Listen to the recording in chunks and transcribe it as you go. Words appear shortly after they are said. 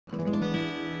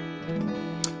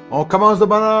On commence de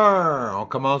bonne heure. On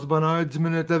commence de bonne heure. 10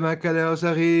 minutes avant que l'heure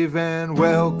arrive. And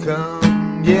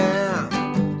welcome, yeah.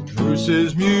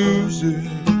 Bruce's Music.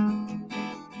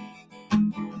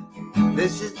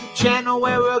 This is the channel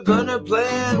where we're gonna play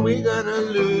and we're gonna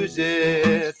lose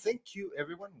it. Thank you,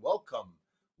 everyone. Welcome.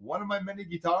 One of my many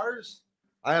guitars.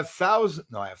 I have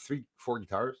four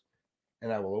guitars,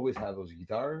 and I will always have those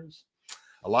guitars.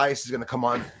 Elias is gonna come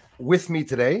on with me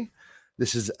today.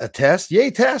 This is a test.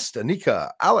 Yay, test.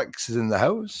 Anika, Alex is in the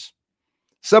house.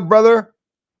 Sup, brother?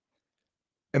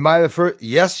 Am I the first?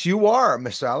 Yes, you are,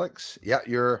 Mr. Alex. Yeah,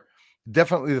 you're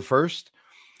definitely the first.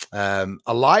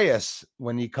 Elias,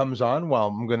 when he comes on, well,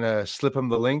 I'm gonna slip him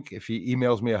the link if he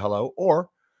emails me a hello, or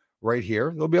right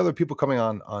here. There'll be other people coming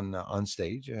on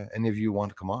stage. Any of you want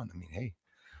to come on? I mean, hey,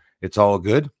 it's all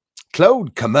good.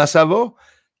 Claude, comment ça va?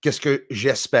 Qu'est-ce que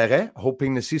j'espérais?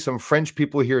 Hoping to see some French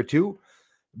people here too.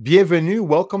 Bienvenue.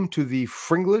 Welcome to the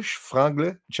Franglish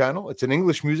channel. It's an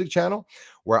English music channel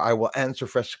where I will answer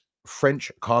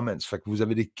French comments. Fait que vous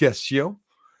avez des questions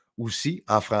aussi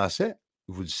en français.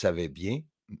 Vous le savez bien,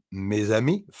 mes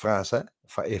amis français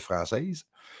et françaises.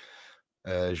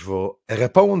 Je vais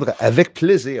répondre avec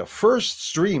plaisir. First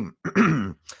stream,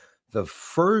 the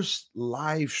first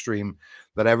live stream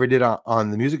that I ever did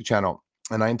on the music channel.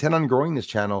 And I intend on growing this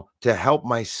channel to help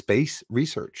my space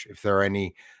research. If there are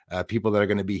any people that are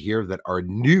going to be here that are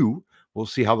new, we'll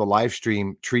see how the live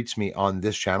stream treats me on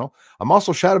this channel. I'm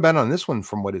also shadow banned on this one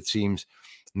from what it seems,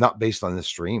 not based on this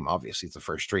stream. Obviously, it's the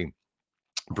first stream.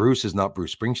 Bruce is not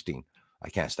Bruce Springsteen. I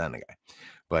can't stand the guy,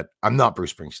 but I'm not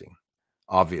Bruce Springsteen.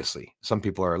 Obviously, some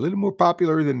people are a little more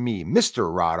popular than me.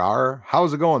 Mr. Radar,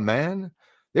 how's it going, man?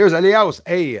 There's Elias.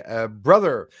 Hey,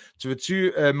 brother, tu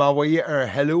veux-tu m'envoyer un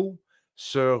hello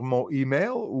sur mon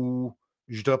email ou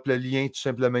je drop le lien tout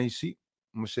simplement ici?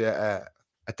 Moi, c'est à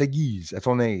ta guise, à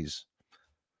ton aise.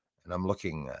 And I'm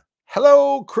looking.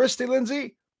 Hello, Christy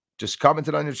Lindsay. Just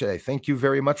commented on your chat. Thank you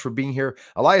very much for being here.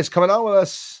 Elias coming on with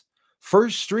us.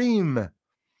 First stream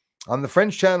on the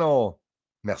French channel.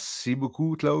 Merci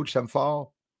beaucoup, Claude. Je t'aime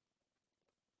fort.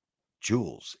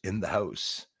 Jules in the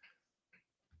house.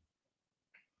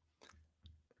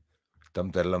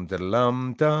 Weather,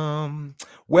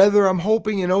 I'm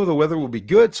hoping, the weather will be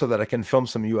good so that I can film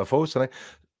some UFOs tonight.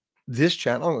 This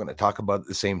channel, I'm going to talk about at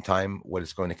the same time what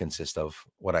it's going to consist of,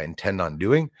 what I intend on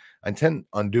doing. I intend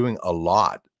on doing a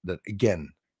lot that,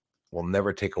 again, will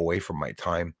never take away from my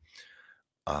time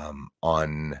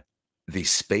on the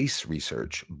space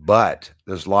research, but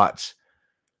there's lots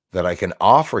that I can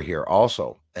offer here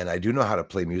also. And I do know how to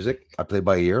play music. I play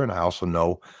by ear, and I also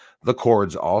know the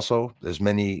chords also. There's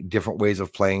many different ways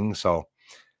of playing. So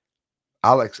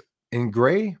Alex in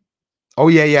gray. Oh,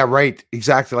 yeah, right.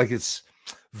 Exactly. Like it's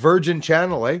Virgin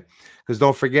Channel, eh? Because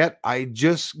don't forget, I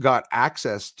just got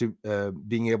access to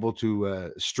being able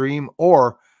to stream,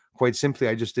 or quite simply,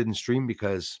 I just didn't stream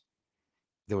because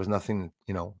there was nothing,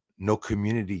 no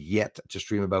community yet to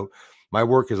stream about. My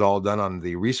work is all done on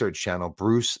the research channel,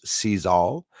 Bruce Sees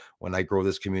All. When I grow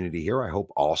this community here, I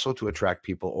hope also to attract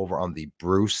people over on the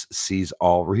Bruce Sees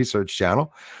All research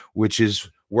channel, which is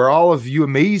where all of you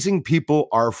amazing people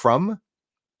are from.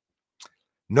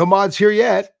 No mods here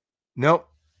yet. Nope.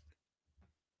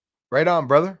 Right on,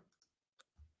 brother.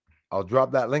 I'll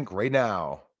drop that link right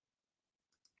now.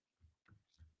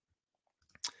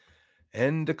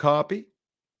 And a copy.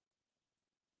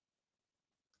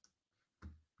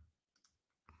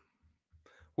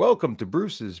 Welcome to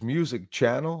Bruce's music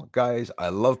channel. Guys, I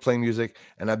love playing music.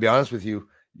 And I'll be honest with you,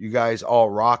 you guys all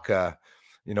rock,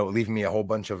 leaving me a whole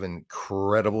bunch of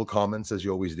incredible comments, as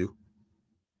you always do.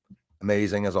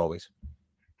 Amazing, as always.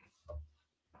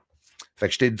 Fait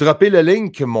que je t'ai droppé le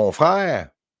link, mon frère.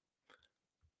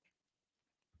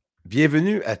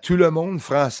 Bienvenue à tout le monde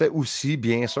français aussi,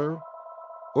 bien sûr.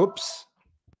 Oups.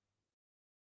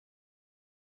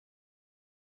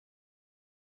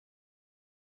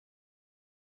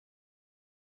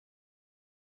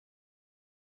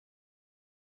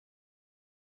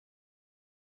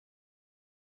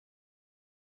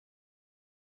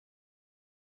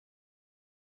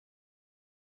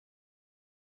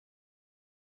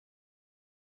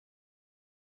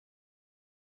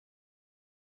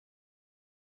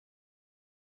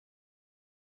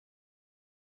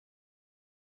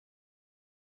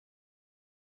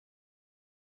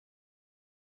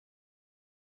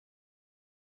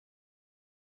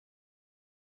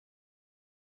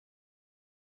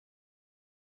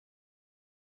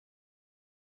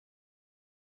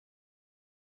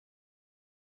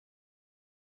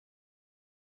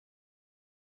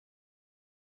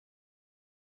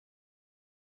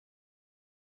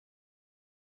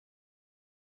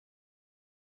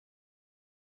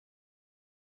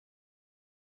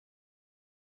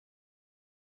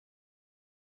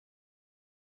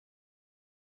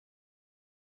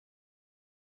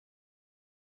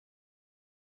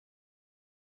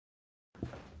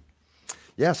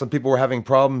 Yeah, some people were having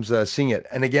problems seeing it.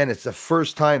 And again, it's the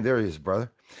first time. There he is,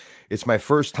 brother. It's my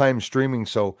first time streaming.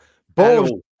 So,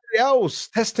 bonjour,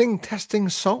 Allô, testing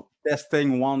son.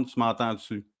 testing one, tu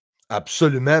m'entends-tu?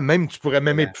 Absolument. Même, tu pourrais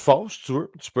même Excellent. être fort si tu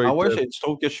veux. Tu peux Ah être. ouais, tu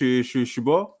trouves que je suis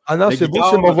bas? Ah non, La c'est beau,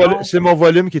 guitare, mettons? c'est mon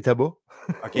volume qui était bas.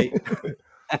 OK.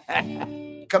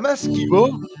 Comment est-ce qu'il va?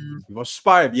 Il va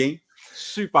super bien.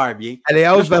 Super bien. Allez,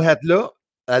 Là, House je te Valhatla.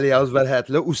 Allez, House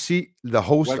Valhatla. Aussi, the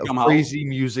host of welcome house. Crazy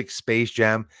Music Space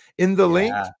Jam. In the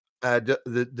link, Yeah.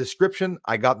 the description,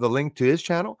 I got the link to his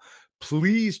channel.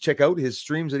 Please check out his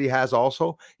streams that he has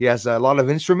also. He has a lot of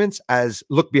instruments as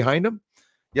look behind him.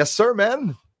 Yes, sir,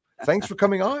 man. Thanks for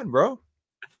coming on, bro.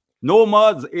 No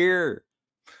mods here.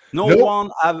 No Nope.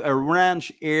 one have a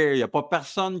wrench here. Il n'y a pas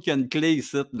personne qui a une clé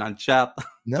ici dans le chat.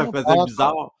 No, Ça faisait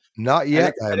bizarre. Not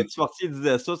yet. Alex Fortier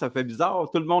disait ça fait bizarre.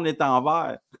 Tout le monde est en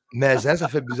vert. Mais ça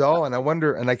fait bizarre, and I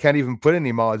wonder, and I can't even put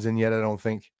any mods in yet, I don't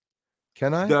think.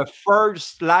 Can I? The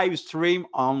first live stream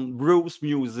on Bruce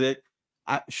Music.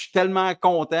 Je suis tellement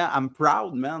content. I'm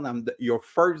proud, man. I'm your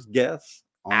first guest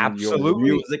on your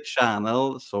music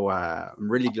channel. So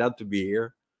I'm really glad to be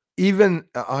here. Even,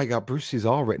 I got Bruce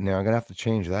All written there. I'm going to have to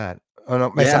change that. Oh,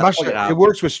 no. Yeah, it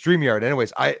works with StreamYard.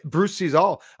 Anyways, Bruce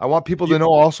All. I want people to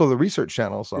know also the research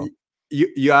channel. So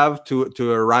you have to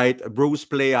write Bruce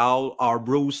Play All or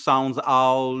Bruce Sounds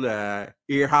All,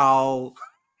 Ear Howl.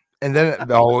 And then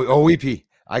OEP.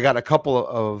 I got a couple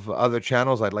of other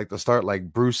channels I'd like to start,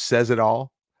 like Bruce Says It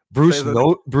All. Bruce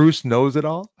knows it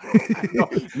all.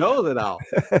 Knows it all.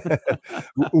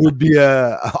 Would be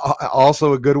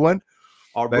also a good one.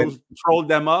 Or Bruce trolled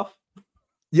them off.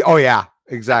 Yeah, oh yeah,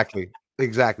 exactly.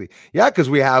 Yeah, because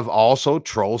we have also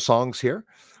troll songs here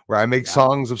where I make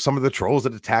songs of some of the trolls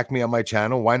that attack me on my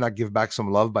channel. Why not give back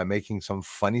some love by making some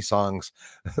funny songs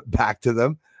back to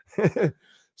them?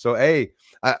 So, hey,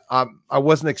 I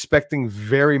wasn't expecting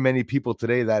very many people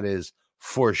today, that is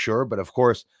for sure. But of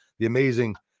course, the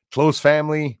amazing close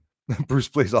family, Bruce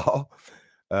Plays All,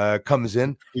 comes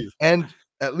in. And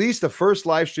at least the first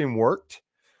live stream worked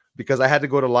because I had to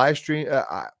go to live stream.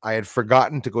 I had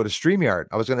forgotten to go to StreamYard.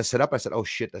 I was going to set up. I said, oh,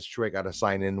 shit, that's true. I got to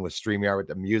sign in with StreamYard with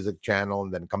the music channel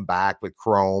and then come back with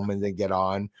Chrome and then get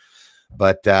on.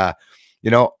 But, you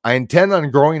know, I intend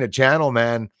on growing a channel,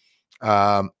 man.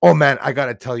 Oh, man, I got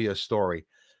to tell you a story.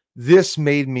 This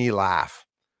made me laugh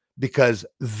because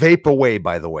Vaporwave,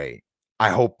 by the way, I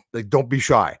hope, like, don't be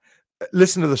shy.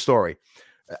 Listen to the story.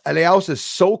 Aleaus is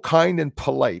so kind and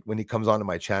polite when he comes onto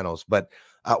my channels. But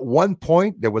at one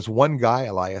point, there was one guy,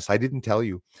 Elias, I didn't tell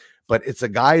you, but it's a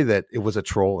guy that it was a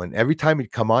troll. And every time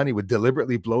he'd come on, he would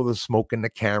deliberately blow the smoke in the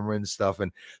camera and stuff.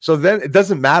 And so then it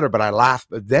doesn't matter, but I laughed.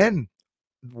 But then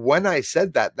when I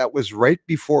said that, that was right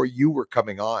before you were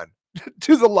coming on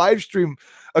to the live stream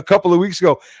a couple of weeks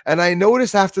ago. And I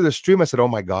noticed after the stream, I said, oh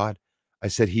my God. I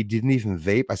said, he didn't even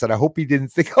vape. I said, I hope he didn't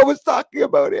think I was talking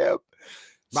about him.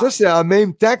 Ça, c'est en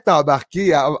même temps que t'as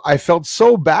embarqué. I felt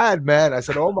so bad, man. I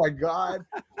said, oh my God.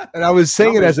 And I was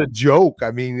saying it as a joke.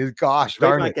 I mean, gosh,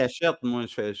 darn it. Cachette, moi,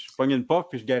 je pogne une puff,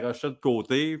 puis je garoche de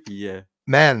côté, puis...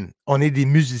 Man, on est des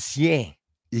musiciens.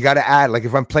 You got to add, like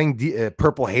if I'm playing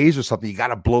Purple Haze or something, you got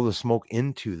to blow the smoke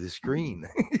into the screen.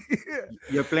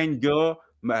 Il y a plein de gars,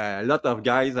 a lot of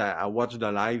guys, I watch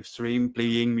the live stream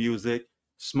playing music,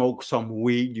 smoke some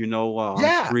weed, you know, on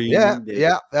stream.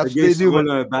 Yeah, that's what they do. Il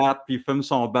roule un bat, puis il fume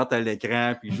son bat à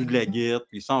l'écran, puis il joue de la guitare,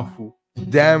 puis il s'en fout.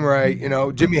 Damn right. You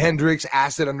know, Jimi Hendrix,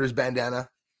 acid under his bandana.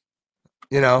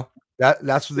 You know,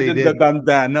 that's what they did. The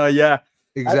bandana, yeah.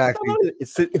 Exactly.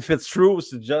 If it's true,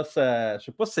 c'est just, je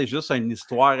sais pas si c'est juste une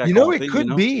histoire à you know, it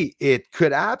could be. It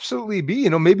could absolutely be. You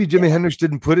know, maybe Jimi Hendrix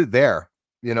didn't put it there,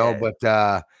 you know, but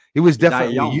he was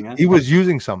definitely, he was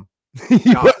using some.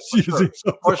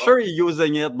 For sure he's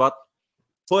using it, but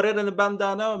put it in a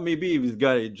bandana, maybe he's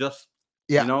got it just,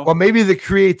 yeah. You know? Well, maybe the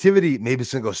creativity, maybe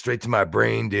it's going to go straight to my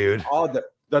brain, dude. Oh,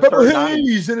 the third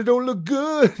haze and it don't look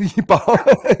good.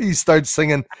 He starts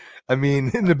singing. I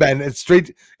mean, in the band,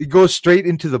 it goes straight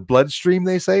into the bloodstream,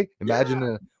 they say.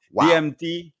 Imagine wow.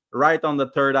 DMT right on the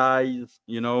third eyes,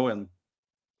 you know, and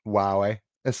wow,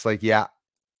 it's like, yeah,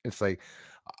 it's like,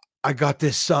 I got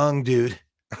this song, dude.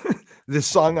 This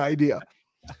song idea.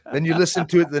 Then you listen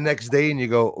to it the next day and you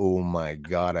go, oh my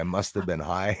God, I must have been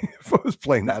high if I was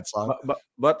playing that song.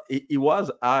 But he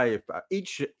was high.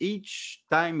 Each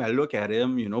time I look at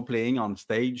him, you know, playing on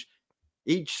stage,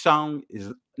 each song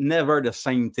is never the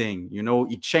same thing. You know,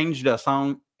 he changed the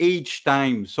song each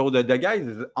time. So the guy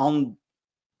is on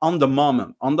the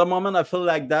moment. On the moment, I feel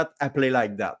like that, I play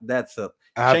like that. That's it.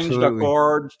 Absolutely. Change the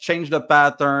chords, change the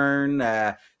pattern.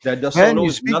 The solo. And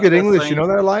you speak good English, you know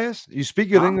that, Elias? You speak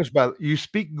good English, you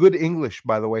speak good English,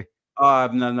 by the way.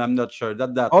 I'm not sure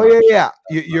that Oh much. yeah.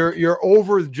 You're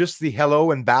over just the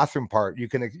hello and bathroom part. You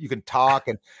can talk,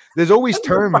 and there's always The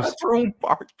terms. bathroom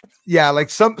part. Yeah, like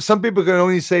some people can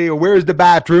only say, oh, "Where's the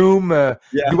bathroom? Yeah,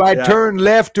 Do I yeah. turn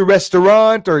left to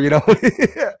restaurant?" Or you know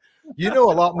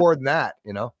a lot more than that.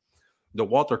 The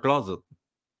water closet.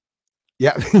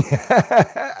 Yeah.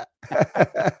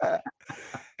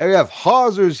 And we have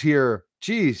Hausers here.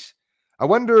 Jeez. I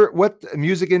wonder what the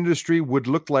music industry would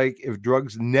look like if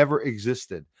drugs never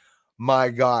existed. My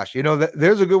gosh.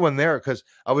 There's a good one there because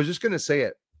I was just going to say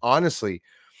it honestly.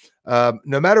 No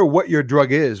matter what your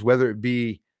drug is, whether it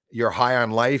be you're high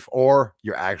on life or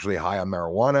you're actually high on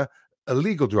marijuana, a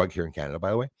legal drug here in Canada,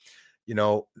 by the way,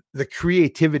 the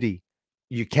creativity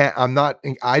you can't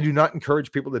I do not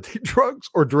encourage people to take drugs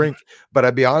or drink, but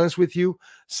I'll be honest with you,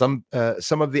 some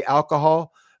of the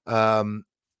alcohol,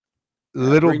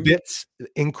 little Bring bits,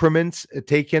 increments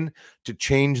taken to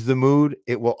change the mood,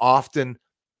 it will often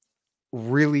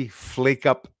really flake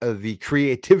up the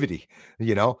creativity.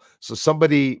 So some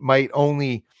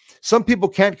people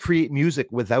can't create music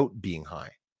without being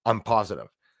high. I'm positive.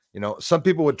 Some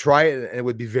people would try it and it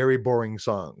would be very boring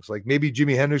songs. Like maybe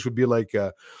Jimi Hendrix would be like,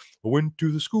 I went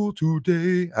to the school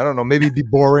today. I don't know. Maybe it'd be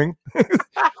boring.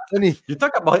 You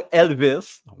talk about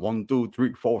Elvis. 1, 2,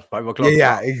 3, 4, 5 o'clock.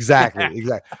 Yeah, exactly.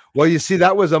 Well, you see,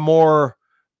 that was a more,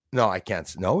 no, I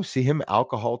can't. No, see him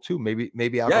alcohol too. Maybe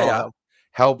Yeah, alcohol yeah,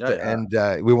 helped, yeah, yeah.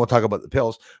 and we won't talk about the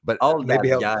pills, but All maybe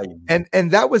that helped. guy. And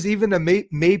that was even a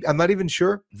maybe. I'm not even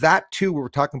sure. That too, we were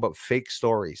talking about fake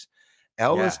stories.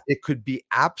 Elvis, Yeah. it could be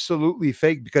absolutely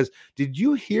fake because did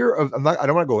you hear of? I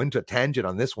don't want to go into a tangent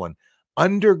on this one.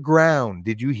 Underground.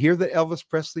 Did you hear that Elvis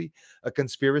Presley, a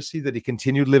conspiracy that he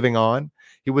continued living on?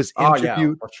 He was Oh yeah,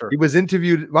 interviewed. for sure. He was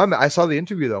interviewed. I saw the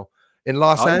interview though in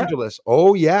Los Oh yeah. Angeles.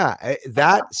 Oh yeah,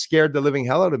 that scared the living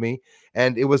hell out of me.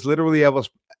 And it was literally Elvis.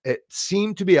 It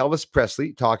seemed to be Elvis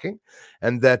Presley talking,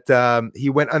 and that he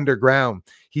went underground.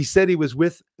 He said he was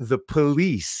with the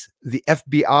police, the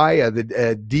FBI,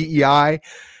 the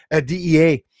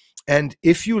DEA. And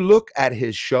if you look at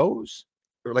his shows,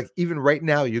 or like even right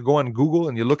now, you go on Google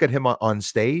and you look at him on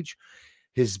stage,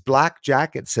 his black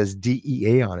jacket says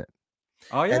DEA on it.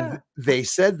 Oh yeah. And they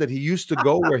said that he used to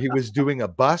go where he was doing a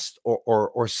bust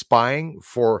or spying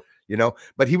for,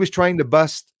 but he was trying to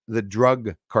bust the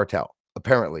drug cartel,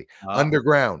 apparently,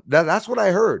 underground. That's what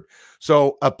I heard.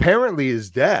 So apparently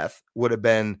his death would have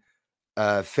been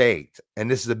faked. And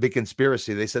this is a big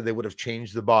conspiracy. They said they would have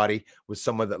changed the body with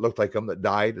someone that looked like him that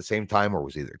died at the same time or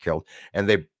was either killed. And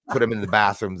they put him in the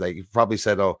bathroom. They probably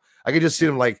said, oh, I could just see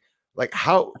him like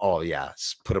how, oh yeah,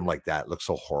 put him like that. It looks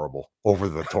so horrible over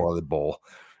the toilet bowl,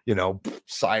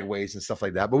 sideways and stuff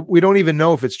like that. But we don't even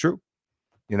know if it's true.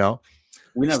 We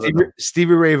never know.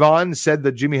 Stevie Ray Vaughan said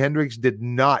that Jimi Hendrix did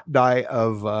not die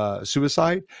of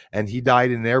suicide, and he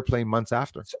died in an airplane months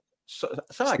after. So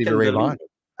I can believe it.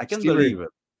 I can believe it.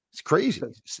 It's crazy.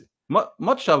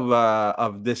 Much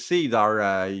of the seeds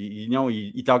are,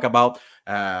 you talk about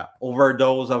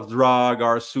overdose of drug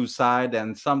or suicide,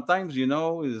 and sometimes,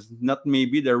 is not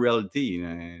maybe the reality.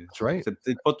 That's right.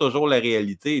 C'est pas toujours la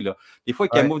réalité, là. Des fois, il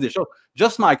camoufle des choses.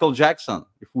 Just Michael Jackson.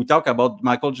 If we talk about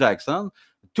Michael Jackson,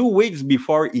 2 weeks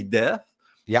before his death,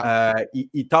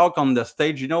 he talked on the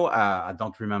stage, I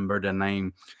don't remember the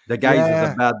name. The guy is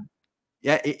a bad,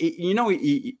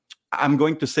 I'm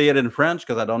going to say it in French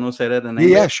because I don't know say it in English.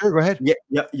 Yeah, sure, go ahead.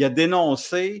 Il a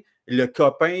dénoncé le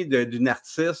copain d'une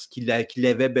artiste qui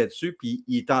l'avait battu, puis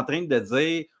il est en train de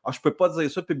dire je peux pas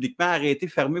dire ça publiquement, arrêtez,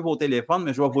 fermez vos téléphones,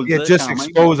 mais je vais vous le dire just quand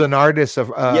expose an artist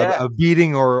of a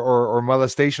beating or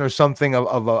molestation or something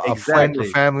of a friend or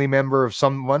family member of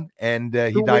someone, and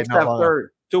he died not long.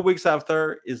 2 weeks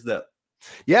after is that.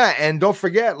 Yeah, and don't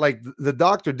forget, like the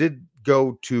doctor did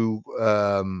go to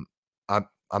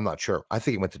I'm not sure. I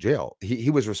think he went to jail. He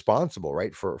was responsible,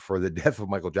 right, for the death of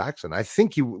Michael Jackson. I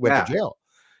think he went to jail,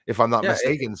 if I'm not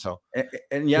mistaken.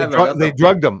 And they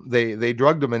drugged him. They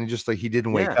drugged him, and just like he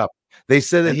didn't wake up. They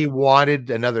said that he wanted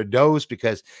another dose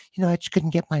because I just couldn't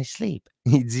get my sleep.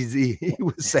 He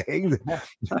was saying that.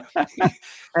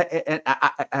 And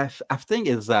I think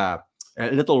it's a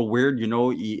little weird.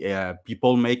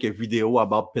 People make a video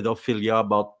about pedophilia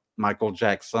about Michael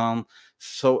Jackson,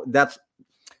 so that's.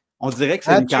 On dirait que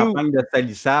c'est une campagne de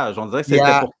salissage. On dirait que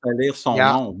c'était pour salir son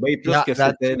nom, bien plus que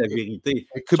c'était la vérité.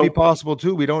 It could be possible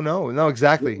too. We don't know. No,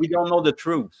 exactly. We don't know the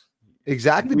truth.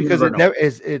 Exactly, because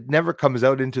it never comes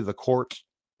out into the court,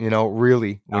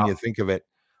 really, when you think of it.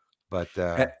 But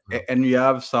and you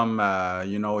have some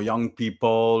young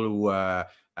people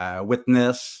who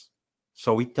witness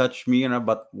So he touched me,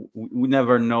 but we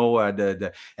never know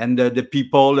the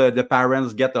people, the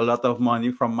parents get a lot of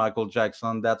money from Michael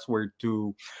Jackson. That's where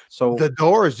too. So The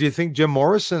Doors. Do you think Jim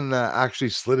Morrison actually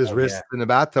slit his oh yeah, wrist in the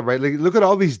bathtub? Right. Like, look at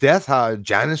all these deaths. How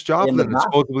Janis in the Joplin bath.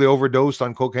 supposedly overdosed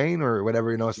on cocaine or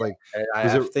whatever. It's Yeah, like,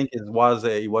 was I it? think it was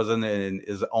he was in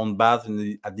his own bath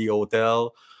at the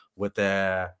hotel with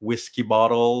a whiskey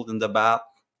bottle in the bath.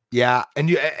 Yeah, and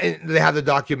they have the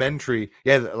documentary.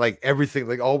 Yeah, like everything,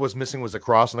 like all was missing was a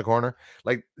cross in the corner.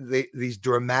 Like these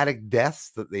dramatic deaths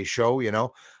that they show.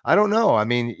 I don't know. I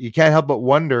mean, you can't help but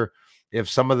wonder if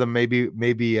some of them maybe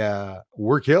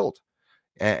were killed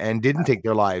and didn't take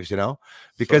their lives.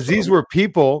 Because these So were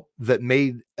people that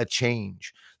made a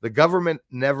change. The government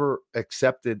never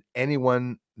accepted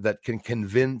anyone that can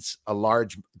convince a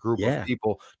large group of yeah,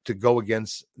 people to go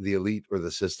against the elite or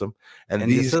the system. And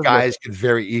and this these is the guys could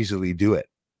very easily do it.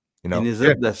 and is Yeah.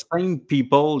 it the same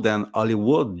people than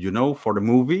Hollywood? For the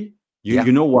movie, Yeah.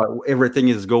 you know what everything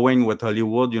is going with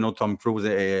Hollywood. Tom Cruise,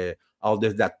 all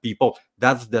that people.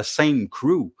 That's the same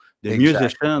crew, the Exactly.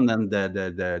 musician and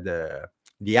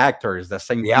the actors, the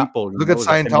same Yeah. people. Look at The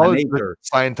same manager.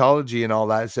 Scientology and all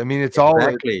that. I mean,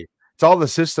 Exactly. it's all the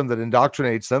system that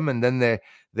indoctrinates them, and then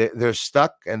they're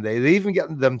stuck, and they even get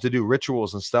them to do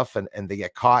rituals and stuff, and they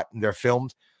get caught and they're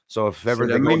filmed. So if C'est ever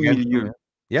le they go même against them, milieu.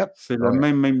 yep. C'est Oh le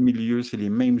yeah. même milieu, c'est les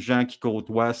mêmes gens qui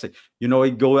côtoient.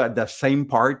 Ils go at the same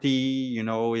party,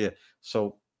 yeah.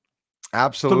 So,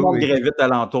 tout le monde Absolutely. gravite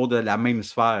alentour de la même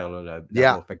sphère,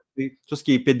 Yeah. là-bas. Fait que, tout ce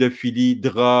qui est pédophilie,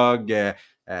 drogue,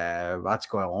 en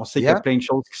tout cas, on sait qu'il y a Yeah. plein de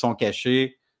choses qui sont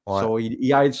cachées. Ouais. So,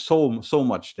 he hides so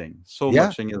much thing. So Yeah.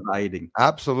 much thing is hiding.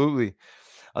 Absolutely.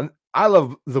 I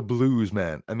love the blues,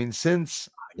 man. I mean, since,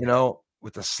 Yeah.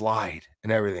 with the slide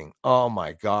and everything. Oh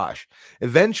my gosh.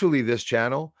 Eventually, this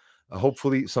channel,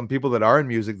 hopefully, some people that are in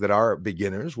music that are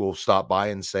beginners will stop by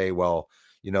and say, well,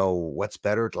 what's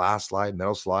better, glass slide,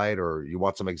 metal slide, or you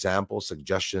want some examples,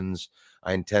 suggestions?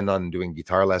 I intend on doing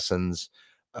guitar lessons,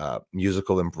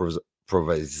 musical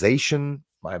improvisation,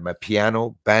 my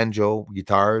piano, banjo,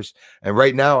 guitars. And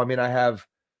right now, I mean, I have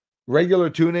regular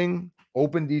tuning,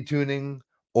 open D tuning,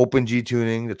 open G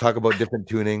tuning to talk about different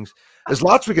tunings. There's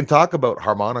lots we can talk about.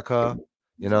 Harmonica,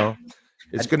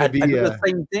 it's going to I be do the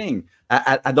same thing.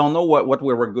 I don't know what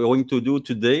we were going to do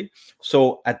today.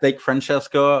 So I take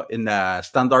Francesca in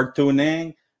standard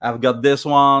tuning. I've got this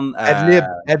one.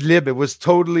 ad lib. It was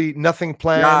totally nothing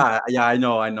planned. Yeah, I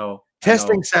know.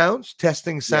 Testing sounds.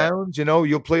 Yeah.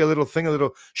 You'll play a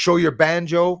little show your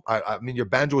banjo. I mean, your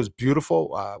banjo is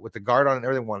beautiful with the guard on and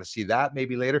everything. Want to see that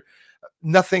maybe later.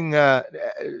 Nothing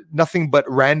but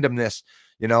randomness,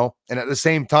 and at the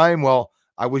same time, well,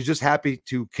 I was just happy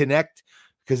to connect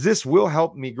because this will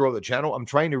help me grow the channel. I'm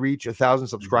trying to reach 1,000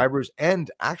 subscribers and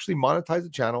actually monetize the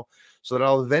channel so that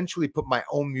I'll eventually put my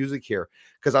own music here,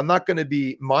 because I'm not going to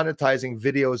be monetizing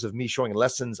videos of me showing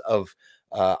lessons of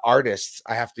artists.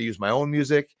 I have to use my own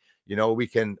music. We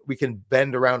can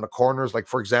bend around the corners. Like,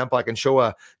 for example, I can show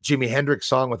a Jimi Hendrix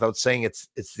song without saying it's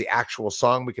the actual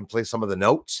song. We can play some of the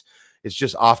notes. It's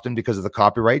just often because of the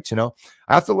copyrights. I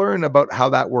have to learn about how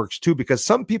that works too, because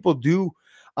some people do.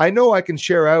 I know I can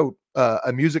share out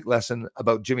a music lesson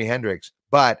about Jimi Hendrix,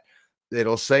 but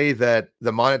it'll say that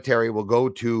the monetary will go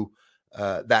to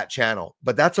that channel.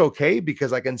 But that's okay,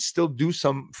 because I can still do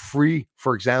some free,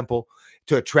 for example,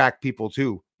 to attract people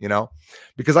too,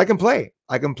 because I can play,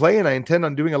 and I intend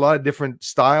on doing a lot of different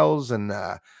styles and,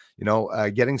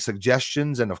 getting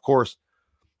suggestions. And of course,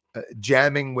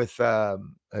 jamming with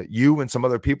you and some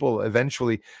other people,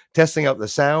 eventually testing out the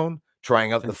sound,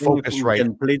 trying out the Thinking if focus we right.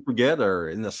 can play together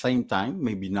in the same time,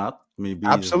 maybe not. Maybe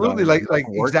it's Absolutely. not Like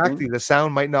exactly. working. The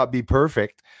sound might not be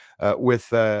perfect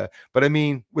but I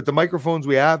mean, with the microphones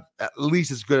we have, at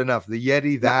least it's good enough. The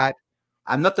Yeti, Yeah, that.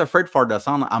 I'm not afraid for the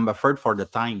sound. I'm afraid for the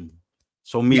time.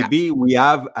 So Yeah. maybe we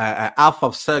have a half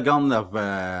of second of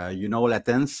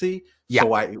latency. Yeah.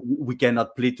 So we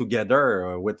cannot play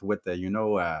together with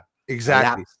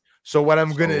Exactly. lapse. So what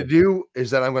I'm going to So do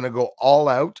is that I'm going to go all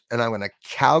out, and I'm going to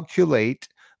calculate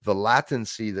the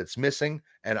latency that's missing,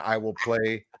 and I will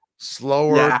play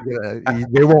slower. yeah,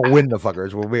 They won't win, the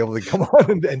fuckers. We'll be able to come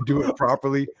on and do it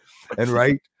properly and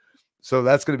right. So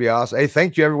that's going to be awesome. Hey,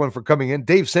 thank you everyone for coming in.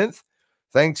 Dave Synth,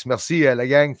 thanks. Merci, la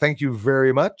gang. Thank you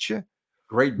very much.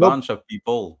 great bunch of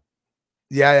people.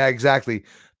 Yeah, exactly.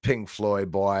 Pink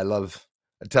Floyd, boy, I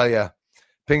tell you,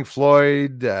 Pink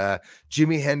Floyd,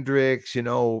 Jimi Hendrix,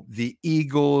 the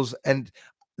Eagles, and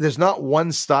there's not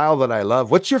one style that I love.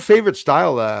 What's your favorite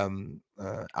style,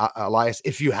 Elias?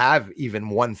 If you have even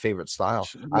one favorite style,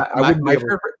 I My wouldn't be able.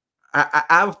 favorite. I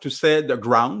have to say the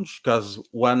grunge because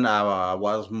when I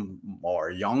was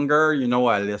more younger,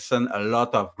 I listen a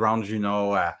lot of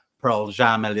grunge. Pearl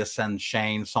Jam, Alice in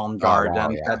Chains, Oh wow,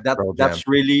 Soundgarden. yeah, Pearl Jam. That's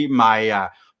really my.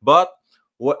 But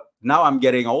what now I'm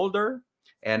getting older,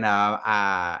 and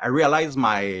I realize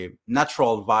my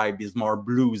natural vibe is more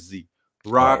bluesy, Oh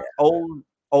yeah, rock,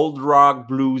 old rock,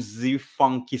 bluesy,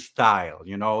 funky style. oh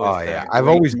It's yeah. a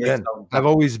great mix of I've that.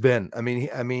 always been.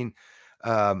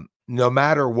 No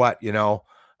matter what,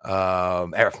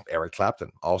 Eric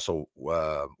Clapton also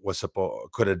was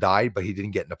supposed could have died, but he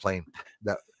didn't get in the plane.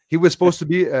 That he was supposed to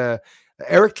be.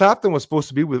 Eric Clapton was supposed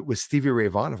to be with Stevie Ray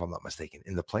Vaughan, if I'm not mistaken,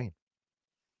 in the plane,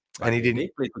 and But he didn't. they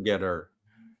play together.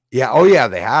 Yeah. Oh yeah,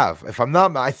 they have. If I'm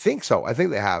not, I think so. I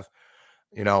think they have.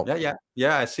 You know.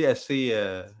 Yeah. I see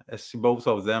both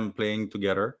of them playing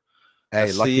together. I Hey,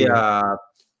 see lucky him.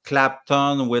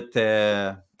 Clapton with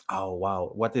oh wow,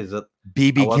 what is it? I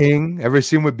BB was King. Ever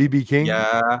seen with BB King?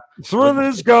 yeah Through with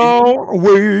this Jimmy. go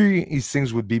away. He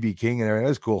sings with BB King and everything.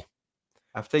 That's cool.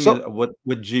 I think So,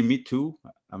 with Jimmy too.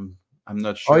 I'm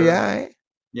not oh sure. yeah, eh?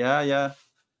 Yeah.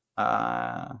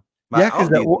 Uh, but Yeah, all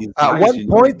because these at guys, one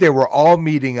point they were all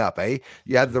meeting up. Eh,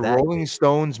 you had the exactly. Rolling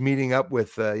Stones meeting up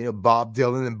with Bob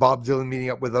Dylan, and Bob Dylan meeting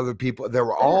up with other people. They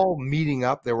were Yeah, all meeting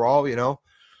up. They were all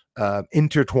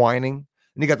intertwining.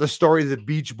 And you got the story of the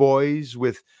Beach Boys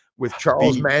with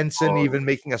Charles Beach Manson Boy. even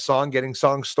making a song, getting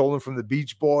songs stolen from the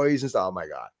Beach Boys. And stuff. Oh my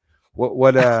God,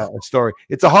 what a story!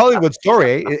 It's a Hollywood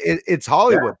story. Eh? It's Yeah,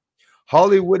 Hollywood.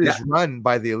 Hollywood yeah, is run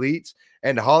by the elites,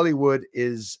 and Hollywood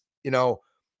is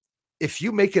if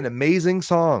you make an amazing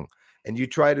song and you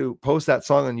try to post that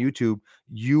song on YouTube,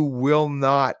 you will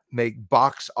not make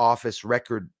box office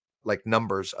record like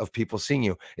numbers of people seeing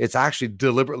you. It's actually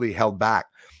deliberately held back.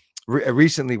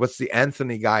 Recently, what's the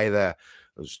Anthony guy that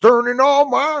was turning all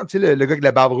my le gars avec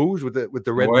la barbe rouge with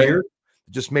the red ouais, beard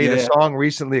just made a yeah, song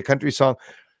recently, a country song.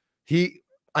 He,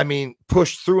 I mean,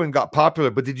 pushed through and got popular,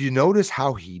 but did you notice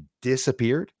how he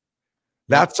disappeared?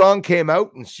 yeah. That song came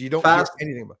out and you don't hear Fast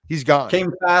anything about. He's gone.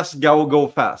 came fast, go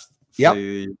fast. Yep.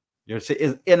 It's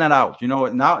in and out.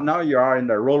 Now you are in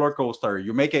the roller coaster.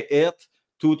 You make a hit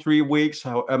 2 3 weeks,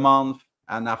 a month,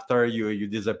 and after you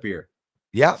disappear.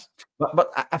 Yeah.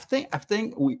 But I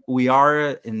think we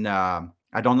are in.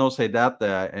 I don't know say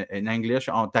that in English.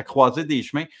 On t'a croisé des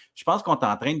chemins. Je pense qu'on est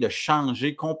en train de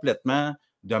changer complètement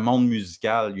de monde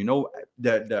musical.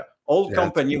 The old Yeah.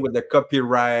 company with the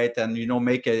copyright and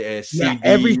make a Yeah, CD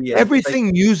and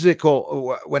everything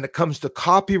musical when it comes to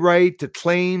copyright, to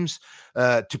claims,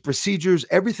 to procedures,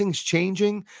 everything's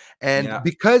changing. And yeah,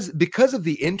 because of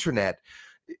the internet,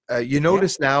 you yeah.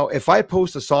 notice now if I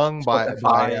post a song by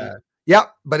Spotify. yeah,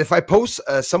 but if I post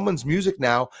someone's music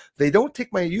now, they don't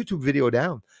take my YouTube video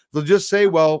down. They'll just say,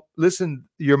 "Well, listen,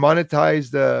 your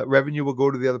monetized revenue will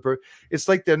go to the other person." It's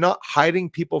like they're not hiding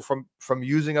people from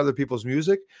using other people's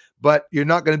music, but you're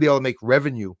not going to be able to make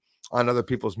revenue on other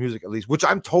people's music, at least, which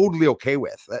I'm totally okay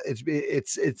with.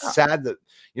 It's Ah, sad that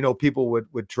people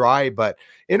would try, but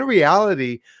in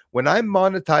reality, when I'm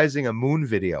monetizing a moon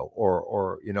video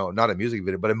or not a music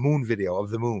video, but a moon video of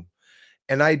the moon,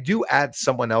 and I do add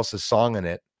someone else's song in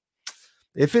it,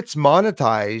 if it's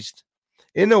monetized,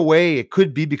 in a way, it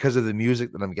could be because of the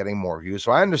music that I'm getting more views.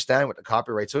 So I understand what the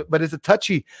copyright, but it's a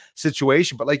touchy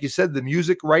situation. But like you said, the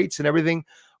music rights and everything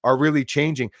are really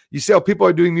changing. You see how people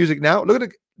are doing music now? Look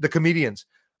at the comedians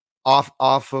off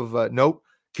of note.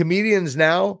 Comedians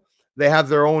now, they have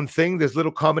their own thing. There's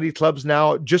little comedy clubs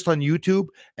now just on YouTube,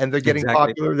 and they're getting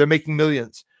exactly. popular. They're making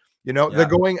millions. They're Yeah.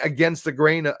 going against the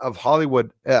grain of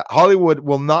Hollywood. Hollywood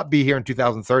will not be here in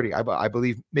 2030. I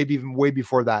believe maybe even way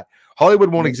before that.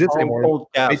 Hollywood won't Make exist all anymore. Made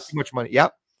too podcasts. much money.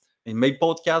 Yep. And make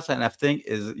podcasts, and I think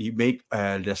is you make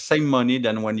the same money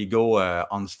than when you go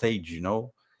on stage,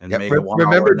 and Yep. make a 1 hour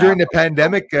Remember and a half during the of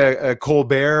show. pandemic,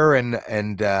 Colbert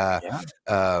and Yeah,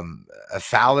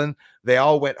 Fallon, they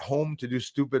all went home to do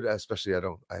stupid. Especially,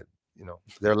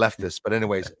 they're leftists, but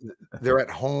anyways, they're at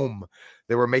home.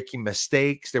 They were making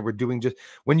mistakes. They were doing just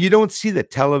when you don't see the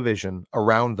television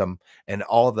around them and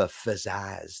all the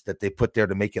pizzazz that they put there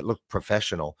to make it look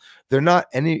professional. They're not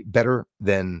any better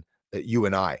than you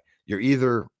and I. You're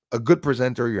either a good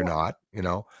presenter, or you're yeah, not.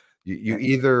 You yeah.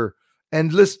 either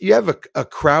and listen. You have a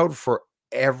crowd for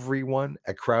everyone,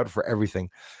 a crowd for everything.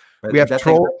 We But have that's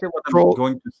exactly what I'm troll.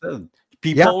 going to say.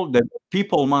 Yeah, The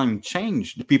people mind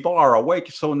changed. The people are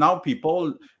awake, so now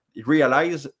people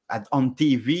realize on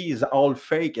TV is all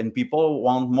fake, and people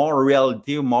want more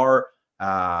reality, more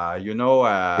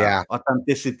yeah,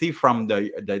 authenticity from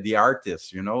the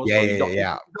artist. yeah, So yeah,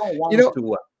 yeah. you don't You want know,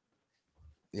 to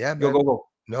yeah, go man. go go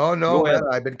No, go man. ahead.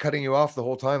 I've been cutting you off the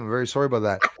whole time. I'm very sorry about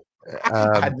that.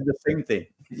 I Um, did the same thing.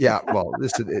 yeah, well,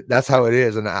 that's how it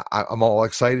is, and I'm all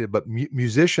excited. But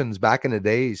musicians back in the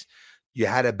days, you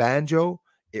had a banjo,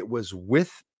 it was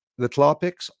with the claw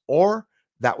picks, or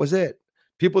that was it.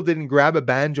 People didn't grab a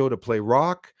banjo to play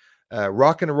rock.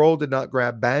 Rock and roll did not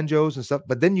grab banjos and stuff.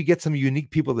 But then you get some unique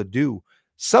people that do.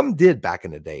 Some did back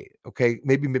in the day. Okay,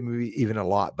 maybe even a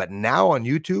lot. But now on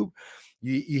YouTube,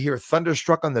 you hear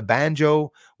Thunderstruck on the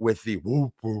banjo with the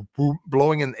whoop, whoop, whoop,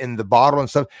 blowing in the bottle and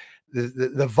stuff.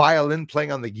 The violin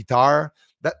playing on the guitar.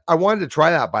 That I wanted to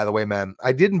try that, by the way, man.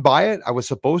 I didn't buy it. I was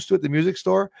supposed to at the music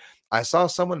store. I saw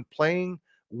someone playing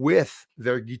with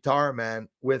their guitar, man,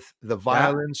 with the Yeah,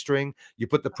 violin string. You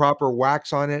put the proper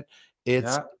wax on it.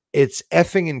 It's yeah. it's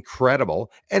effing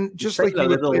incredible. And You just say like a you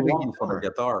would play little the one for the guitar.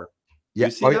 guitar. Do Yeah.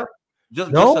 you see Oh, yeah. that? Just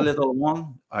a No, little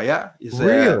one. Yeah, it's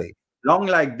really. long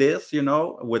like this, you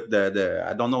know, with the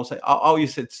I don't know. How you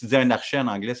say, tu dis un archet en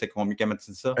anglais, c'est comment tu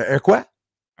dis ça? Quoi?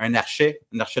 Un archet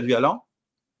de violon.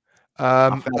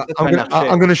 En français, c'est un I'm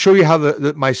archet. gonna show you how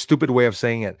my stupid way of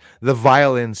saying it. The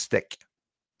violin stick.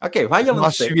 Okay,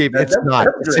 violin stick. It's not.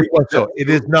 That's great. It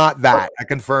is not But, that. I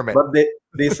confirm it. but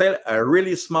they say a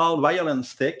really small violin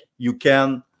stick. You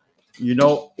can, you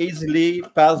know, easily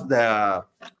pass the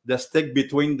stick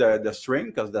between the string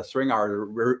because the string are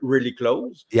really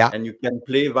close. Yeah. And you can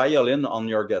play violin on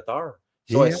your guitar.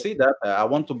 So I Yeah. see that. I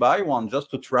want to buy one just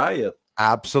to try it.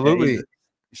 Absolutely. It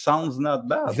sounds not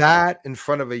bad. That in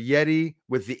front of a Yeti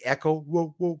with the echo,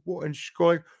 whoa, whoa, whoa, and just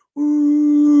going,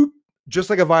 whoop, just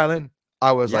like a violin.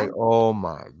 I was Yeah. like, oh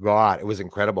my God, it was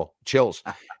incredible. Chills.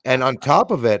 And on top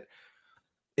of it,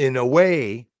 in a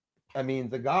way, I mean,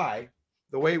 the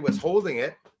way he was holding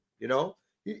it, you know,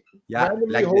 he randomly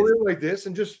like hold this. it like this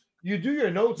and just, you do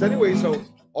your notes anyway. So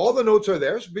all the notes are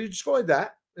there, but you just go like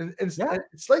that. And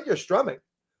it's like you're strumming.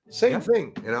 Same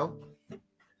thing, you know?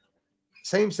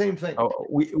 Same thing. Oh,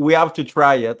 we have to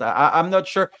try it. I'm not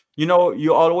sure. You know,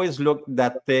 you always look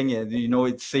that thing, and you know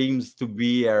it seems to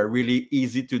be really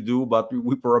easy to do, but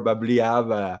we probably have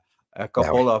a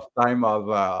couple of time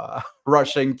of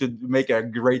rushing to make a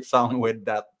great sound with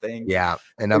that thing. Yeah,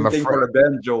 and Same I'm thing afraid. for the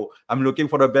banjo. I'm looking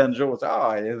for the banjo.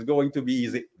 It's going to be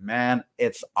easy, man.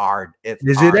 It's hard.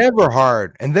 Is it ever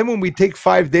hard? And then when we take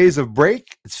 5 days of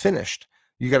break, it's finished.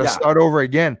 You got to start over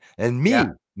again. And me,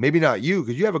 maybe not you,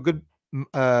 because you have a good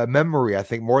memory, I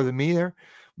think, more than me there.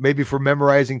 Maybe for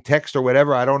memorizing text or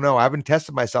whatever. I don't know. I haven't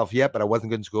tested myself yet, but I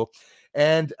wasn't good in school.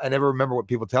 And I never remember what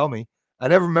people tell me. I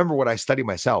never remember what I study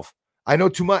myself. I know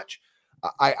too much.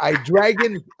 I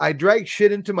drag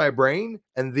shit into my brain,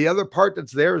 and the other part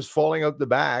that's there is falling out the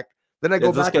back. Then I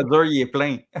go back.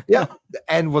 Yeah,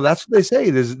 and well, that's what they say.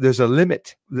 There's a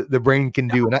limit the brain can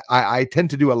do, and I tend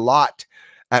to do a lot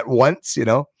at once. You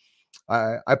know,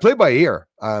 I play by ear.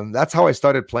 That's how I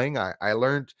started playing. I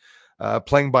learned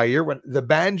playing by ear. When the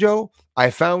banjo,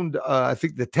 I found I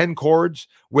think the 10 chords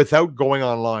without going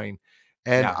online,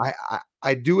 and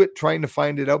I do it trying to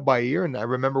find it out by ear, and I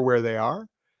remember where they are.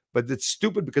 But it's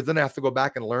stupid because then I have to go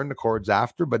back and learn the chords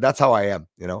after. But that's how I am,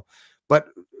 you know. But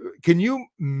do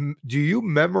you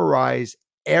memorize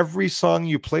every song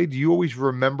you play? Do you always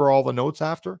remember all the notes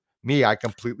after? Me, I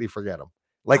completely forget them.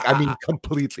 Like, I mean,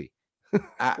 completely.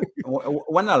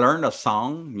 When I learn a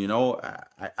song, you know,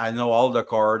 I know all the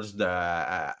chords.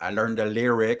 I learn the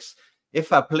lyrics.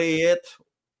 If I play it,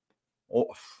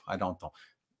 I don't know.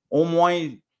 Au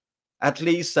moins, at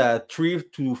least 3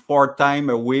 to 4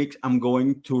 times a week, I'm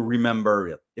going to remember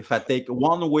it. If I take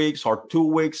 1 week or 2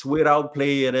 weeks without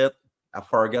playing it, I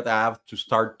forget. I have to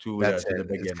start to the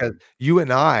beginning. Because you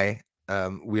and I,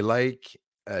 we like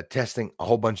testing a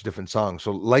whole bunch of different songs.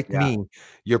 So, like me,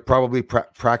 you're probably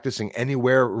practicing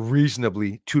anywhere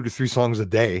reasonably 2 to 3 songs a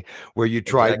day, where you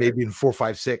try maybe in 4,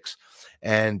 5, 6.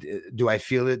 And do I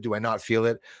feel it? Do I not feel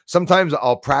it? Sometimes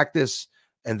I'll practice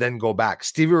and then go back.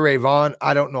 Stevie Ray Vaughan,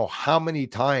 I don't know how many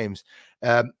times.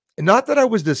 Not that I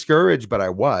was discouraged, but I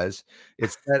was.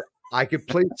 It's that I could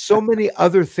play so many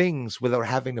other things without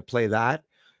having to play that,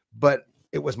 but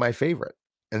it was my favorite.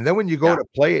 And then when you go to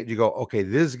play it, you go, okay,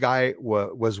 this guy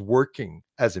was working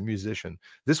as a musician.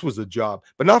 This was a job,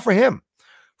 but not for him.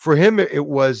 For him, it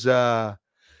was,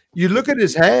 you look at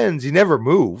his hands, he never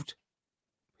moved.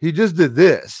 He just did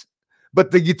this, but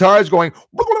the guitar is going.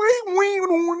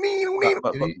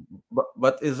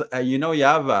 But is you know, you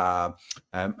have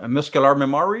muscular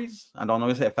memories. I don't know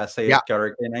if I say it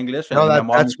correctly in English. No,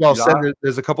 that's well said.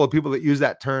 There's a couple of people that use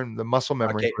that term, the muscle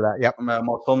memory for that. Yep,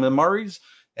 muscle memories.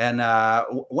 And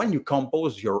when you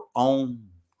compose your own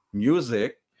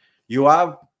music, you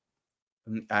have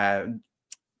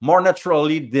more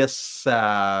naturally this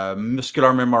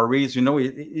muscular memories,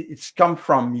 it's come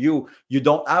from you. You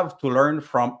don't have to learn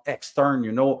from extern.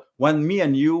 When me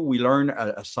and you, we learn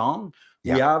a song,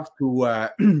 we have to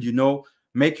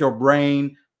make your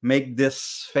brain make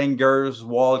this fingers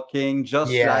walking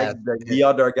just like the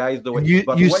other guys do it. You,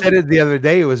 But you when said it the other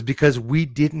day, it was because we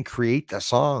didn't create the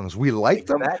songs. We liked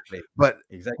them, but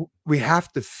we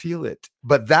have to feel it.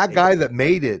 But that guy that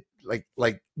made it,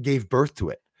 like gave birth to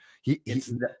it.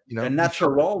 It's the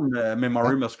natural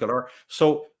memory muscular.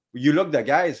 So you look the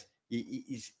guys,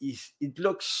 it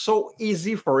looks so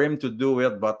easy for him to do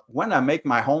it. But when I make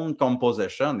my own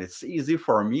composition, it's easy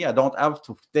for me. I don't have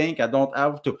to think. I don't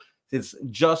have to. It's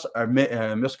just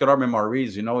muscular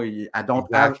memories. I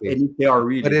don't have any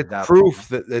theory. But it's proof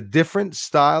that the different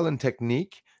style and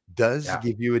technique does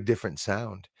give you a different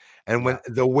sound. And when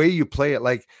the way you play it,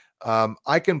 like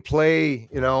I can play,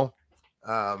 this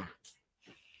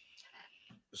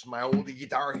is my old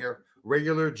guitar here,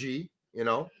 regular G,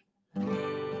 You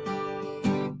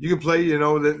can play,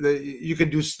 you can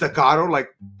do staccato, like,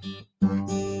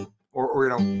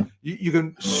 or you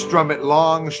can strum it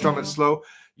long, strum it slow.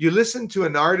 You listen to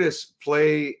an artist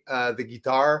play the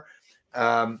guitar,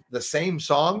 the same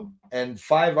song, and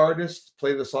 5 artists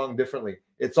play the song differently.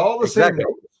 It's all the same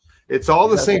notes. It's all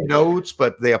the same notes,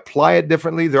 but they apply it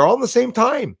differently. They're all the same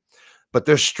time, but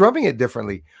they're strumming it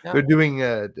differently. They're doing,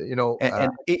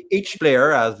 and each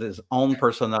player has his own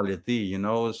personality,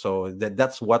 so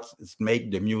that's what makes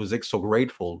the music so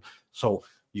grateful. So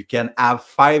you can have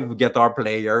 5 guitar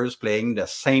players playing the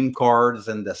same chords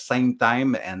in the same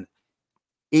time, and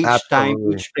each time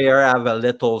each player have a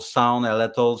little sound, a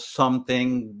little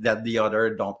something that the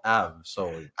other don't have. So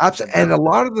and a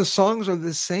lot of the songs are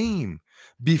the same.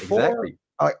 Before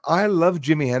I love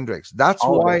Jimi Hendrix. That's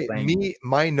why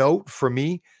my note for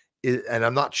me is, and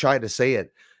I'm not shy to say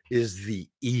it, is the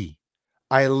E.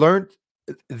 I learned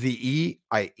the E.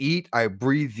 I eat, I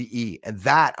breathe the E, and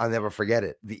that I'll never forget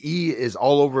it. The E is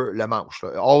all over la manche,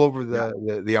 all over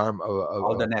the arm,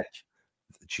 all the neck.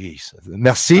 Jeez,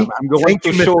 merci. I'm going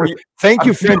to show you. Thank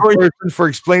you, French person, for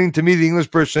explaining to me, the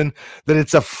English person, that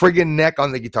it's a friggin' neck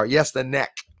on the guitar. Yes, the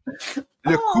neck.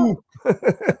 Le coup.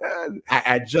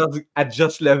 I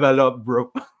just level up,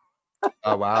 bro.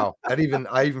 Oh wow! I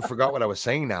even forgot what I was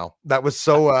saying now. That was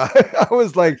so. I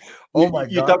was like, "Oh my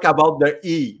god!" You talk about the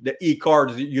E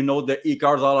chords. The E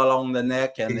chords all along the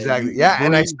neck, and exactly.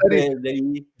 And I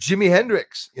studied Jimi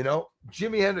Hendrix.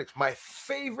 Jimi Hendrix, my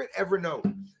favorite ever note.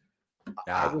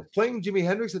 I was playing Jimi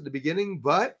Hendrix at the beginning,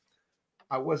 but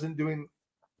I wasn't doing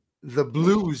the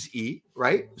blues E,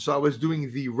 right? So I was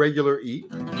doing the regular E.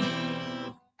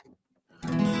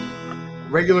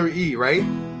 Regular E, right?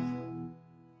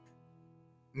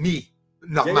 Me,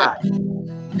 not my.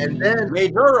 And then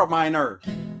major or minor?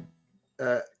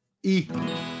 E.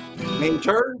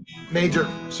 Major,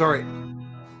 sorry.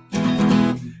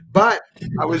 But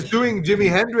I was doing Jimi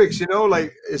Hendrix,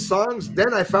 like his songs.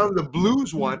 Then I found the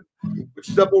blues one, which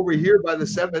is up over here by the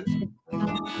 7th,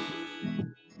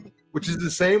 which is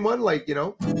the same one, like, it's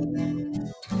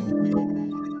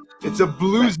a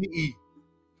bluesy E.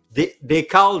 They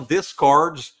call these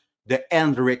chords the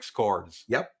Hendrix chords.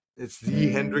 Yep. It's the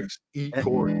Hendrix E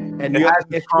chord. And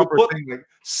if you put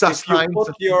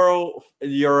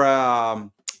your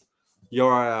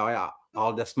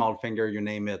all the small finger, you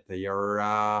name it,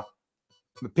 your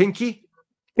pinky,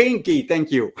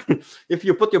 thank you. If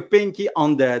you put your pinky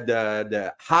on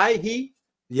the high E,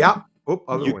 you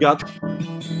got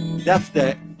that's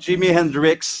the Jimi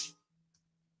Hendrix.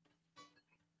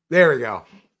 There we go.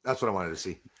 That's what I wanted to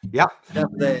see. Yeah.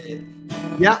 That's the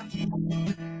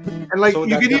And like, so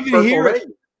you could even hear it.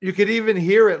 You could even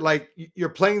hear it, like you're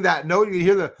playing that note. You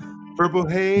hear the purple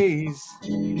haze.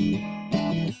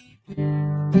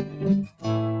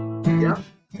 Yeah.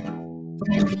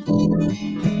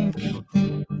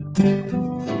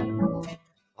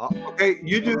 Okay,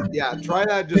 you do. Yeah, try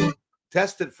that. Just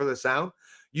test it for the sound.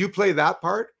 You play that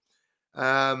part.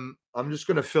 I'm just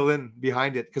going to fill in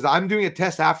behind it because I'm doing a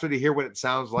test after to hear what it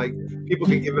sounds like. People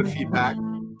can give it feedback.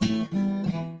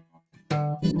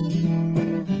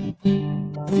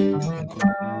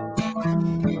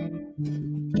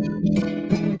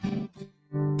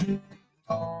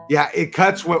 Yeah, it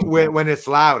cuts when it's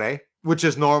loud, which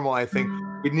is normal, I think.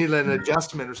 We need an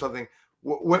adjustment or something.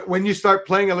 When you start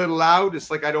playing a little loud, it's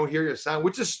like I don't hear your sound,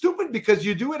 which is stupid because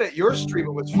you do it at your stream.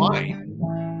 It was fine.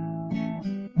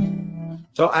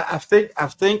 So I think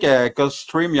because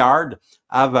StreamYard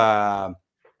have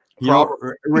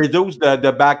reduce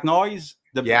the back noise.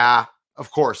 Yeah,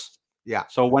 of course. Yeah.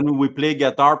 So when we play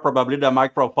guitar, probably the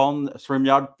microphone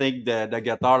StreamYard think the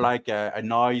guitar like a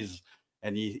noise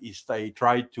and he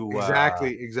tried to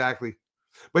Exactly.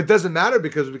 But it doesn't matter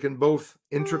because we can both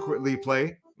intricately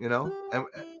play, you know. And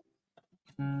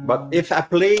but if I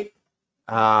play,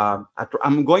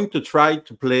 I'm going to try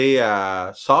to play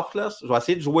softless. Je vais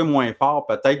essayer de jouer moins fort,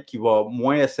 peut-être qu'il va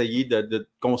moins essayer de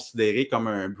considérer comme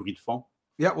un bruit de fond.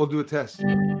 yeah, we'll do a test.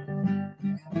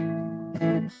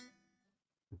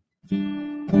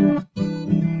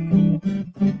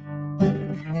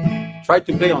 Try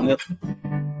to play on it.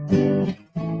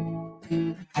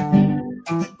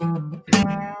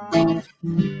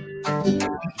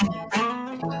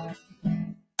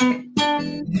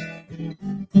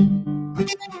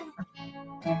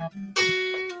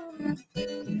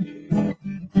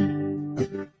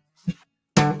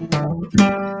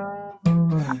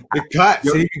 It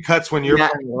cuts. See, it cuts when you're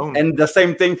playing alone. And the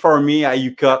same thing for me.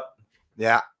 You cut.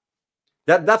 Yeah.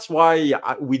 That's why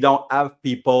we don't have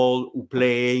people who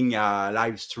playing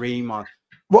live stream on.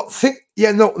 Well,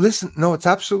 listen, no, it's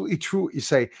absolutely true what you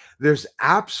say. There's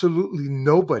absolutely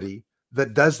nobody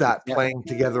that does that playing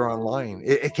together online.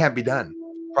 It can't be done.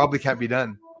 Probably can't be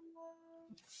done.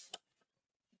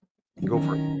 Go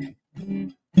for it.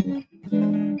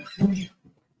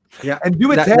 Yeah, and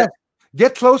do a test.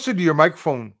 Get closer to your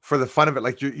microphone for the fun of it.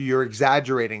 Like you're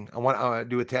exaggerating. I want to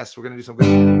do a test. We're gonna do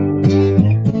something.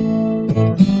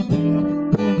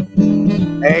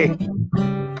 Hey,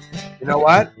 you know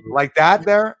what? Like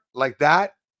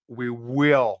that, we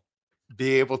will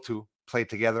be able to play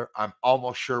together. I'm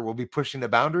almost sure we'll be pushing the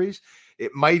boundaries.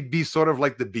 It might be sort of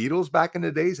like the Beatles back in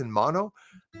the days in mono,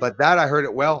 but that I heard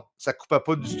it well. Ça coupe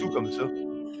pas du tout comme ça.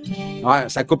 Ouais,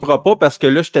 ça coupera pas parce que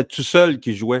là, j'étais tout seul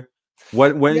qui jouait.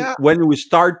 When we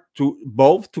start to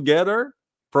both together,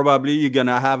 probably you're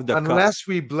gonna have the unless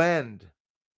we blend.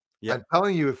 Yeah. I'm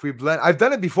telling you, if we blend, I've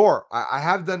done it before. I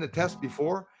have done a test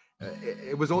before.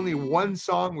 It was only one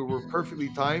song. We were perfectly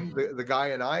timed, the guy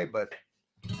and I, but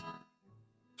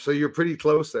so you're pretty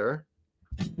close there.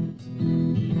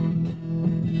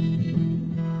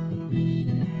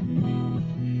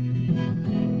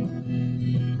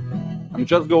 I'm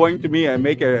just going to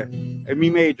make a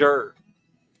Mi major.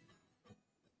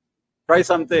 Try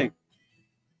something.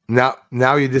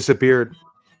 Now you disappeared.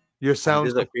 Your sound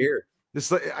disappeared.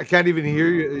 I can't even hear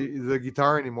you, the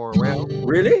guitar anymore. Well,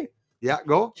 really? Yeah,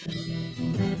 go.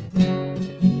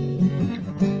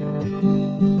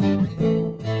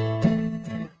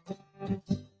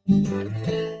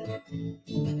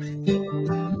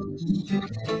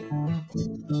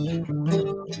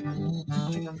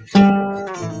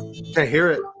 I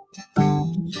hear it.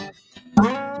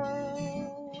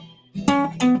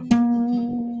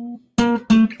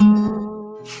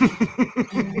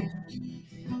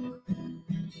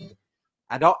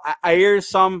 I hear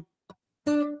some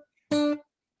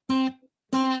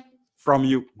from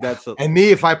you. That's it. And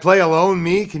me, if I play alone,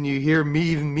 can you hear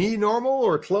me normal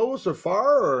or close or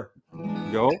far or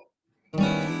go?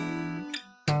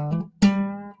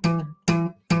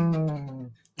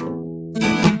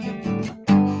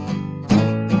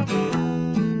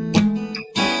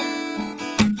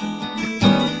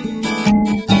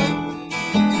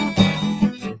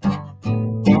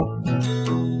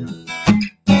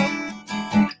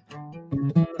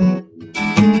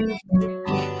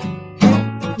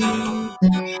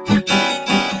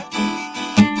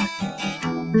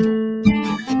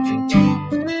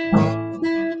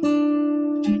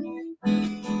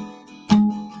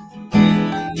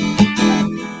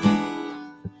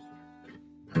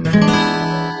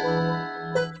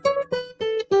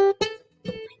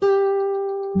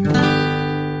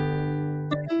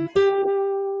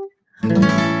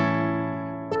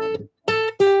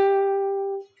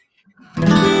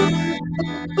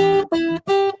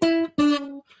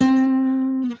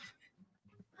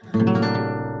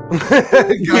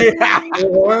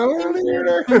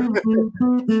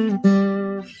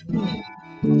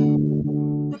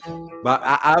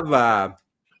 Bah,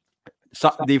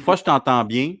 des fois, je t'entends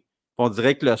bien. On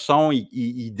dirait que le son,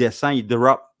 il descend, il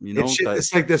drop. You know?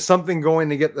 It's like there's something going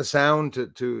to get the sound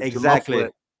to exactly.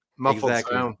 Muffle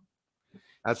sound.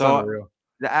 That's unreal.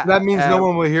 That means no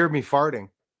one will hear me farting.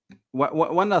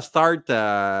 When I start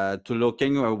to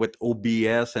looking with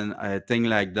OBS and thing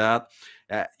like that,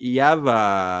 you have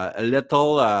a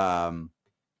little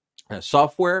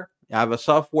software. You have a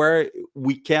software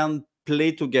we can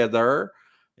play together.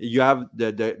 You have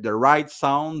the right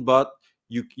sound, but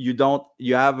you don't.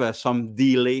 You have some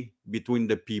delay between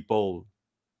the people.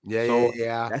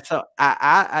 Yeah. That's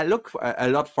I look a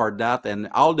lot for that, and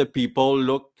all the people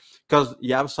look. Because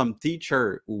you have some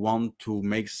teacher who want to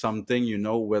make something,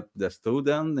 with the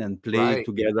student and play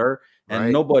together,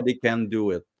 and nobody can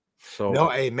do it. So No,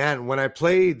 hey man, when I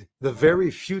played, the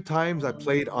very few times I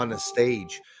played on a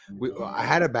stage, I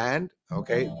had a band,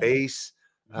 okay, bass,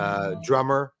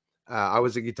 drummer. I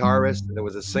was a guitarist, and there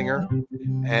was a singer.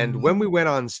 And when we went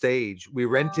on stage, we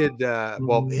rented.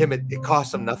 Well, it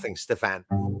cost him nothing, Stefan.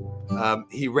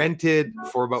 He rented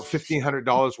for about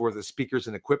 $1,500 worth of speakers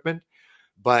and equipment.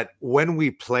 But when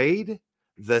we played,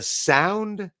 the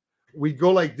sound, we'd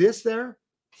go like this there,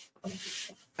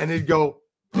 and it'd go.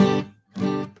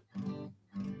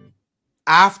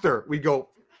 After we go,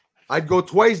 I'd go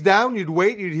twice down, you'd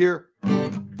wait, you'd hear.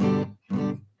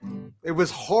 It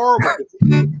was horrible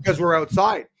because we're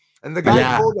outside. And the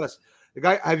guy told us,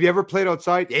 have you ever played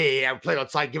outside? Yeah, I've played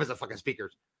outside. Give us the fucking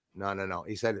speakers. No.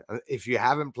 He said, if you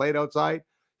haven't played outside,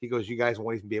 he goes, you guys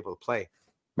won't even be able to play.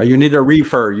 But you need a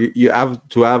reefer. You have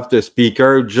to have the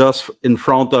speaker just in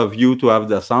front of you to have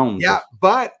the sound. Yeah,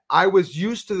 but I was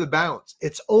used to the bounce.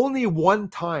 It's only one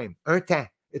time.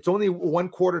 It's only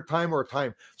 1/4 time or a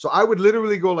time. So I would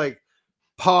literally go like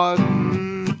pause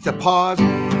to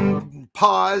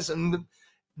pause,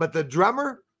 but the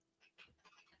drummer,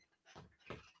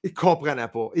 he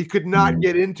comprenait pas. He could not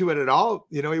get into it at all.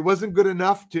 You know, he wasn't good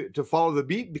enough to follow the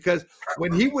beat, because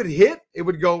when he would hit, it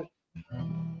would go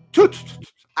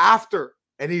after,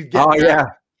 and he'd get he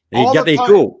got the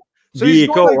echo. So he's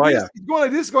going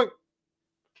like this, going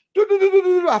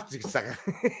after a second.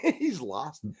 He's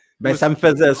lost. Ben, ça me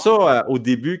faisait ça au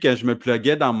début quand je me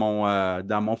pluguais dans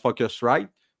mon Focusrite.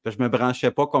 Je me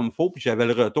branchais pas comme il faut, puis j'avais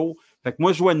le retour. Fait que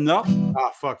moi, je jouais une note.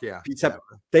 Ah, fuck yeah. Puis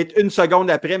peut-être une seconde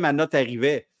après, ma note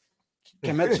arrivait.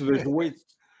 Comment tu veux jouer?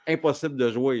 Impossible de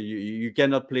jouer. You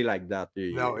cannot play like that.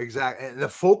 No, exactly. And the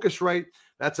Focusrite,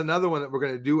 that's another one that we're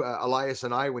going to do, Elias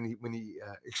and I, when he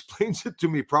explains it to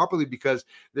me properly, because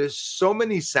there's so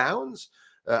many sounds.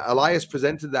 Elias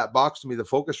presented that box to me, the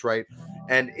Focusrite,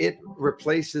 and it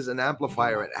replaces an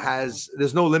amplifier.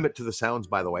 There's no limit to the sounds,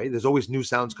 by the way. There's always new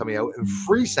sounds coming out, and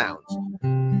free sounds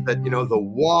that, the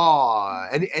wah,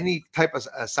 any type of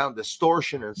sound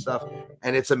distortion and stuff.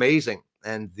 And it's amazing.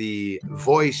 And the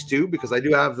voice too, because I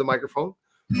do have the microphone.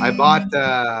 I bought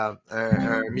a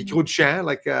micro de chant,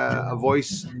 like a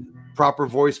proper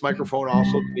voice microphone,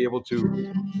 also to be able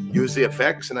to use the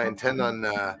effects. And I intend on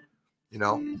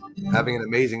having an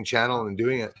amazing channel and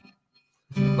doing it.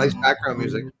 Nice background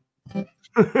music.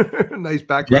 Nice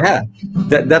background.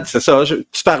 Yeah, c'est ça.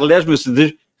 Tu parlais, je me suis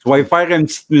dit, je vais faire une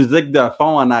petite musique de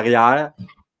fond en arrière.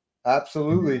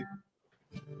 Absolutely.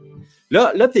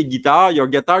 Là, tes guitars, your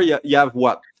guitar, you have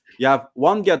what? You have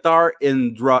one guitar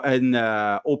in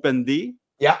open D.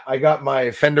 Yeah, I got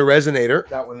my Fender Resonator.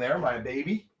 That one there, my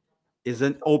baby. Is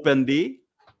it open D?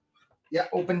 Yeah,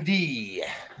 open D.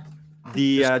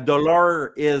 The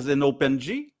dollar is in open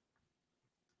G?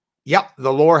 Yep,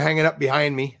 the lower hanging up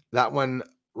behind me. That one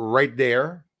right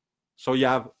there. So you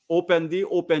have open D,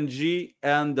 open G,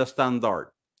 and the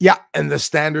standard. Yeah, and the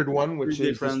standard one, which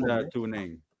is different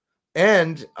tuning.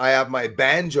 And I have my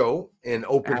banjo in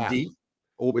open D,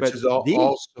 which is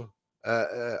also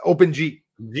open G.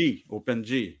 Open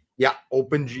G. Yeah,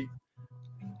 open G.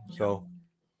 So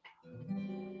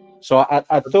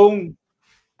I tone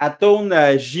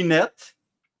Ginette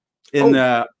in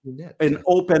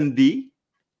open D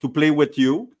to play with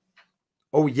you.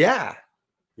 Oh yeah.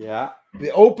 Yeah.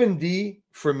 The open D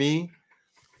for me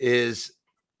is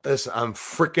this. I'm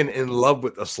freaking in love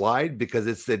with the slide, because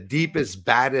it's the deepest,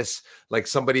 baddest, like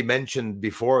somebody mentioned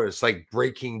before. It's like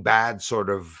Breaking Bad, sort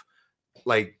of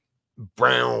like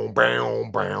brown.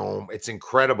 It's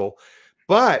incredible.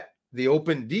 But the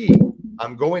open D,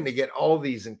 I'm going to get all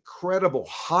these incredible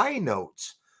high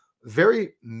notes,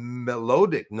 very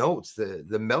melodic notes.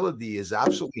 The melody is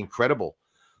absolutely incredible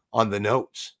on the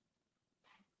notes.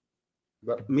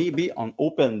 But maybe on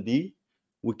open D,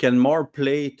 we can more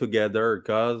play together,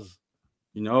 because,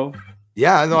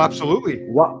 Yeah, no, absolutely.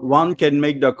 One can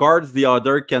make the chords, the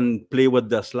other can play with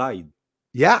the slide.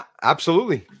 Yeah,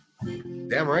 absolutely.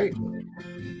 Damn right.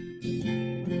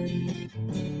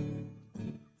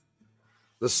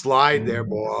 The slide there,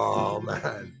 boy. Oh,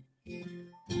 man.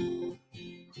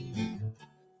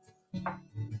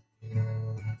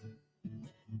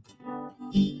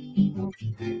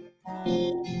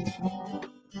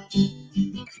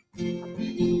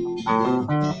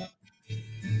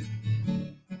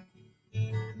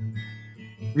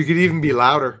 You could even be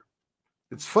louder.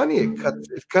 It's funny.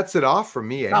 It cuts it off for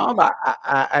me. Eh? No, but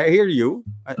I hear you.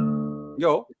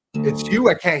 It's you.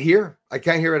 I can't hear. I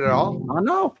can't hear it at all. Oh,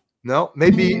 no. No.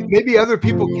 Maybe other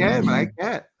people can, but I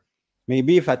can't.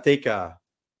 Maybe if I take a.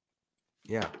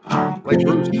 Yeah. Like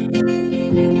Bruce.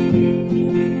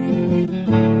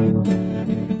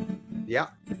 Yeah.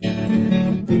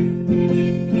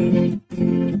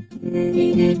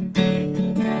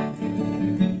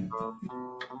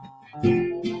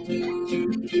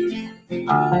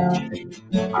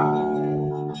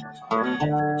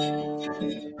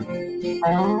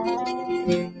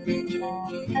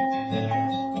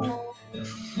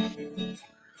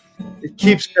 It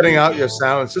keeps cutting out your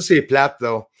sound. It's just a plat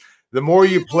though. The more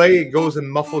you play, it goes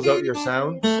and muffles out your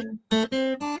sound.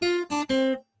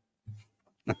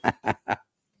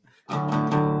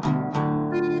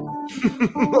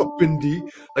 Open D,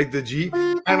 like the G.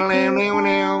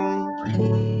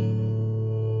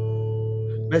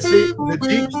 Let's see the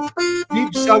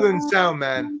deep southern sound,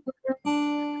 man.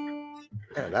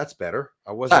 Yeah, that's better.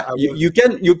 I wasn't. You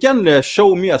can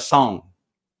show me a song.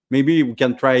 Maybe we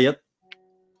can try it.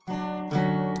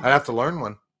 I'd have to learn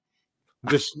one.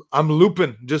 I'm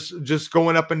looping, just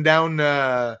going up and down.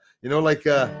 You know, like.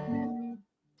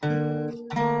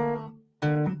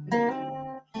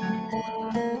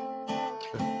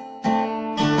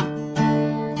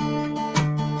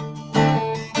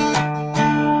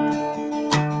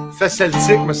 Fait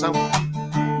Celtic, me semble.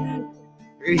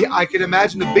 I can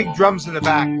imagine the big drums in the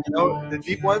back, you know, the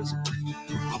deep ones.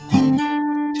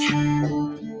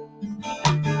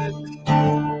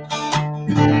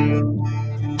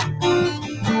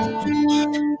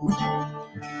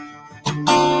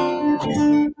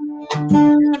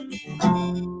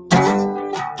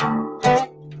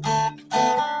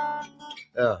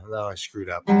 Oh, now I screwed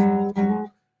up.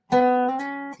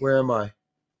 Where am I?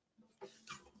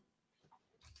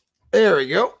 There we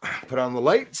go. Put on the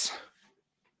lights.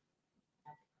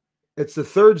 It's the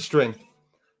third string.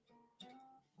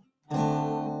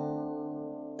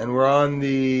 And we're on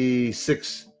the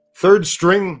third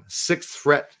string, 6th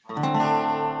fret.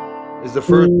 Is the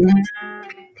first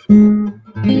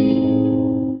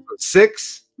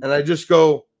 6, and I just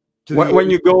go to when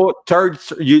you go third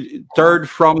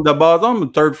from the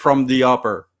bottom, third from the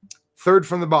upper. Third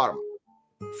from the bottom.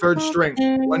 Third string.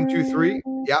 1, 2, 3.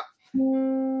 Yeah.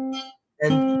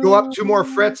 And go up 2 more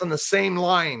frets on the same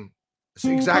line. It's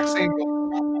the exact same.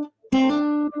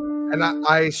 And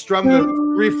I strum the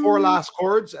 3, 4 last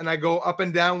chords, and I go up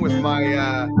and down with my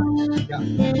yeah.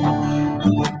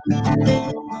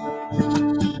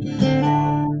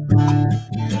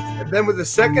 And then with the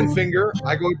second finger,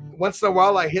 I go once in a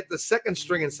while. I hit the second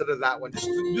string instead of that one,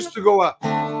 just to go up.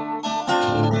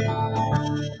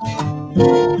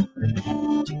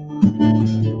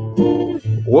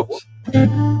 Whoops.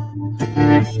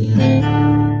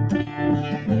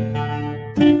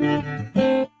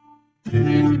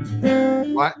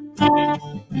 What?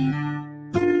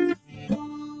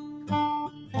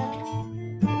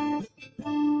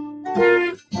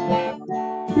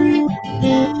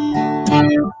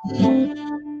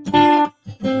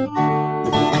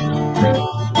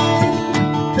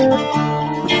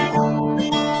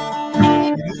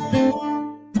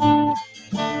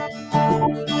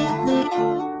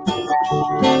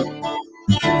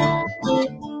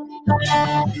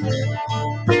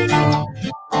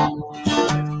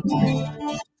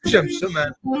 So,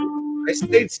 man, I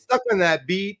stayed stuck on that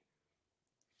beat,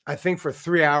 I think, for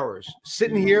 3 hours.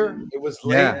 Sitting here, it was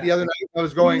late the other night. I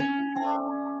was going,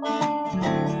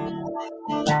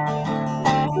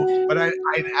 but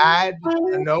I'd add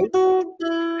a note,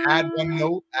 add one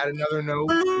note, add another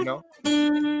note, you know.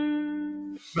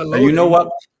 You know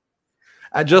what?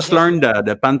 I just learned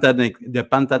the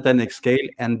pentatonic scale,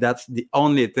 and that's the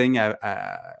only thing.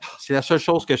 C'est la seule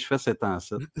chose que je fais ces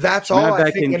temps-ci. That's all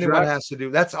I think anyone has to do.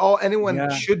 That's all anyone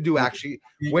should do, actually.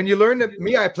 When you learn it,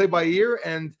 I play by ear,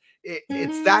 and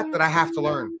it's that I have to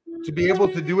learn. To be able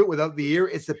to do it without the ear,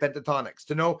 it's the pentatonics.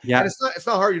 To know, and it's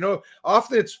not hard. You know,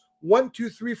 often it's 1, 2,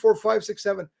 3, 4, 5, 6,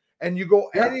 7, and you go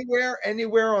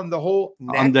anywhere on the whole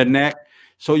neck. On the neck.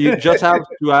 So you just have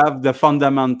to have the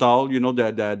fundamental, you know,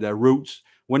 the roots.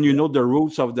 When you know the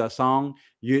roots of the song,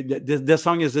 the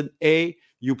song is in A,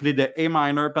 you play the A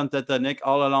minor pentatonic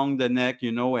all along the neck,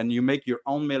 you know, and you make your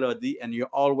own melody, and you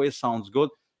always sounds good.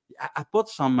 I put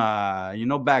some, you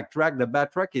know, backtrack. The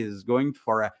backtrack is going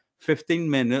for 15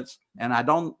 minutes, and I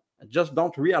just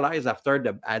don't realize at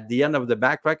the end of the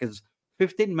backtrack is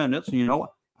 15 minutes. You know,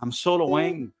 I'm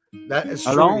soloing. That is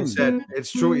true. You said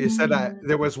it's true. You said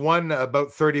there was one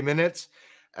about 30 minutes,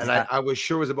 and I was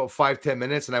sure it was about 5-10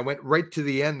 minutes, and I went right to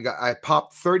the end. I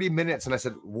popped 30 minutes, and I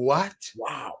said, "What?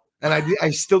 Wow!" And I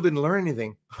still didn't learn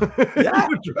anything. Yeah.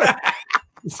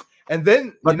 And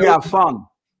then, but you have fun.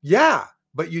 Yeah,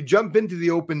 but you jump into the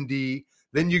open D,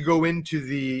 then you go into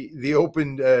the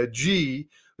open G,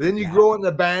 then you go in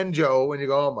the banjo, and you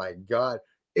go, "Oh my God."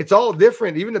 It's all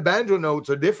different. Even the banjo notes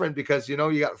are different because, you know,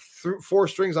 you got 4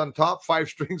 strings on top, 5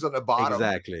 strings on the bottom.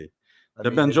 Exactly.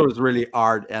 The banjo is really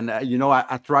hard. And, you know,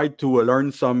 I tried to learn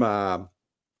some,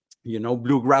 you know,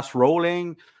 bluegrass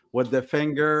rolling with the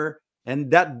finger.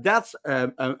 and that's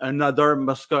another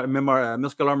muscular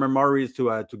memories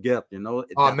to get. You know,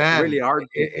 Oh that's man, really hard.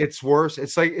 it's worse.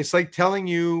 It's like telling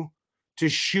you to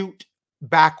shoot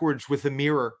backwards with a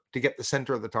mirror to get the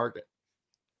center of the target.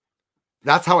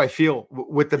 That's how I feel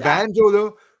with the banjo,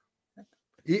 though.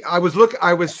 I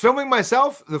was filming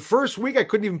myself the first week. I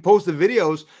couldn't even post the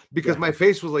videos because my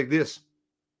face was like this.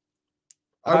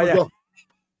 I was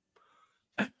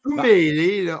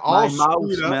all my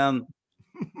mouse, man.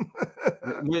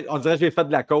 On dirait que j'ai fait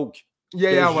de la coke.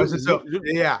 Yeah, c'est ça.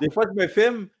 Yeah. Des fois, je me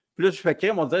filme, puis là, je fais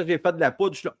crime, on dirait que j'ai fait de la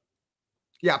poudre. Je suis là.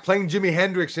 Yeah, playing Jimi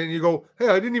Hendrix, and you go, hey,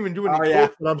 I didn't even do any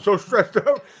coke, but I'm so stressed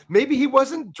out. Maybe he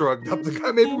wasn't drugged up. The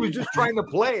guy maybe he was just trying to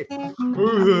play.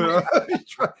 The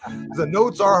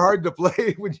notes are hard to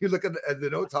play when you look at the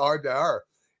notes, how hard they are.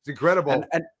 It's incredible.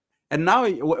 And now,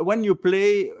 when you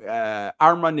play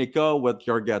harmonica with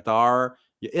your guitar,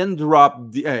 you in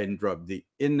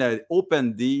the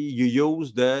open D, you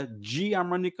use the G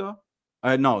harmonica.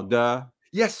 No, the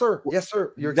yes, sir.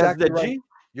 You're exactly the right. G?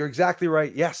 You're exactly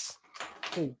right. Yes,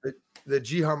 the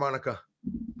G harmonica.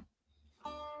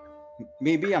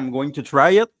 Maybe I'm going to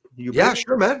try it. Yeah,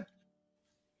 sure, man.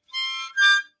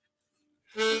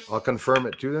 I'll confirm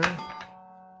it too then.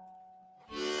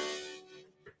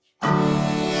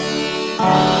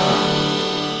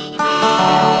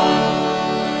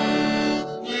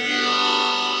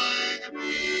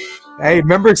 Hey,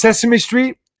 remember Sesame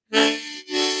Street? Okay.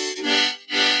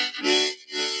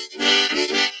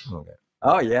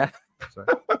 Oh, yeah.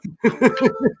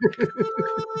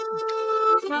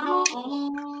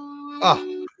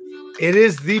 It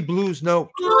is the blues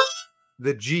note.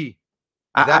 The G.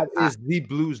 That is the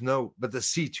blues note. But the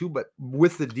C too, but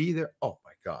with the D there. Oh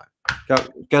my God.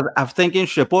 Because I'm thinking,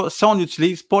 je sais pas, si on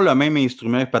n'utilise pas le même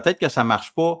instrument, peut-être que ça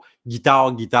marche pas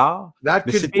guitare.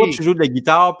 Mais si toi tu joues de la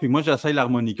guitare, puis moi j'essaie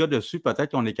l'harmonica dessus,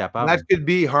 peut-être qu'on est capable. That could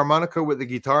be harmonica with the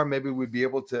guitar. Maybe we'd be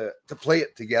able to play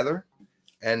it together.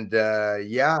 And okay,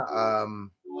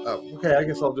 I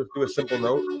guess I'll just do a simple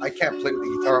note. I can't play with the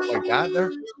guitar up like that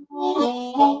there.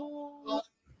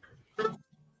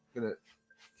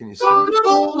 Can you see?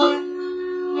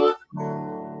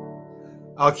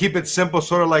 I'll keep it simple,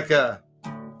 sort of like a.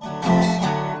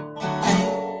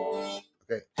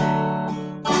 Okay.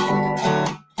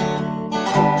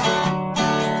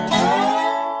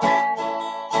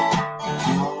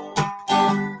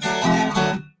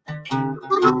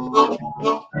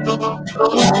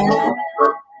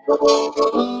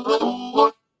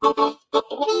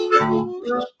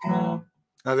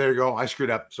 Oh, there you go. I screwed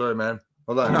up. Sorry, man.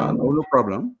 Hold on. No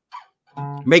problem.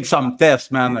 Make some tests,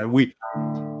 man. I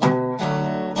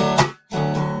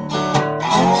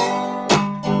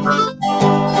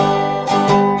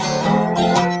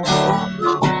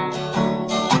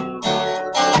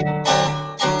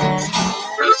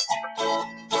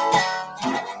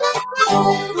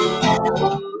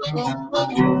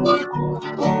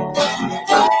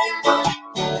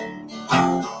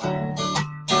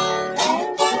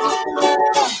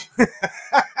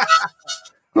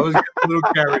was getting a little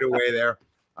carried away there.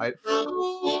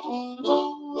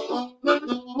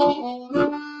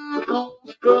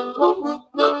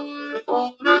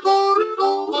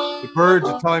 The birds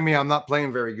are telling me I'm not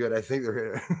playing very good. I think they're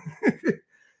here.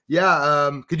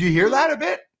 Yeah. Could you hear that a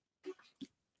bit?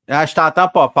 Je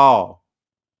t'entends pas fort.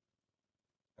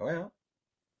 Oh, yeah.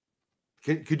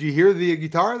 Could you hear the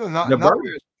guitar? The birds?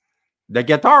 The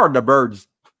guitar or the birds?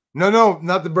 No,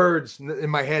 not the birds. In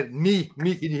my head. Me. Can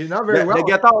you hear? Not very well. The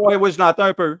guitar was not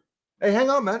un peu. Hey, hang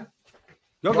on, man.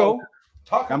 Go.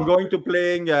 I'm going to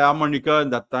playing harmonica in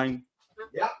that time.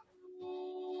 Yeah.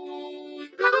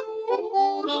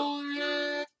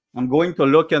 I'm going to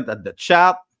look at the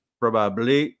chat.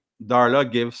 Probably Darla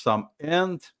gives some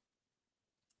hint.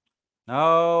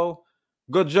 Oh,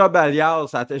 good job,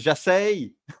 Alias.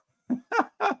 J'essaye.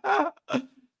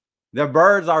 The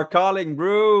birds are calling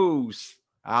Bruce.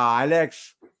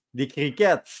 Alex, the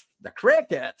crickets.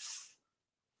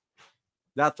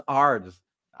 That's hard.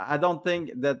 I don't think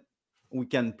that we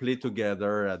can play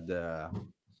together at the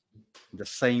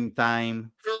same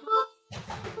time.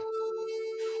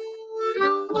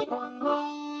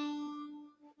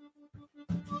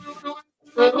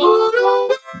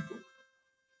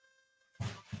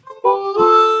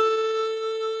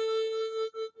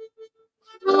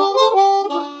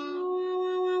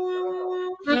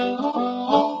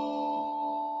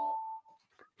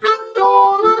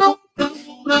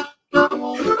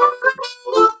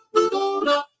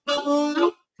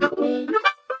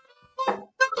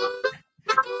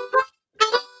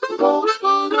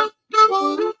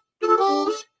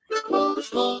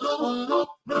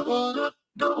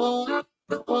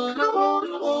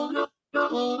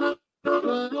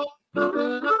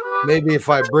 Maybe if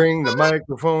I bring the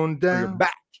microphone You're down.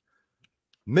 back.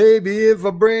 Maybe if I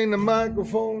bring the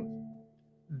microphone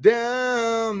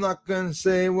down, I'm not gonna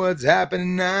say what's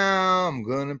happening now. I'm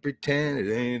gonna pretend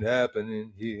it ain't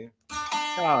happening here.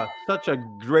 Ah, such a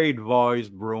great voice,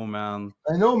 bro, man.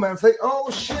 I know, man. It's like,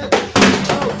 oh shit.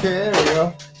 Okay, there we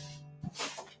go.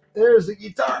 There's the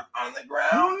guitar on the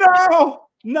ground. No,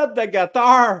 not the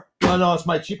guitar. Oh no, it's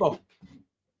my cheapo.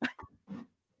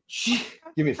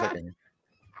 Give me a second.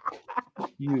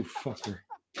 You fucker.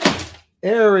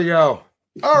 There we go.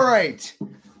 All right.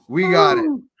 We got it.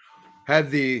 Had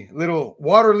the little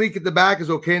water leak at the back is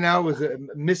okay now. It was a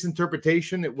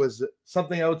misinterpretation. It was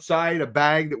something outside, a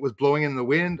bag that was blowing in the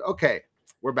wind. Okay,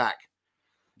 we're back.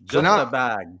 Just now, a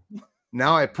bag.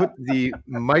 Now I put the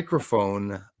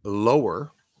microphone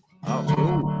lower. Oh,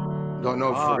 cool. Don't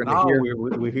know if we're gonna hear.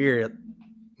 We hear it.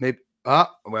 Maybe.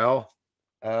 Well.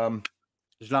 Je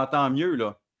l'entends mieux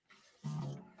là.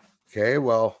 Okay.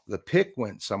 Well, the pick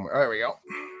went somewhere. There we go.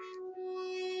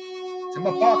 It's in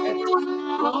my pocket.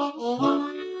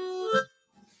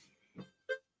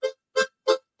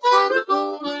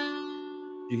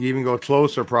 You can even go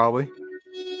closer, probably.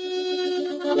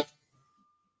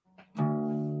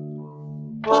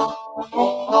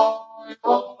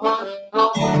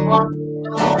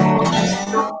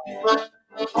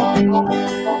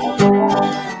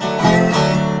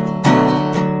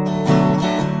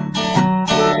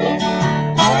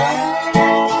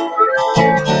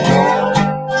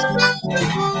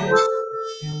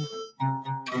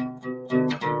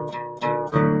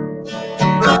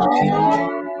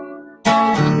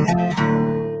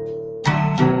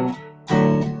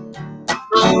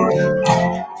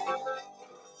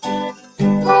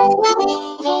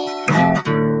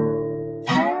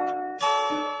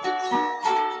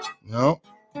 No.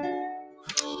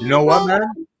 You know what, man?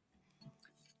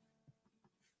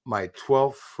 My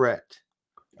 12th fret.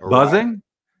 Buzzing?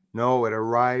 No, it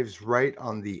arrives right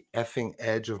on the effing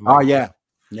edge of my. Oh yeah.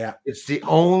 Yeah. It's the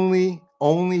only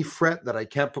fret that I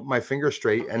can't put my finger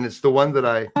straight, and it's the one that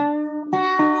I.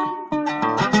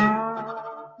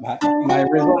 My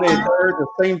resonator, the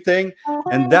same thing,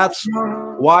 and that's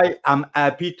why I'm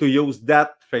happy to use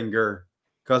that finger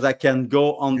because I can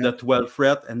go on the 12th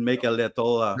fret and make a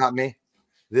little. Not me.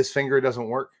 This finger doesn't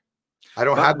work. I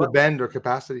don't have the bend or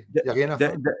capacity.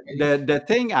 The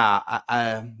thing,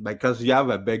 because you have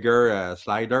a bigger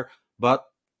slider, but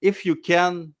if you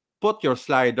can put your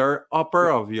slider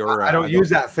upper of your, I don't use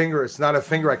that finger. It's not a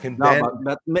finger I can bend.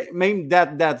 But maybe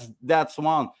that's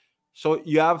one. So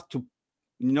you have to,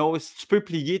 si tu peux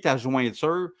plier ta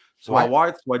jointure, tu vas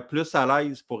voir, tu vas être plus à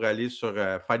l'aise pour aller sur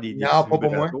faire des Non, pas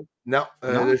pour moi. Non,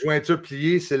 la jointure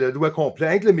pliée, c'est le doigt complet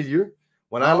avec le milieu.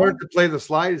 When I learned to play the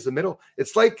slide, it's the middle.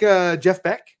 It's like Jeff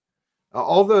Beck.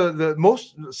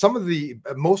 Some of the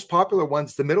most popular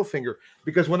ones, the middle finger,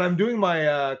 because when I'm doing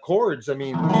my chords, I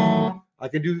mean, I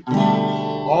can do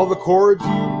all the chords,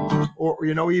 or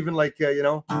even like I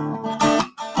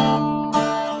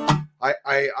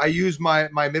use my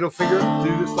middle finger to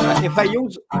do this. If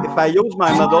I use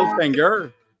my middle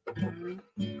finger,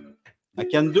 I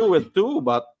can do it too,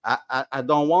 but I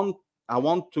don't want. I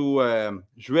want to.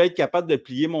 Je veux être capable de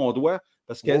plier mon doigt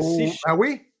parce que si. Are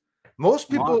we? Most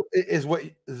people is what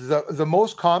the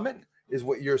most common is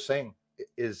what you're saying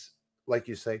is, like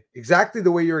you say, exactly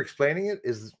the way you're explaining it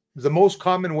is the most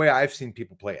common way I've seen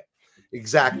people play it.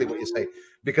 Exactly what you say,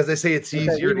 because they say it's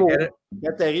easier to get it.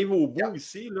 Quand tu arrives au bout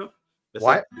ici là,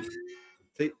 ouais.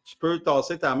 Tu peux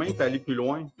tasser ta main et aller plus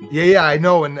loin. Yeah, I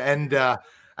know, and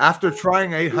after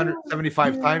trying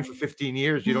 875 times for 15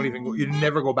 years, you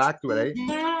never go back to it, eh?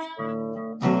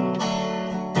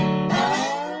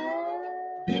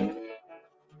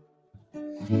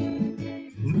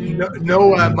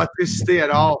 No matricité at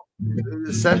all.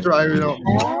 The center, I don't know.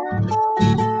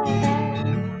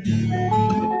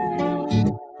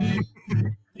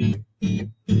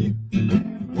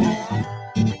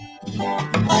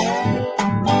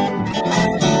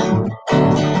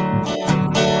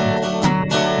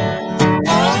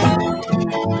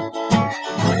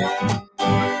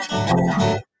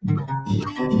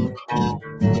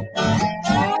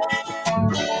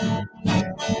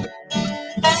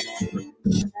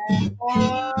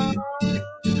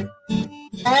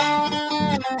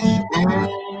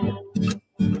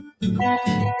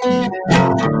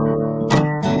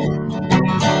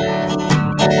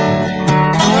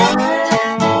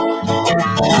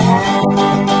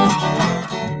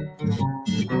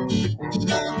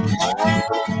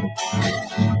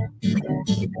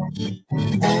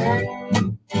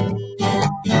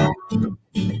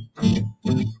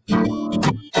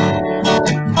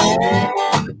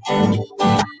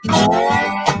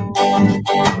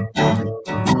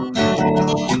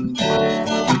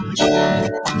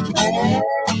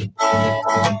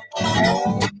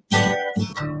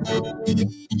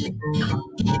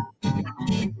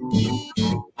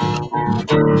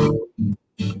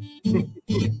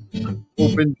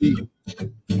 open D.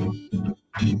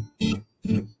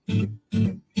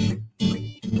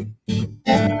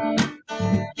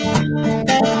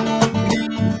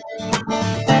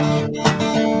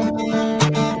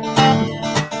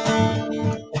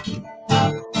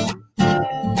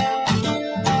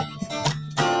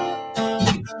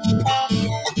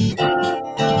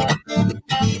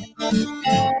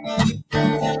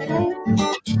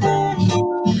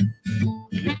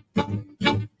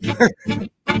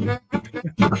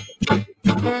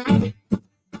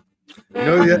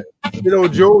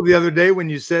 Joe, the other day when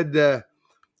you said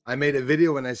I made a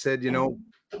video and I said,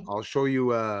 I'll show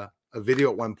you a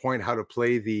video at one point how to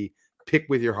play the pick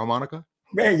with your harmonica.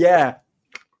 Yeah.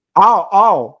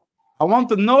 Oh, I want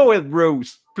to know it,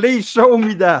 Bruce. Please show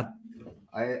me that.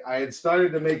 I had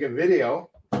started to make a video,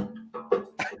 to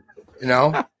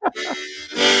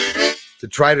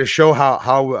try to show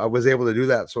how I was able to do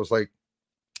that. So it's like,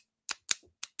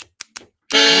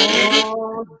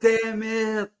 oh, damn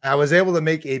it. I was able to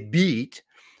make a beat,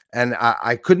 and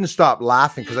I couldn't stop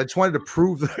laughing because I just wanted to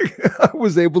prove that I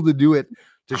was able to do it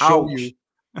to show you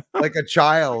like a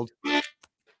child.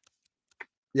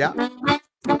 Yeah.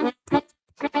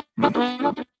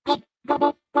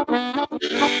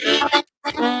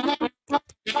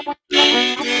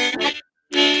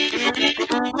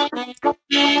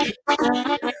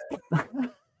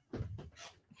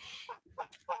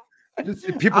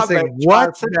 People say,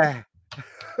 what?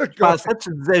 Je pensais que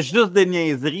tu disais juste des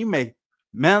niaiseries, mais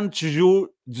man, tu joues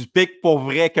du pic pour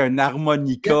vrai qu'un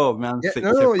harmonica, man.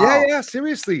 Yeah,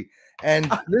 seriously.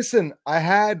 And listen,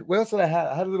 what else did I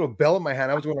have? I had a little bell in my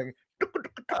hand. I was going like,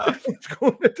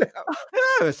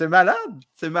 c'est malade.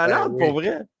 C'est malade, pour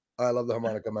vrai. I love the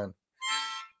harmonica, man.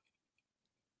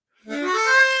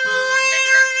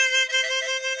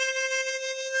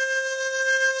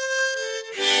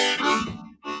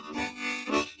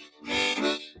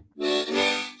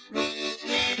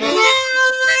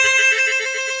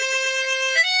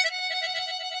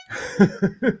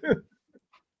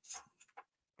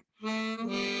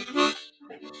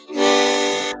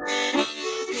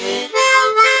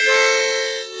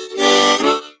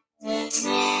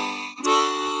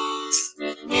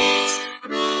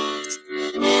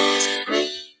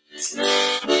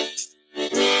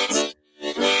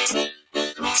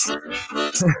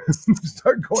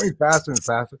 Start going faster and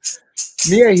faster.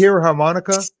 Me, I hear a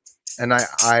harmonica, and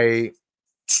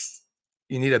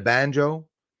you need a banjo,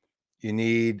 you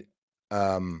need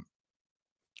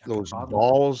those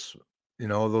balls,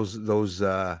 those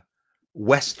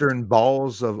Western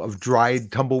balls of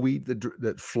dried tumbleweed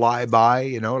that fly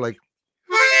by, like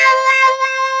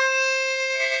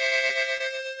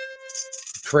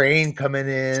train coming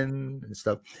in and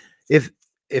stuff. If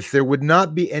there would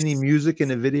not be any music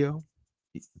in a video,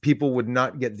 people would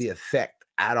not get the effect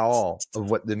at all of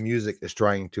what the music is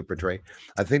trying to portray.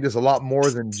 I think there's a lot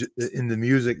more than in the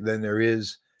music than there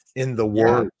is in the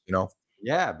words,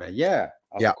 Yeah, but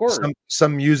of course.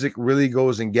 Some music really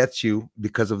goes and gets you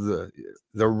because of the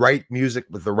right music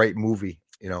with the right movie,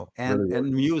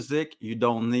 And music, you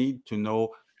don't need to know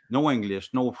no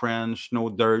English, no French, no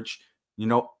Dutch.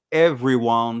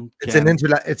 Everyone can.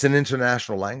 It's an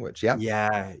international language. Yeah.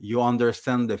 Yeah, you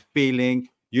understand the feeling.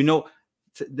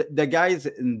 The guys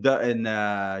in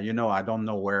I don't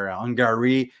know where,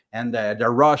 Hungary, and the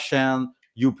Russian,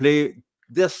 you play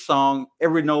this song,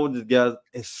 every note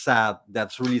is sad.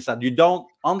 That's really sad. You don't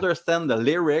understand the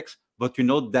lyrics, but you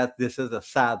know that this is a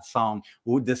sad song.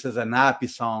 This is an happy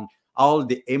song. All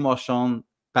the emotion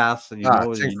pass.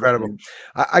 It's incredible.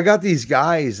 I got these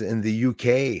guys in the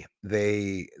UK.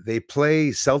 They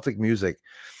play Celtic music,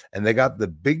 and they got the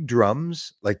big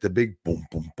drums, like the big boom,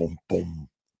 boom, boom, boom,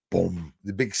 boom,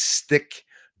 the big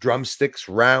drumsticks,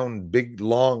 round, big,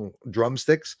 long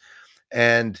drumsticks,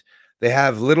 and they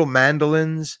have little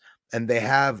mandolins, and they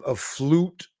have a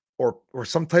flute or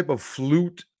some type of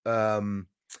flute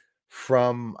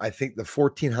from, I think, the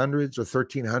 1400s or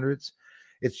 1300s.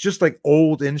 It's just like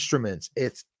old instruments.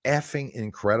 It's effing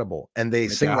incredible. And they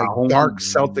sing like dark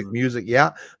Celtic music.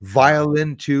 Yeah.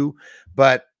 Violin too.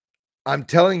 But I'm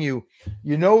telling you,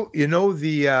 the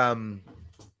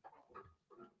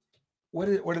what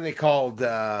are they called?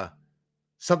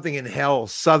 Something in Hell,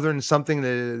 Southern something.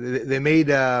 They made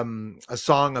a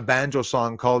banjo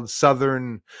song called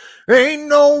Southern. Ain't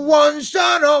no one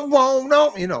son of one,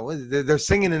 no. They're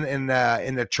singing in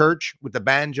the church with the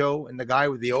banjo and the guy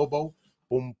with the oboe.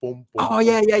 Boom, boom, boom. Oh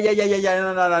yeah.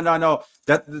 No.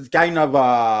 That's kind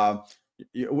of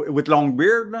with long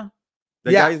beard.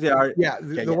 The guys they are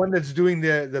the one that's doing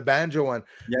the banjo one.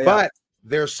 But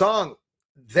their song,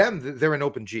 they're in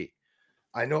open G.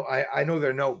 I know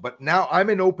their note, but now I'm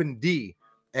in open D,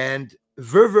 And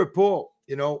veux pas,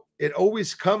 you know, it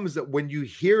always comes that when you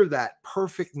hear that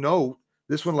perfect note,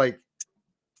 this one, like,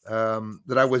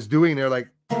 that I was doing there, like,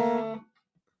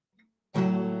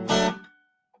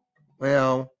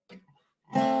 well,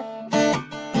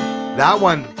 that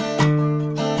one,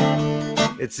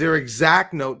 it's their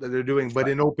exact note that they're doing, but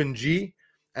in open G,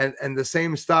 and the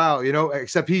same style, you know,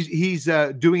 except he's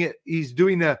doing it, he's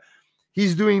doing the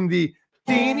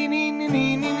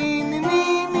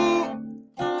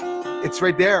it's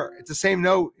right there. It's the same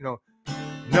note, you know.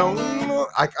 No,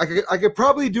 I could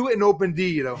probably do it in open D,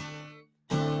 you know.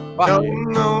 No,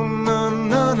 no, no,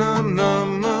 no, no, no,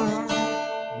 no.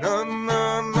 No,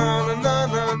 no, no, no,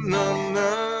 no, no, no.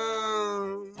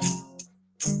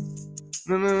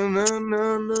 No, no,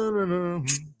 no, no, no, no.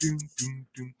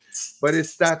 But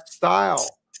it's that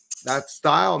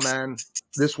style, man.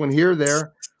 This one here,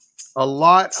 there, a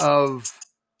lot of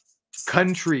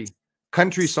country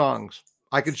songs.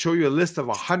 I could show you a list of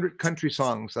 100 country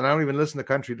songs, and I don't even listen to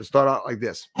country, to start out like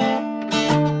this.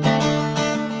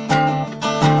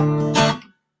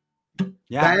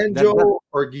 Yeah, Banjo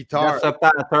or guitar. That's a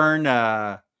pattern.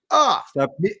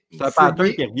 C'est un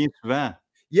pattern qui revient souvent.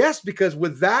 Yes, because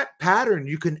with that pattern,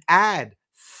 you can add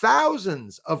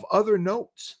thousands of other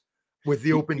notes with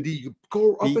the open D. You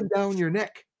go up and down your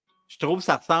neck. Je trouve que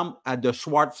ça ressemble à The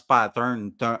Schwartz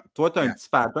Pattern. Toi, tu as un petit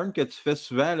pattern que tu fais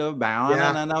souvent, là.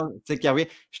 Ben, non. Tu sais,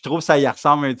 je trouve que ça y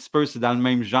ressemble un petit peu. C'est dans le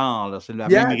même genre. C'est la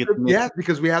même rythmique. Yeah,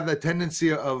 because we have the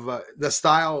tendency of the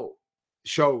style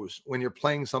shows. When you're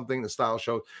playing something, the style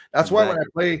shows. That's why when I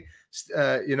play,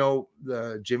 you know,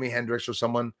 the Jimi Hendrix or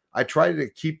someone, I try to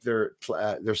keep their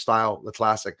style, the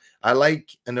classic. I like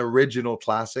an original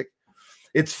classic.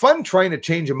 It's fun trying to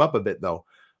change them up a bit, though.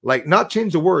 Like, not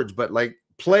change the words, but like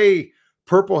play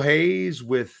Purple Haze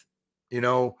with, you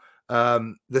know,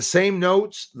 the same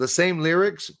notes, the same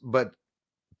lyrics, but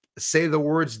say the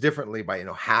words differently by, you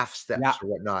know, half steps or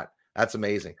whatnot. That's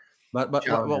amazing. But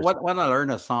when I learn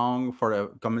a song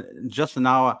just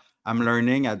now, I'm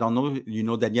learning. I don't know, you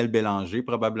know, Daniel Bélanger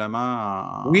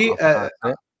probablement.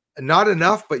 Not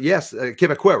enough, but yes,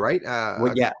 Québécois, right?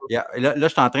 Yeah. Là, je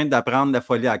suis en train d'apprendre la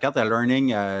folie en quatre. I'm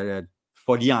learning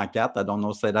folie en quatre. I don't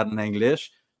know say that in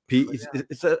English. Puis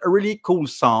it's a really cool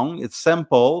song. It's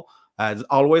simple. It's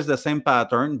always the same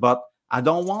pattern, but I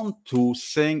don't want to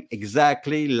sing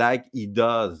exactly like he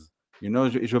does. You know,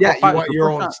 je veux pas faire, you want your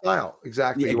own style.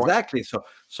 Exactly. Exactly.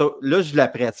 So là, je la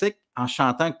pratique en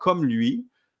chantant comme lui.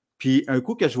 Puis un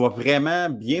coup que je vais vraiment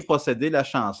bien posséder la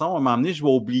chanson, à un moment donné, je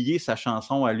vais oublier sa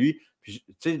chanson à lui. Puis,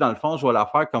 tu sais, dans le fond, je vais la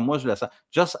faire comme moi je la sens.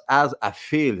 Just as I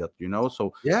feel it, you know.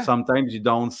 So sometimes you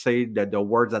don't say the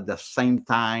words at the same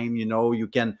time, you know. You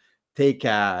can take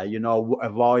a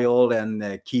viol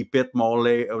and keep it more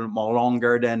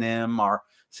longer than him. Or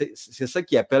c'est ça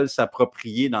qu'ils appellent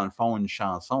s'approprier, dans le fond, une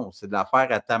chanson. C'est de la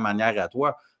faire à ta manière à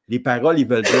toi. Les paroles, ils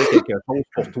veulent dire quelque chose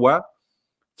pour toi.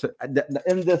 So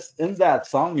in that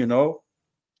song, you know,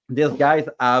 these guys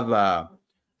have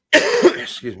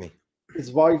excuse me. His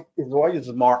voice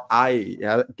is more high.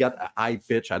 I got a high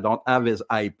pitch. I don't have his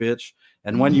high pitch.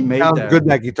 And when you made sounds good,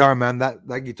 that guitar, man.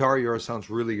 That guitar of yours sounds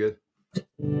really good.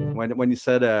 When you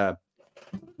said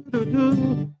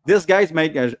this guys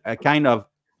make a kind of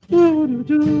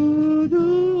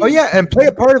oh yeah, and play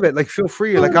a part of it. Like, feel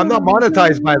free. Like, I'm not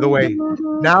monetized, by the way.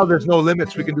 Now there's no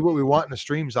limits. We can do what we want in the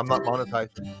streams. I'm not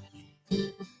monetized.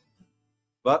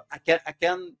 But I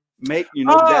can make, you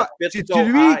know, that pitch so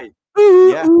high.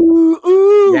 Yeah.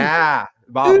 Yeah.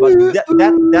 But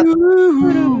that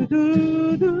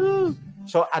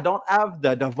so I don't have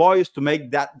the voice to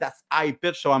make that high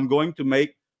pitch. So I'm going to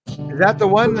make. Is that the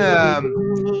one?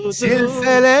 S'il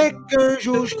fallait qu'un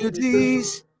jour je te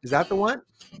dise. Is that the one?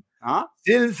 Hein?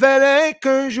 S'il fallait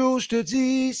qu'un jour je te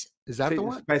dise. Is that the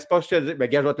one? Ben, c'est pas ce que je te dis. Ben,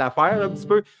 gars, je vais te la faire un petit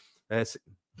peu.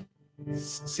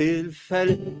 S'il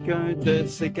fallait qu'un de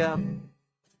ces quatre,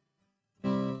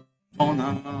 on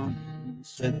en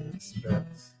se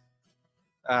disperse.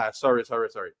 Sorry.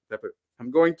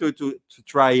 I'm going to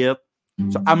try it.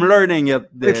 So I'm learning it.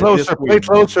 Play closer. Play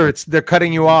closer. They're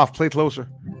cutting you off. Play closer.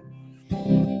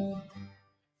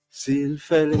 S'il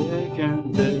fallait qu'un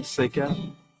de ces quatre,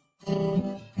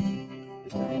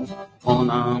 on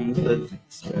en se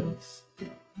disperse.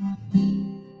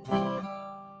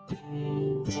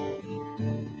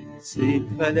 S'il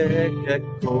fallait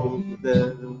quelque chose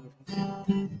d'elle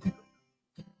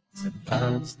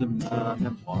s'efface de ma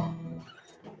mémoire,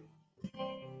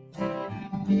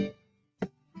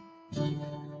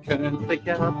 qu'un de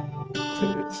quatre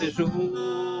ces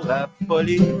jours à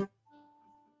folie.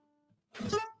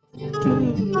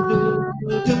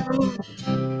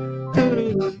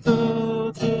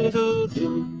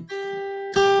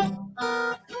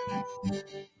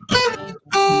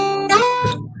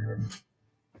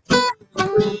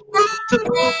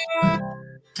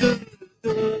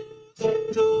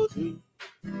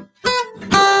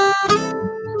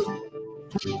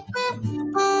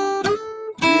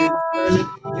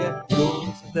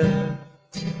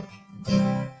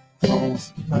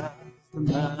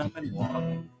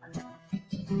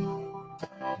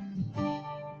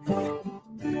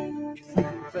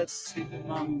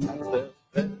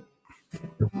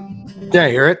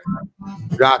 Can't hear it.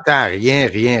 J'entends rien.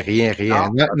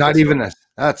 Not even a,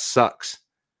 that sucks.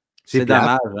 C'est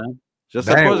dommage, hein? Je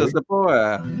sais Ben pas, oui. je sais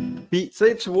pas. Puis, tu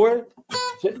sais, tu vois,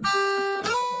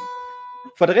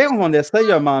 faudrait qu'on essaye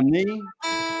à un moment donné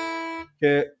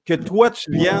que toi,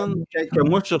 tu viennes, que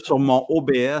moi, je suis sur mon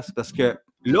OBS, parce que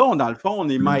là, dans le fond, on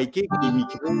est miqué avec les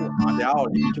micros en dehors,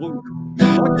 les micros. Mais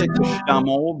moi, quand je suis dans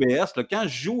mon OBS, là, quand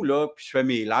je joue, là, puis je fais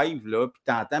mes lives, là, puis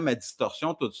tu entends ma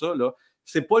distorsion, tout ça, là,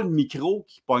 c'est pas le micro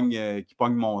qui pogne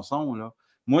mon son, là.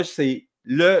 Moi, c'est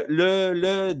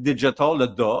le digital, le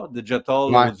DAW,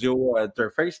 Digital Ouais. Audio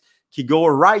Interface, qui go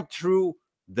right through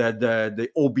the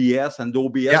OBS, and the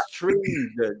OBS stream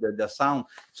the sound.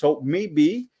 So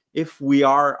maybe if we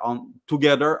are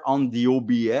together on the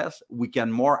OBS, we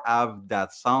can more have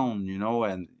that sound, you know.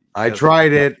 And I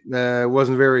tried it. It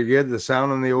wasn't very good. The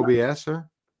sound on the OBS, sir.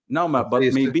 No, but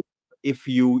maybe if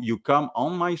you come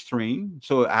on my stream,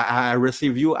 so I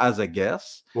receive you as a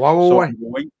guest. So I'm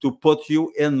going to put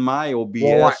you in my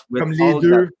OBS with all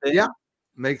that thing. Yeah,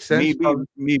 makes sense.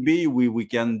 Maybe we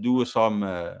can do some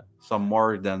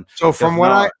more than. So from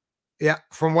what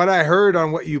I heard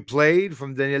on what you played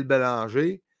from Daniel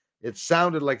Bélanger, it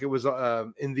sounded like it was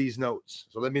in these notes.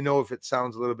 So let me know if it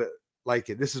sounds a little bit like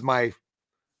it. This is my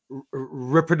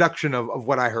reproduction of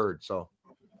what I heard. So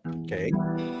okay.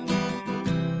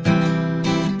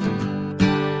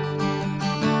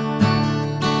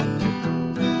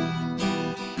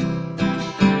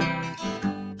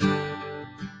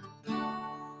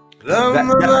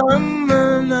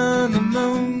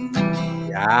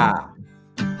 Yeah.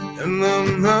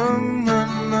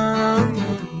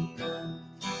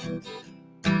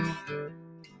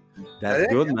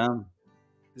 That's good, yeah. man.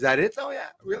 Is that it? Oh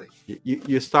yeah, really.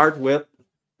 You start with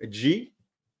a G.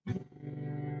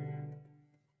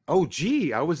 Oh,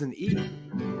 G. I was in E.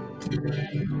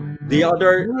 The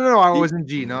other. No, I was in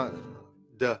G. No,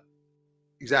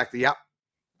 exactly. Yeah.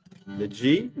 The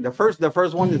G. The first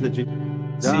one is the G.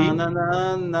 C. Na,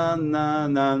 na, na, na,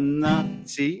 na, na.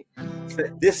 C.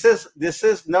 This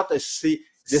is not a C.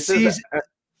 This is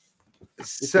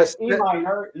E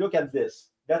minor. Look at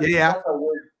this. That's a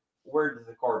word is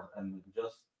the chord, and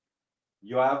just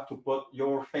you have to put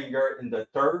your finger in the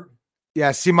third.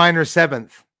 Yeah, C minor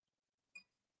 7th.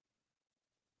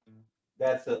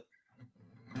 That's it.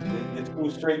 It's go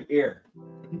straight here,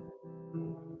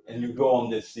 and you go on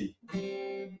the C.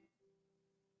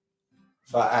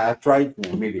 So I tried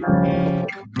maybe. Keep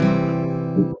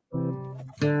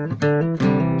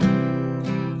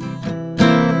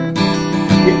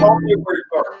on your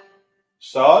chord.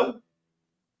 Sol.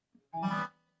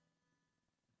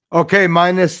 Okay,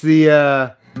 minus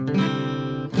the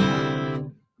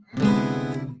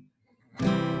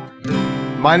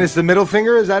middle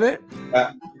finger. Is that it?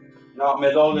 No,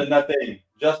 middle, nothing.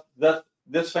 Just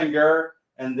this finger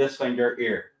and this finger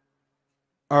here.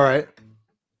 All right.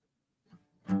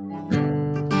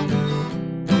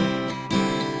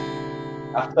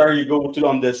 After you go to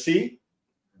on the C,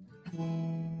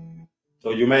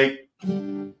 so you make.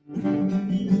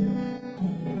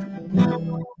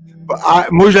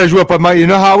 Moi, je la jouais pas mal. You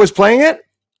know how I was playing it?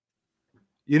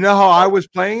 You know how I was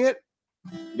playing it?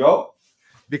 Go.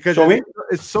 Because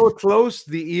it's so close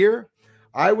to the ear.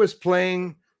 I was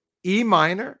playing E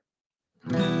minor,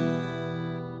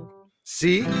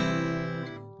 C,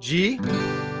 G,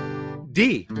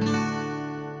 D.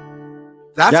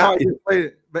 That's how you played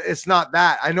it, but it's not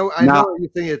that. I know what you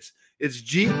think. It's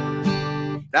G.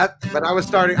 But I was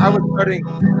starting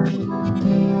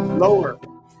lower,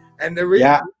 and the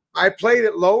reason I played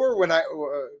it lower when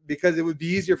because it would be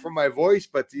easier for my voice.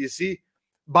 But you see,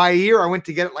 by ear, I went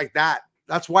to get it like that.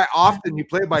 That's why often you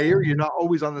play by ear, you're not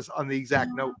always on the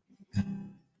exact note.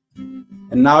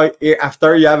 And now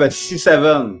after you have a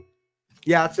C7.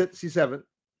 Yeah, that's it. C7.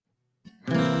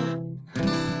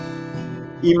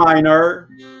 E minor.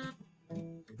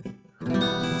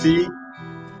 C.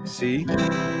 G.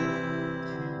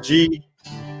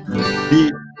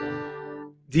 D.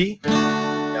 D.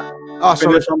 Yeah. Oh,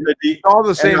 so it's on the D. all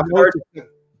the same.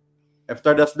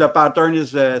 After that's the pattern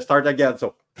is start again.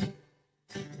 So.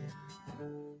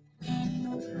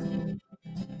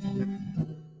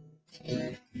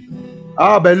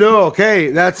 Ah, ben là,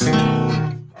 okay, that's.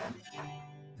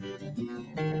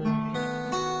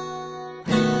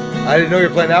 I didn't know you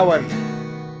were playing that one.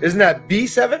 Isn't that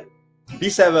B7?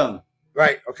 B7.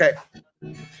 Right, okay.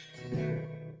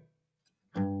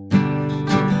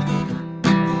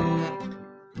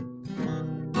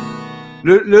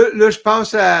 Là, je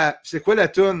pense à. C'est quoi la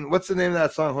tune? What's the name of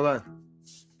that song? Hold on.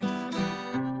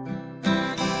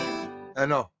 I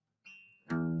know.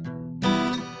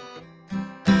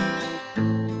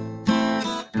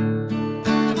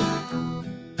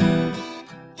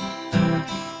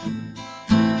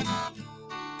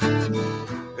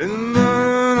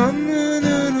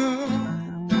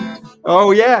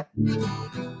 Oh yeah.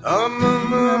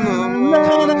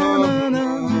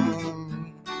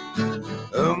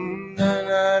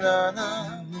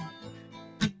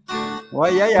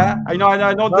 Ouais, yeah. I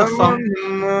know this song.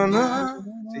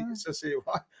 Ça, c'est...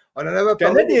 On en avait Je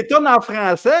connais parlé. des tunes en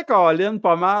français, Colin,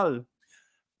 pas mal.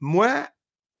 Moi,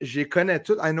 je connais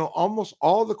tout. I know almost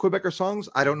all the Quebecer songs.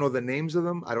 I don't know the names of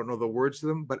them. I don't know the words to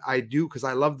them, but I do because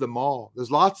I love them all. There's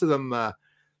lots of them.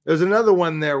 There's another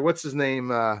one there. What's his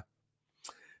name?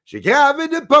 J'ai gravé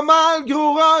de pas mal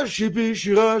gros roches, et puis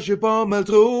je pas mal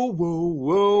trop. Whoa,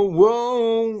 whoa,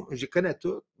 whoa. Je connais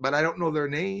tout, but I don't know their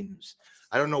names.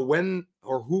 I don't know when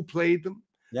or who played them.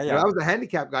 Yeah, You know, I was the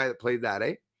handicap guy that played that,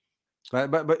 eh?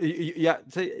 But yeah,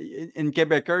 in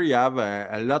Quebecer, you have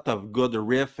a lot of good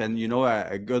riff and, you know,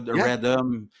 a good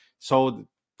rhythm. So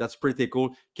that's pretty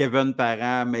cool. Kevin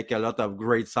Parent make a lot of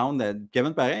great sound.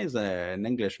 Kevin Parent is an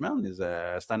Englishman.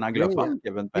 C'est un anglophone,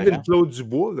 Kevin Parent. Even Claude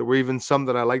Dubois. There were even some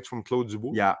that I liked from Claude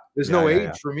Dubois. Yeah. There's no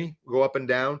age for me. Go up and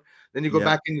down. Then you go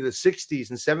back into the 60s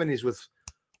and 70s with,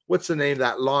 what's the name,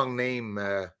 that long name?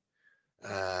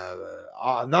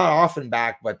 Not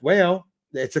Offenbach, but, well,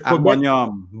 it's a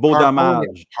Harmonium. Beau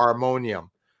Dommage. Harmonium.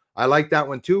 I like that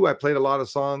one too. I played a lot of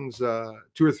songs, 2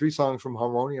 or 3 songs from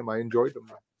Harmonium. I enjoyed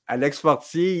them. Alex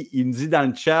Fortier, il me dit dans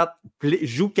le chat,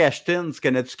 joue Cashtin. Tu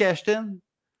connais-tu Cashtin?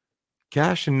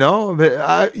 Cash? No.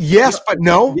 But, yes, but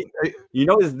no. You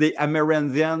know, it's the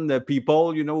Amerindian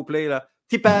people, you know, who play la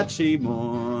Tipachi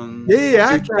Moon.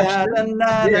 Yeah.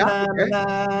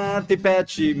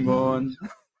 Tipachi Moon.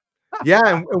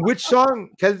 Yeah, and which song?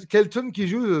 Quelle tune qui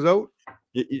joue, eux autres?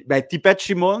 Ben,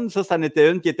 Tipachi Moon, ça en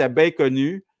était une qui était bien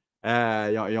connue.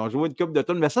 Ils ont joué une couple de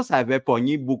tunes, mais ça avait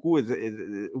pogné beaucoup.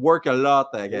 Work a lot.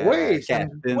 Oui,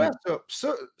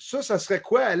 ça serait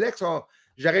quoi, Alex?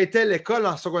 J'arrêtais l'école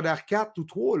en secondaire 4 ou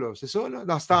 3, là. C'est ça, là?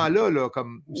 Dans ce temps-là, là,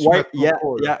 comme... Oui,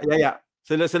 yeah.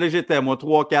 C'est là que j'étais, moi,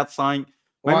 3, 4, 5.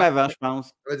 Même avant, je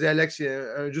pense. On va dire, Alex,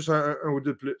 juste un ou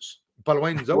deux de plus. Pas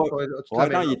loin de nous autres.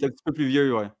 Non, il était un petit peu plus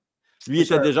vieux, ouais. Lui, il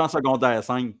était déjà en secondaire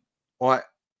 5. Ouais,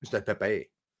 c'était pépère.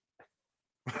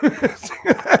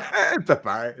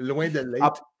 Pépère, loin de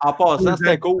l'être. En passant,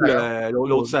 c'était cool.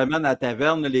 L'autre semaine, à la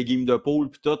taverne, les games de pool,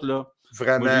 puis tout, là.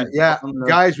 Vraiment. Yeah,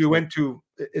 guys, we went to,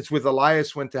 it's with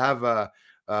Elias, went to have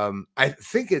I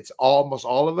think it's almost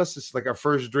all of us. It's like our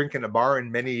first drink in a bar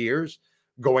in many years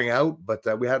going out, but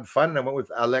we had fun. And I went with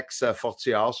Alex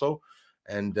Fortier also.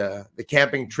 And the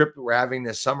camping trip we're having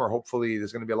this summer, hopefully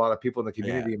there's going to be a lot of people in the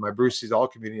community. My Brucey's all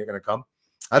community are going to come.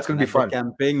 That's going to be fun.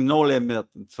 Camping, no limit.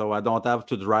 So I don't have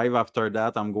to drive after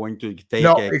that. I'm going to take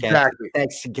a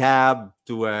taxi cab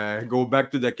to go back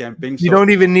to the camping. You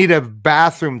don't even need a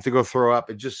bathroom to go throw up.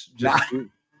 It just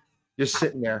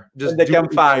sitting there. Just the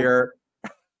campfire.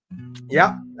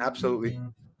 Yeah, absolutely.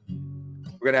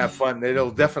 We're going to have fun.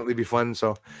 It'll definitely be fun.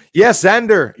 So, yes,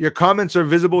 Xander, your comments are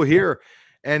visible here.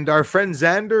 And our friend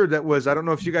Xander, that was, I don't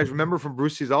know if you guys remember from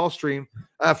Brucey's All Stream,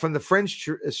 from the French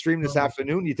stream this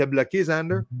afternoon. Il était bloqué,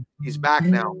 Xander. He's back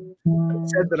now. It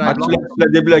said that I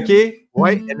débloqué.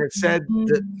 Right, and it said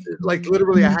that, like,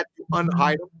 literally, I had to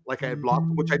unhide them, like I had blocked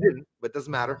them, which I didn't, but it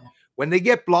doesn't matter. When they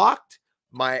get blocked,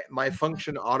 my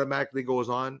function automatically goes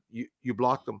on. You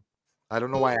block them. I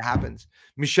don't know why it happens.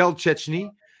 Michel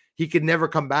Chechny, he could never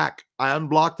come back. I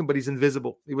unblocked him, but he's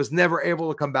invisible. He was never able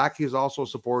to come back. He was also a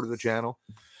supporter of the channel,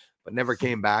 but never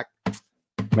came back.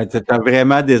 Mais tu as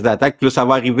vraiment des attaques. Plus ça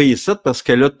va arriver ici parce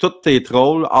que là, tous tes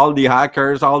trolls, all the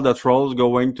hackers, all the trolls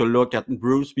going to look at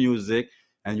Bruce music,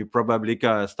 and you probably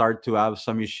start to have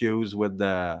some issues with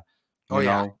the, you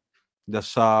know, the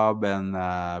sub, and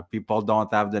people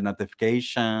don't have the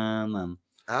notification. And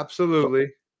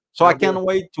absolutely. So I can't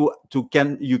wait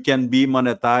you can be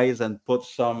monetized and put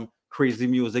some crazy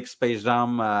music, Space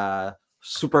Jam,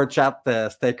 super chat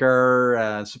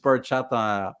sticker, super chat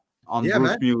on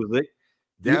Bruce music.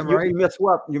 Damn right. You miss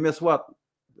what? You miss what?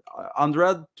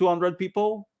 100, 200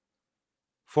 people?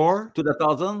 For? To the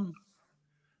 1,000?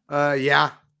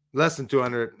 Yeah. Less than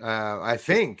 200, I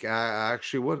think.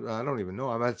 Actually, what? I don't even know.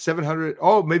 I'm at 700.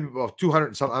 Oh, maybe about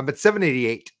 200 something. I'm at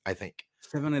 788, I think.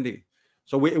 780.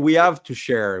 So we have to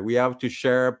share. We have to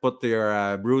share. Put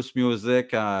your Bruce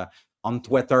music on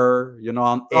Twitter. You know.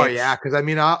 On X. Yeah, because I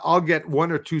mean, I'll get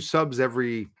 1 or 2 subs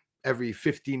every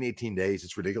 15, 18 days.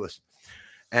 It's ridiculous.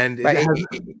 And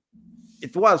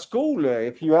it was cool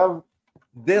if you have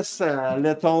this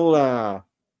little.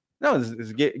 No,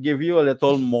 give you a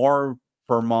little more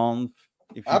per month.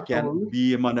 if you can Absolutely.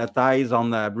 be monetized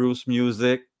on Bruce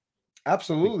music, it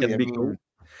Absolutely. can I be mean, cool.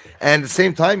 and at the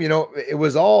same time, it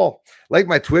was all like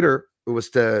my Twitter. It was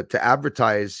to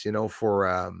advertise,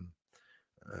 for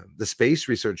the space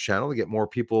research channel to get more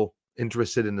people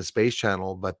interested in the space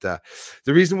channel. But the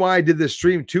reason why I did this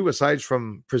stream too, aside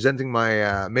from presenting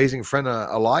my amazing friend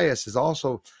Elias, is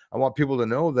also I want people to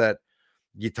know that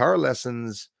guitar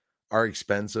lessons are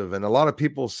expensive, and a lot of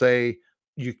people say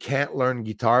you can't learn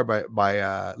guitar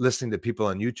by listening to people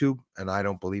on YouTube, and I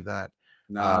don't believe that.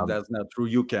 No, Um, that's not true.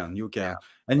 You can, yeah,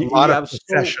 and a you lot of have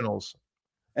professionals.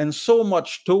 so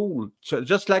much tool. So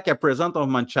just like I present on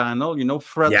my channel,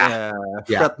 Yeah,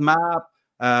 yeah. fret map,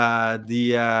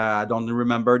 the I don't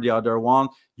remember the other one.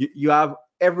 You have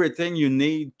everything you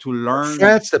need to learn.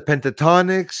 Frets, the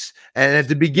pentatonics, and at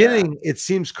the Yeah, beginning it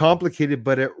seems complicated,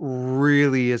 but it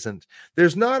really isn't.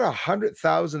 There's not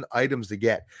 100,000 items to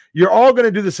get. You're all going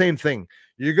to do the same thing.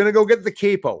 You're going to go get the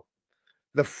capo,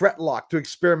 the fret lock to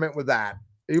experiment with that.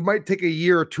 It might take a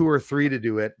year or 2 or 3 to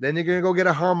do it. Then you're going to go get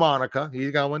a harmonica.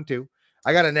 You got one too.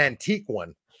 I got an antique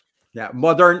one. yeah.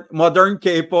 Modern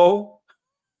capo.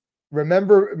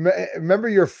 Remember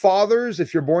your fathers,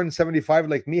 if you're born in 75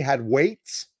 like me, had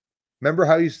weights. Remember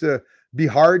how it used to be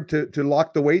hard to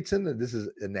lock the weights in? This is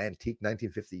an antique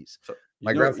 1950s. So,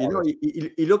 My grandfather.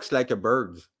 he looks like a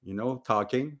bird.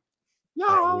 Talking. Hey,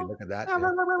 Yeah. look at that.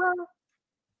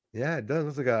 Yeah, it does.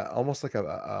 Looks like almost like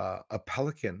a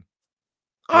pelican.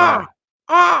 Yeah.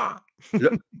 Ah.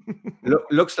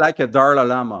 Looks like a Darla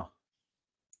Lama.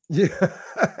 Yeah.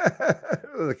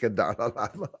 Like a Dalai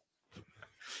Lama.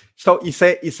 So he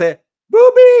said,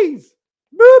 boobies,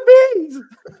 boobies.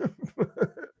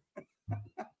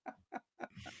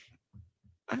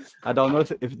 I don't know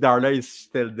if Darla is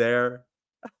still there.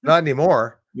 Not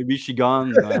anymore. Maybe she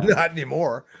gone. Not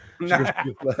anymore. She just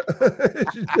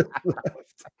left. She just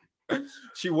left.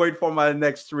 She wait for my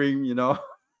next stream,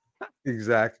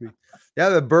 Exactly. Yeah,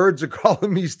 the birds are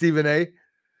calling me Stephen A.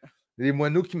 Les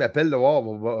moineaux qui m'appellent dehors,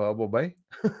 va bien.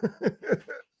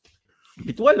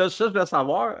 Puis toi, là, ça, je veux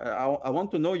savoir, I want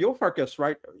to know your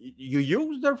Focusrite. You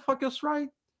use their Focusrite?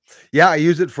 Yeah, I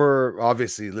use it for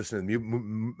obviously listening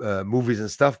to movies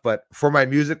and stuff, but for my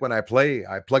music when I play,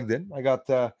 I plugged in. I got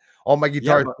all my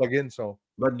guitars plugged in. So,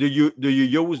 but do you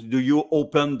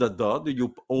open the DAW? Do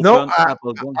you open? No,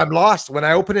 I'm lost. When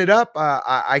I open it up,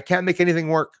 I can't make anything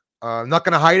work. I'm not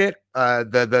going to hide it.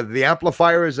 The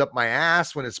amplifier is up my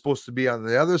ass when it's supposed to be on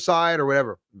the other side or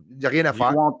whatever. Rien à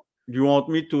faire. Do you want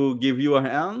me to give you a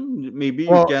hand? Maybe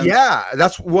you can. Yeah,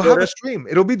 we'll have a stream.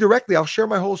 It'll be directly. I'll share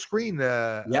my whole screen.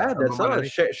 Yeah, that's all.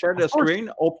 Share the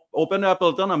screen. Open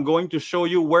Appleton. I'm going to show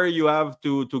you where you have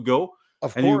to go.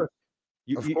 Of course.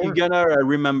 You're gonna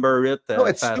remember it. No,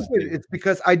 it's stupid. It's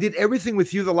because I did everything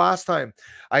with you the last time.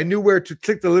 I knew where to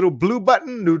click the little blue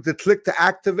button, knew to click to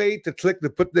activate, to click to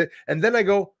put and then I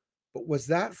go, but was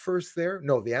that first there?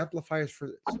 No, the amplifier's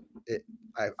for it.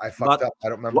 I fucked up. I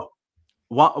don't remember.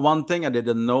 One thing I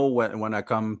didn't know when I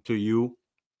come to you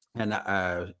and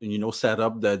set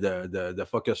up the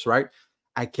Focusrite,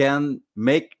 I can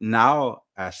make now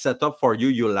a setup for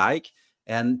you like,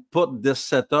 and put this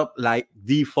setup like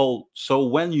default. So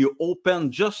when you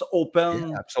just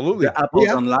open absolutely the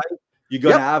Appleton Live, you're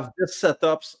gonna have this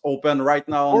setups open right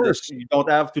now. You don't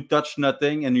have to touch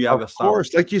nothing, and you have a sound. Of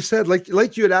course, like you said, like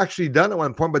you had actually done at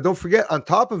one point. But don't forget, on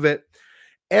top of it,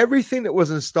 everything that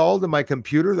was installed in my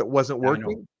computer that wasn't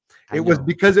working, it was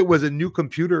because it was a new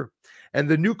computer, and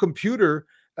the new computer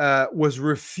was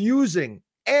refusing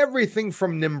everything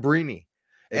from Nimbrini.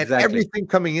 And everything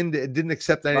coming in, it didn't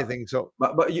accept anything.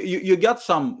 But you got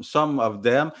some of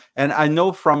them, and I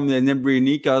know from the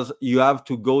Nimbrini, because you have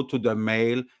to go to the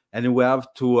mail and you have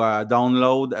to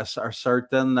download a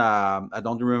certain I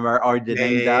don't remember how the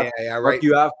name that. Right. But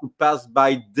you have to pass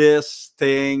by this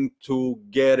thing to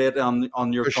get it on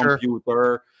your computer.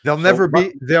 Sure. There'll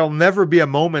never be a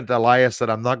moment, Elias,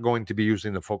 that I'm not going to be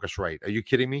using the Focusrite. Are you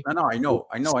kidding me? I know.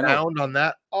 Sound on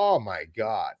that. Oh my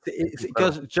God!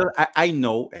 Because I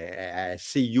know I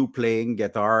see you playing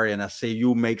guitar and I see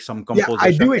you make some composition. Yeah,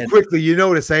 I do it quickly. You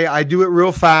know to say I do it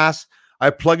real fast.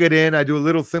 I plug it in. I do a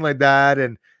little thing like that.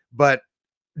 But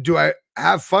do I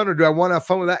have fun, or do I want to have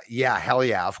fun with that? Yeah, hell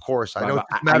yeah, of course. I know.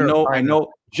 I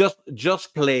know.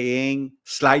 Just playing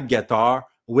slide guitar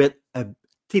with a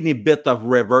teeny bit of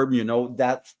reverb,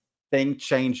 that thing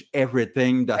changed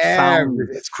everything. The sound,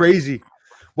 it's crazy.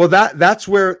 Well, that's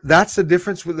the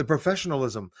difference with the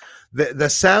professionalism. The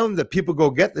sound that people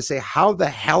go get, they say, how the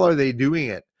hell are they doing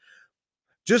it?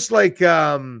 Just like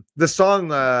the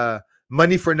song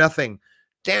Money for Nothing.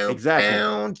 Down, exactly.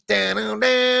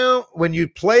 Down. When you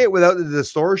play it without the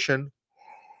distortion,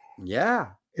 Yeah.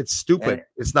 It's stupid.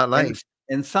 It's not and nice.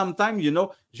 and sometimes,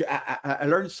 I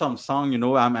learned some song,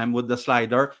 I'm with the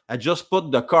slider, I just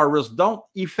put the chorus, don't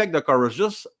effect the chorus,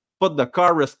 just put the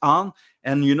chorus on,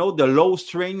 and the low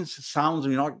strings sounds,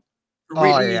 Oh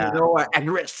really, yeah.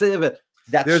 aggressive.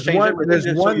 That's There's changed one. everything.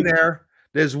 There's one there.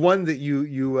 There's one that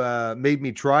you made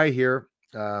me try here.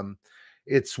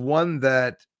 It's one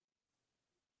that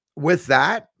with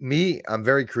that I'm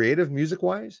very creative music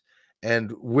wise,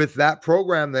 and with that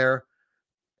program there,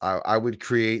 I would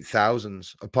create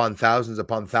thousands upon thousands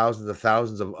upon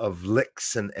thousands of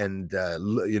licks and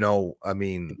I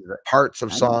mean parts of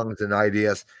I know. songs and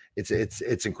ideas.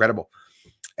 It's incredible.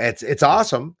 It's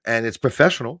awesome and it's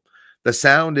professional. The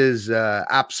sound is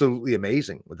absolutely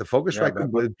amazing. With the Focusrite, Yeah,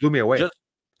 but it blew me away. just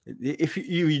if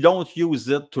you don't use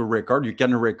it to record, you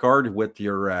can record with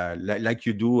your like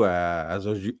you do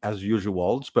as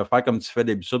usual. Tu peux faire comme tu fais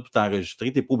d'habitude pour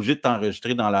t'enregistrer. Tu n'es pas obligé de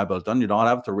t'enregistrer dans l'Ableton. You don't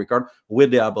have to record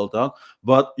with the Ableton,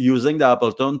 but using the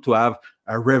Ableton to have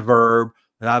a reverb,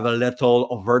 have a little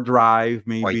overdrive,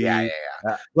 maybe. Well, yeah.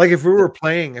 Like if we were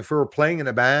playing in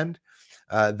a band,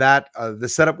 the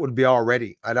setup would be all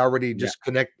ready. I'd already just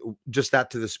connect just that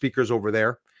to the speakers over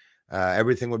there.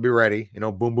 Everything would be ready,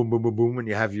 boom, boom, boom, boom, boom, and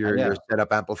you have your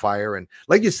setup amplifier. And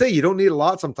like you say, you don't need a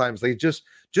lot sometimes. Like just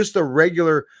a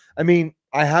regular. I mean,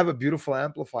 I have a beautiful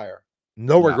amplifier,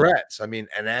 no regrets. I mean,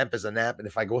 an amp is an amp, and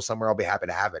if I go somewhere, I'll be happy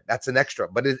to have it. That's an extra,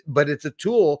 but it's a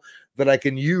tool that I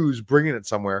can use bringing it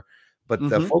somewhere. But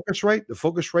the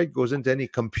Focusrite goes into any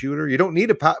computer. You don't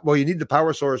need you need the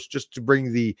power source just to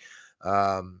bring the,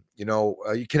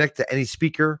 you connect to any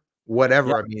speaker.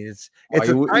 Whatever. I mean, it's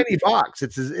a tiny box.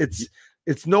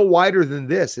 It's no wider than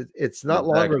this. It's not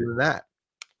longer than that.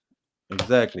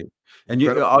 Exactly. And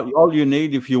all you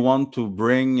need if you want to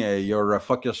bring your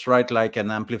Focusrite like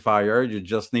an amplifier, you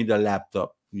just need a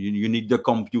laptop. You need the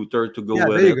computer to go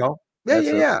with there you it. go.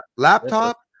 Yeah.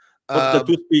 Laptop. Put the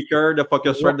two speaker, the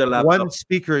Focusrite, the laptop. One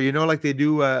speaker, like they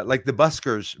do, like the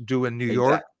buskers do in New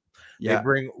York. Yeah. They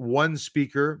bring one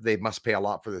speaker. They must pay a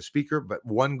lot for the speaker, but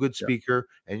one good speaker,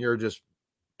 and you're just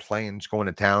playing, just going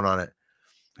to town on it.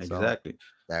 Exactly.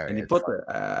 And he put,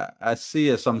 I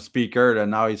see some speaker,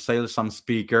 and now he sells some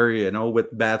speaker,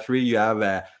 with battery. You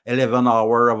have 11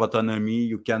 hours of autonomy.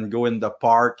 You can go in the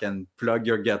park and plug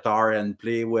your guitar and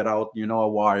play without, a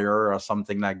wire or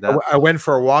something like that. I went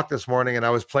for a walk this morning, and I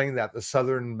was playing the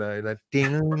Southern, that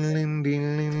ding, ding,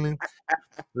 ding,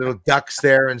 little ducks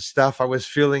there and stuff. I was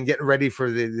getting ready for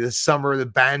the summer, the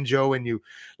banjo, and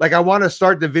I want to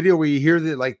start the video where you hear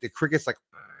the crickets,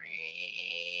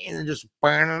 and just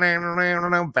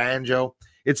banjo.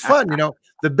 It's fun,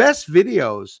 The best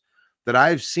videos that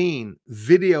I've seen,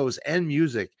 videos and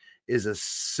music, is a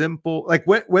simple, like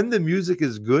when the music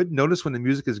is good. Notice when the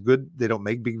music is good, they don't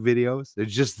make big videos. They're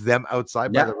just them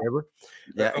outside by the river.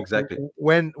 Yeah, exactly.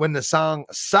 When the song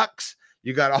sucks,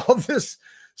 you got all this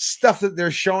stuff that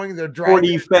they're showing. They're driving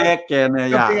effect and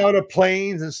jumping out of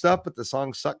planes and stuff, but the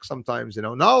song sucks sometimes.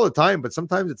 Not all the time, but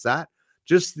sometimes it's that.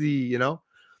 Just the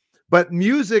But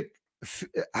music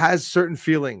has certain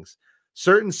feelings.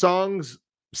 Certain songs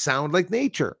sound like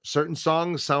nature. Certain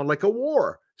songs sound like a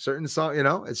war. Certain song,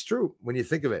 it's true when you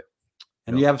think of it.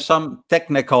 And you have some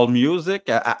technical music.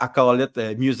 I call it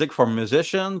music for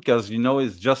musician because,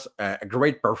 it's just a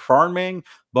great performing,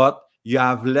 but you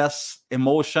have less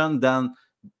emotion than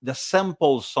the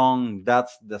simple song.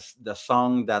 That's the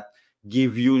song that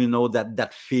give you,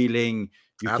 that feeling.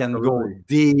 You can go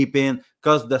deep in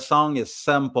because the song is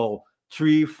simple.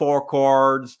 3-4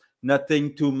 chords,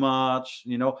 nothing too much,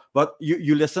 but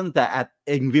you listen to at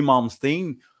Yngwie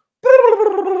Malmsteen.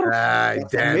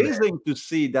 It's amazing to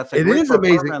see. That's a great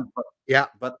amazing.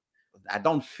 But I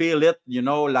don't feel it,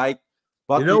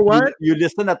 But what? You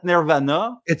listen at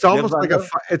Nirvana. It's almost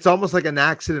it's almost like an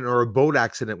accident or a boat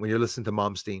accident when you listen to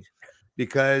Malmsteen,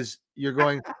 because you're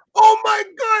going, oh my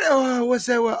god, oh, what's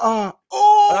that?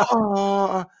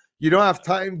 You don't have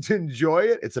time to enjoy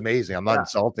it. It's amazing. I'm not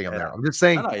insulting him there. I'm just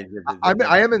saying,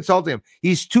 I am insulting him.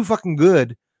 He's too fucking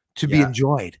good to be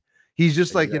enjoyed. He's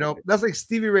just like, that's like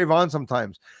Stevie Ray Vaughan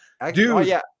sometimes.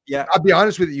 Dude, I'll be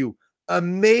honest with you.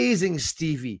 Amazing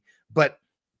Stevie, but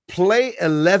play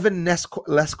 11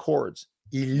 less chords.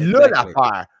 Il a la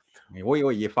part. Oui,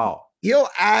 il est fort. He'll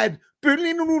add. Mais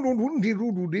en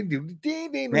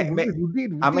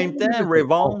même temps, Ray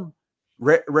Vaughan,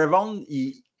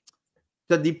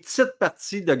 tu as des petites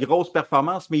parties de grosses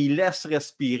performances, mais il laisse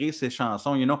respirer ses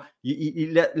chansons.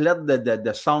 Il let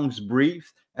the songs breathe,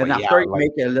 and after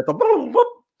make a little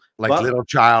Little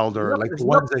Child, or like the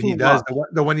ones that he does,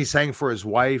 the one he sang for his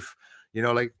wife.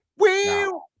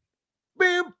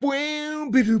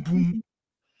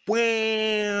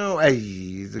 Hey,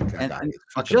 he's a guy. and He's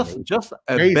fucking amazing. just a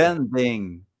Amazing.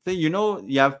 bending. So, you know,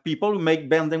 you have people who make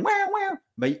bending, but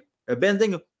a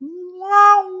bending,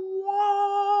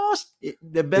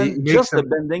 the bend, makes just the them,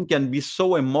 bending can be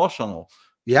so emotional.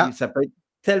 yeah, Ça peut être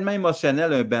tellement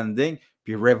émotionnel un bending.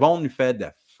 Puis Revon fait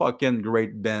the fucking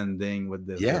great bending with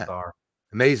this yeah, guitar.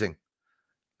 amazing,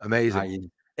 amazing. He's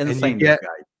And insane, this guy.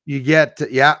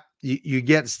 you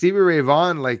get Stevie Ray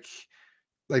Vaughan, like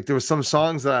there were some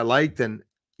songs that I liked, and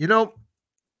you know,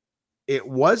 it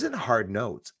wasn't hard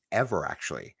notes ever,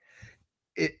 actually.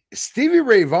 Stevie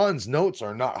Ray Vaughan's notes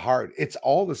are not hard. It's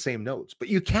all the same notes, but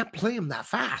you can't play them that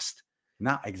fast.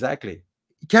 No, exactly.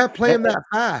 You can't play him that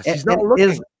fast. He's not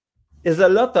looking. Is a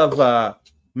lot of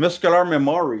muscular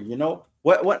memory, you know.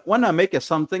 When I make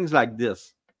some things like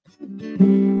this,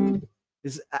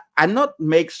 is I not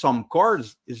make some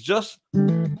chords. It's just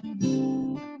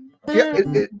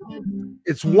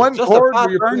It's one just chord. a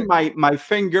pattern. My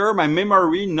finger, my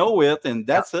memory know it, and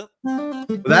that's it.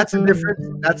 But that's a difference.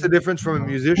 That's a difference from a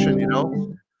musician, you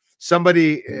know.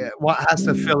 Somebody has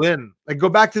to fill in. Like, go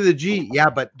back to the G, yeah,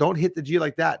 but don't hit the G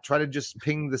like that. Try to just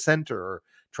ping the center, or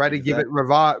try to give it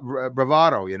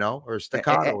bravado, you know, or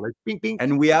staccato, like bing, bing.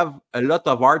 And we have a lot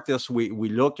of artists. We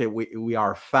look at, we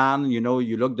are fan. You know,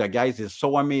 you look, the guys is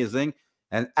so amazing,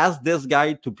 and ask this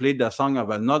guy to play the song of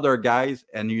another guys,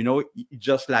 and you know,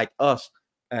 just like us,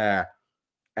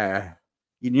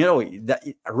 you know, that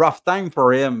a rough time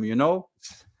for him. You know,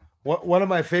 one of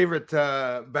my favorite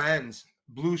bands,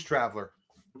 Blues Traveler.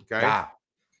 Okay, yeah.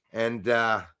 And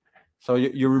so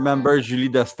you remember Julie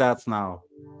the Stats now.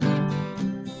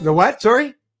 The what?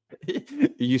 Sorry?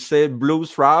 You said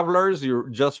Blues Travelers. You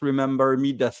just remember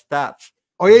me the Stats.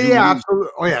 Oh yeah, Julie. Yeah, absolutely.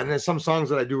 Oh yeah, and there's some songs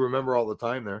that I do remember all the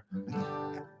time there.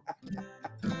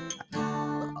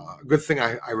 Good thing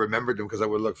I remembered them, because I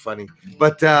would look funny.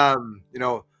 But you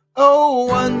know, oh,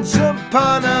 once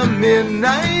upon a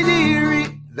midnight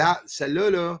eerie. That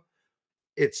cellula,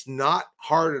 it's not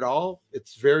hard at all.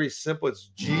 It's very simple.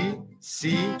 It's G,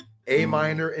 C, A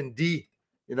minor, and D.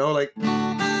 You know, like,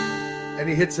 and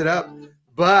he hits it up.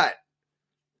 But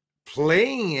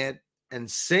playing it and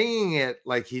singing it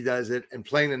like he does it, and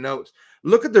playing the notes.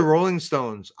 Look at the Rolling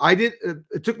Stones.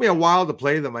 It took me a while to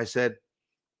play them. I said,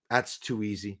 that's too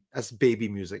easy. That's baby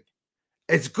music.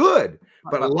 It's good,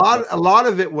 but a lot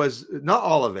of it was, not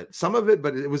all of it, some of it,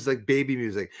 but it was like baby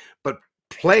music. But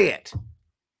play it.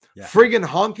 Yeah. Friggin'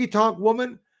 Honky Tonk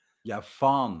Woman. Yeah,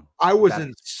 fun. I was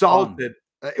insulted.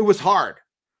 It was hard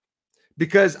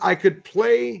because I could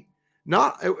play.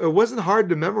 It wasn't hard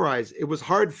to memorize. It was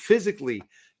hard physically.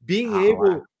 Being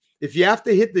able, if you have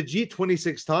to hit the G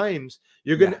 26 times,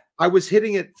 you're gonna. Yeah. I was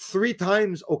hitting it 3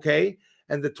 times, okay,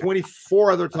 and the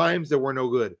 24 other times that were no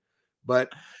good.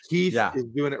 But Keith is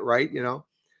doing it right, you know.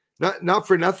 Not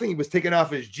for nothing. He was taking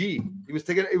off his G. He was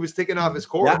taking off his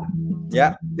chord.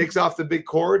 Yeah. Takes off the big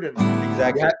chord, and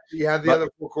exactly. You have the other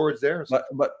 4 chords there. So.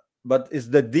 But it's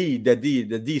the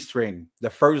D string. The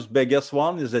first biggest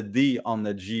one is a D on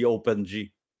the G, open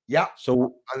G. Yeah.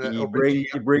 So he bring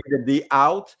the D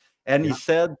out, and he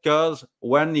said, because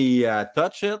when he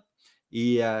touched it,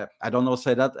 I don't know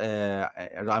say that,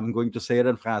 I'm going to say it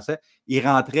in français, il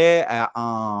rentrait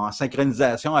en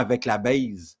synchronisation avec la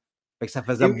base. Fait que ça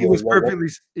faisait it was perfectly,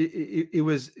 it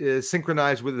was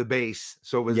synchronized with the bass,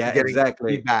 so it was getting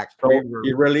feedback. So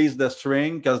he released the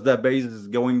string because the bass is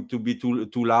going to be too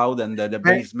loud, and the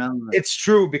bassman. It's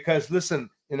true, because listen,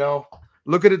 you know,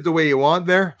 look at it the way you want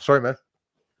there. Sorry, man.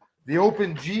 The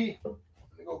open G. Let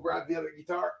me go grab the other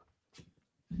guitar,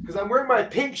 because I'm wearing my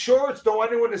pink shorts. Don't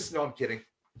want anyone to know. I'm kidding.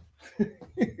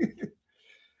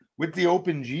 With the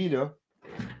open G, though.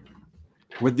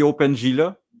 With the open G,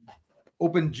 la.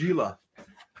 Open Gila.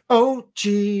 Oh,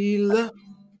 Gila.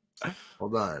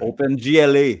 Hold on. Open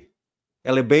GLA.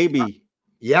 LA baby.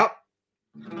 Yep.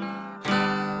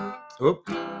 Oop.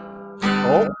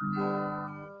 Oh.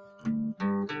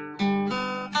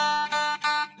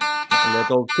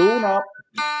 Little tune up.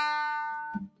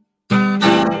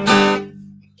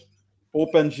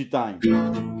 Open G time.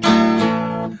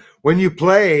 When you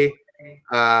play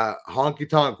Honky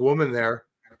Tonk Woman there,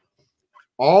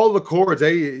 all the chords,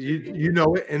 you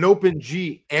know it. An open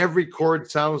G, every chord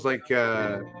sounds like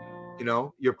you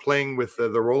know, you're playing with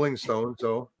the Rolling Stones.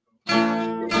 So,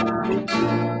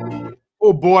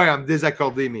 oh boy, I'm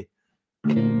désaccordé.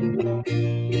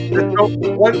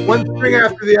 One string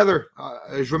after the other.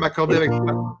 Je vais m'accorder avec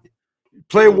toi.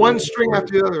 Play one string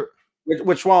after the other.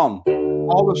 Which one?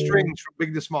 All the strings from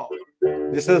big to small.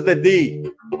 This is the D,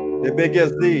 the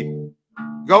biggest D.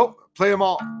 Go, play them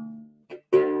all.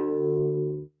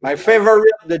 My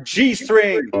favorite, the G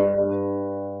string.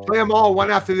 Play them all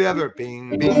one after the other.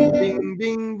 Bing, bing, bing,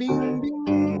 bing, bing,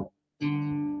 bing.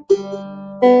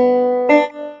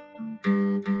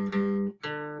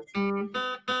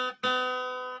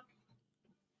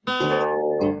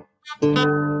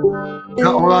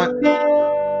 No, hold on.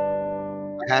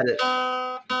 I had it.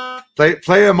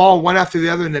 Play them all one after the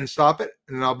other and then stop it,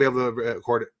 and then I'll be able to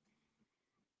record it.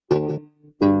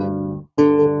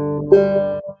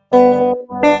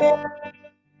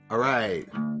 All right.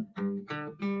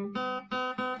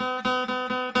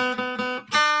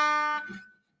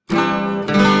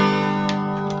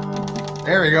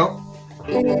 There we go.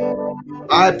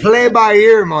 I play by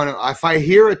ear, man. If I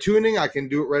hear a tuning, I can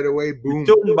do it right away. Boom.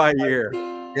 Tune by ear.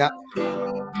 Yeah.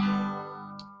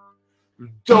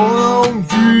 Don't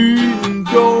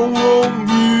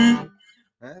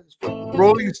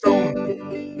Rolling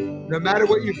Stone. No matter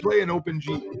what you play, an open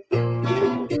G.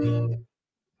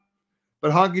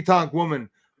 But Honky Tonk Woman.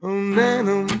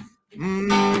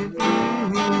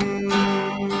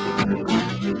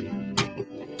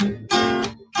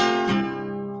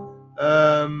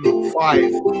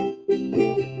 5.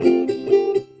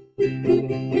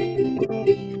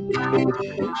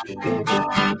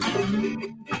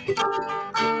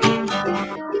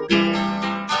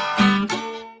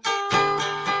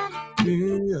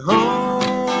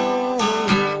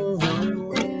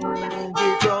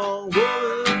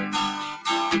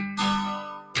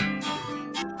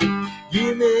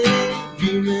 Give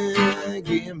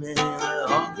me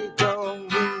honky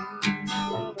tonk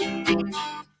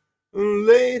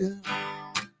later.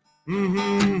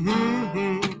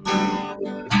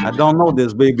 I don't know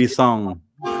this baby song.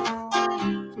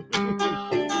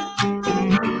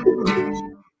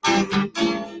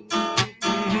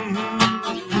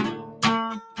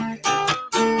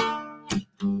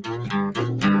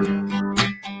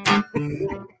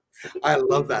 I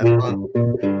love that song.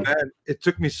 Man, it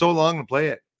took me so long to play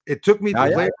it. It took me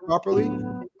to play it properly.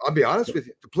 I'll be honest with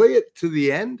you. To play it to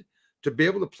the end, to be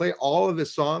able to play all of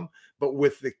this song, but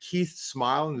with the Keith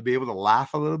smile and to be able to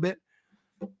laugh a little bit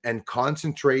and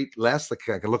concentrate less, like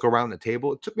I can look around the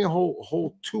table. It took me a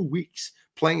whole 2 weeks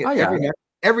playing it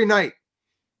every night.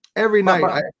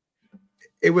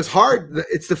 It was hard.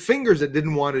 It's the fingers that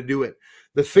didn't want to do it.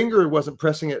 The finger wasn't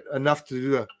pressing it enough to do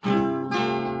the.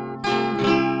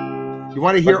 You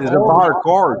want to hear the bar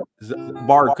chord,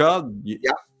 bar chord?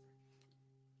 Yeah.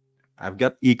 I've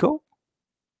got echo.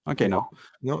 Okay, no.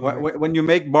 When you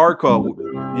make bar chord,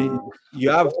 you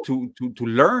have to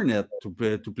learn it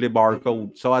to play bar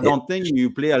chord. So I don't think you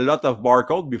play a lot of bar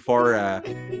chord before. I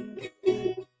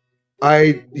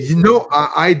do.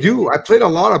 I played a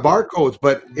lot of bar codes,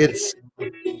 but it's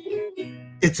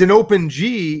an open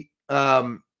G.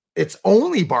 It's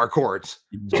only bar chords.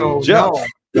 So no.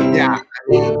 Yeah.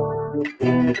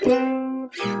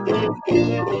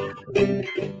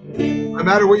 No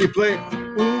matter what you play,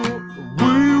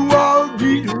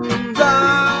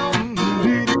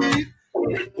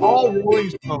 all Rolling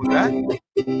Stone. That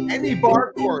any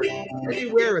bar chord,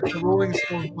 anywhere, it's a Rolling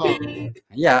Stone song.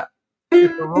 Yeah,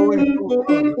 it's a Rolling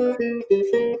Stone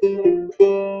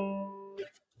song.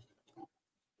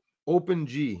 Open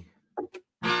G.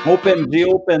 Open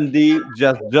D,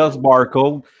 just bar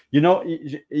chord. You know,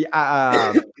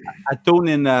 I tune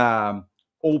in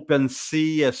open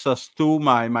C, sus2,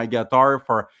 my guitar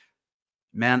for.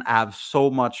 Man, I have so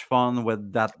much fun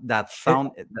with that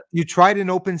sound. You tried an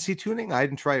open C tuning? I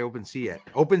didn't try open C yet.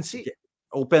 Open C,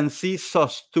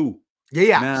 sus2.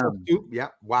 Yeah, man. sus2. Yeah,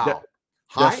 wow.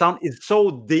 The sound is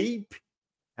so deep,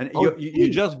 and you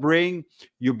just bring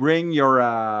your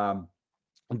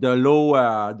the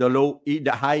low E,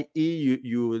 the high E,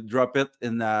 you drop it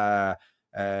in ré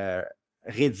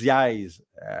dièse,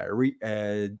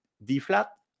 D flat,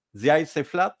 dièse c'est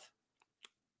flat,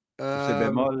 c'est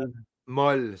bémol.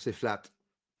 Molle, c'est flat.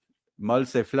 Molle,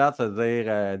 c'est flat,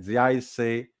 c'est-à-dire dièse,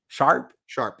 c'est sharp.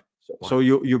 Sharp. So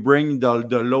you bring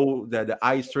the low, the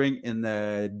high string in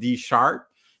D sharp,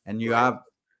 and you have.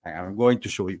 I'm going to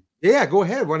show you. Yeah, go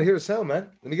ahead. Want to hear the sound, man?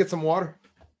 Let me get some water.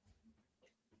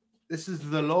 This is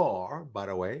the lore, by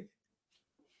the way.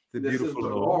 The beautiful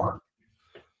lore.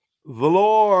 The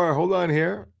lore. Hold on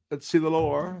here. Let's see the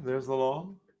lore. There's the lore.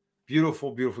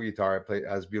 Beautiful, beautiful guitar. I play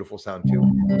has beautiful sound too.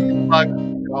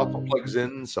 It also plugs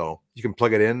in, so you can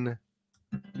plug it in.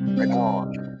 Right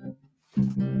on.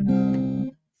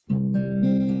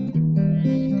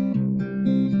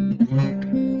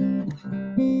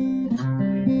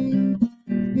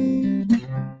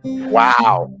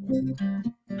 Wow.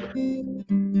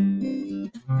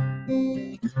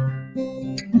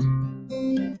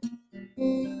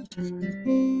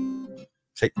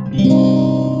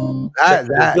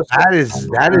 That is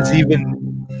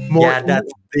even more. Yeah,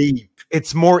 that's deep.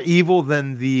 It's more evil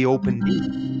than the open D.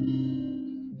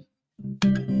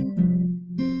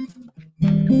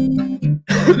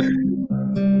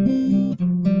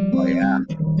 Oh yeah.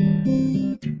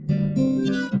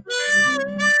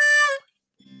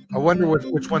 I wonder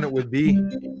which one it would be.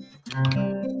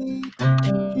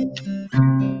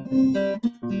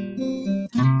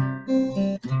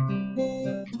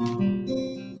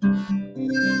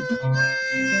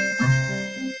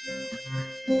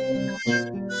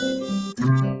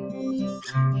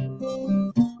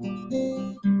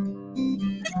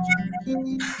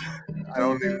 I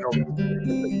don't even know.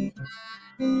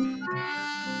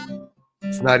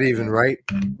 It's not even right.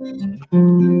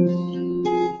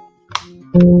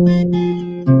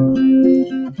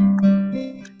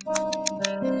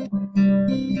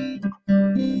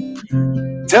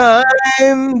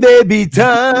 Time, baby,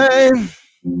 time.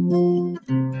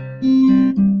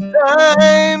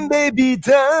 Time, baby,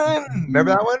 time.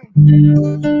 Remember that one?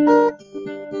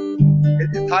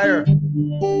 It's higher.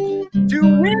 To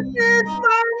witness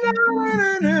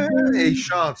my love. He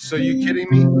chants. So you kidding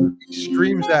me? He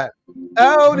screams that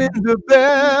out in the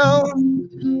bell.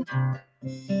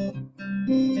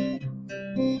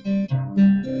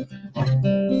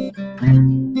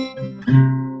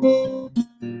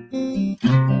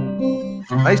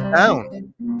 Nice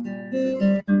sound.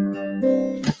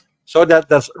 So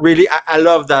that's really I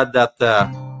love that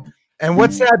And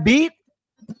what's that beat?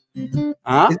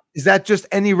 huh? Is that just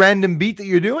any random beat that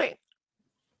you're doing?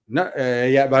 No,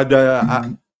 yeah, but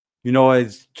you know,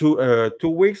 it's 2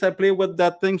 weeks I play with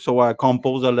that thing, so I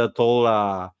compose a little.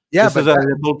 Yeah, This but is a that,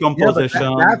 little yeah, but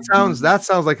composition. that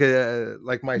sounds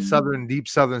like my southern deep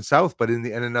southern south, but in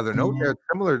another note there, it's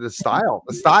similar to style.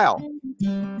 The style.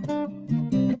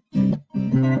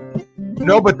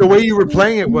 No, but the way you were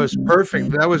playing it was perfect.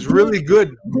 That was really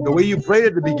good. The way you played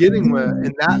at the beginning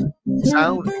in that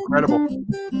sound, incredible.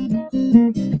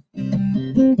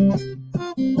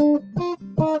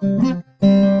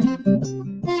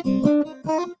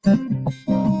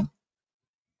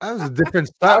 That was a different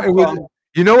style. It was,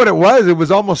 you know what it was? It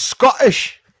was almost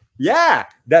Scottish. Yeah,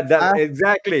 that's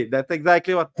exactly what.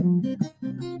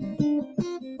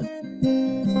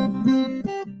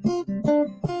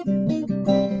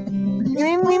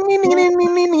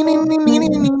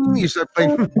 You start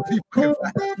playing really fucking fast.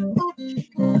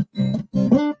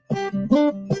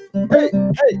 Hey.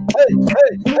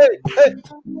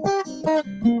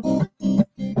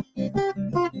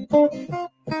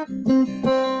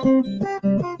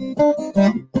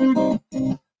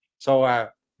 So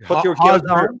put your kids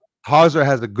on. Hauser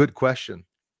has a good question.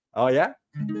 Oh yeah.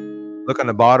 Look on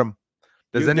the bottom.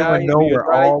 Does anyone know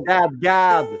where all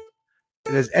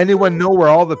Does anyone know where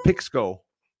all the picks go?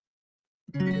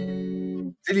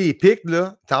 Tu les pics,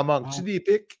 là, t'en manques-tu des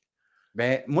pics?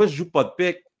 Ben, moi, je joue pas de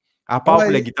pic, à part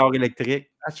pour la guitare électrique.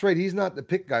 That's right. He's not the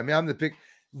pick guy. I mean, I'm the pick.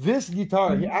 This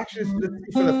guitar, he actually, let's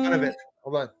see for the fun of it.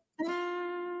 Hold on.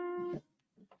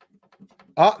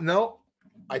 Oh, no.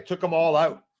 I took them all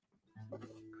out.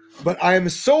 But I am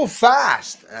so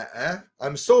fast.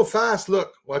 I'm so fast.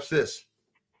 Look, watch this.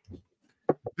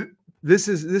 This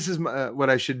is what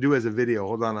I should do as a video.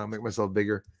 Hold on, I'll make myself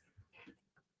bigger.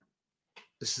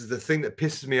 This is the thing that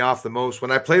pisses me off the most.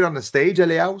 When I played on the stage at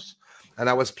the house, and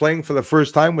I was playing for the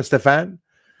first time with Stéphane,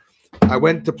 I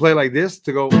went to play like this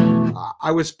to go.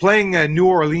 I was playing New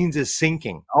Orleans is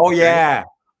Sinking. Oh yeah,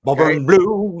 okay?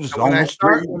 Blues. When I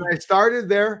started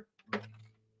there,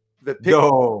 the pick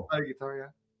guitar, yeah.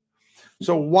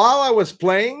 So while I was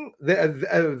playing,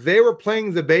 they were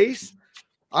playing the bass.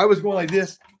 I was going like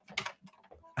this.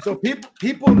 So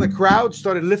people in the crowd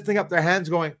started lifting up their hands,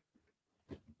 going.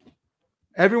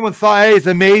 Everyone thought, "Hey, it's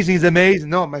amazing! It's amazing!"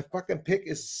 No, my fucking pick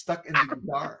is stuck in the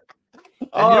guitar.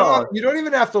 And you don't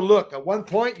even have to look. At one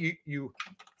point, you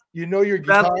know your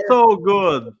guitar. That's so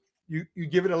good. You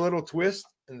give it a little twist,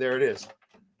 and there it is.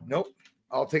 Nope,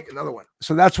 I'll take another one.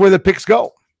 So that's where the picks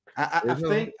go. I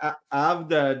think I have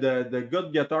the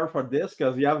good guitar for this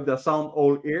because you have the sound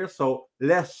all ear, so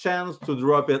less chance to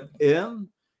drop it in.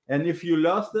 And if you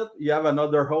lost it, you have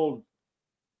another hole.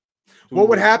 What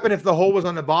would happen if the hole was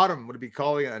on the bottom? Would it be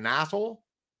calling it an asshole?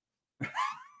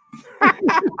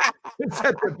 It's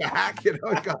at the back, you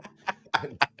know.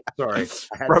 Sorry.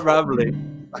 Probably.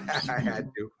 I had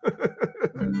to.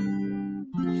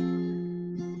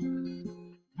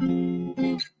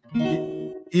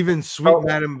 Even Sweet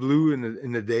Madam Blue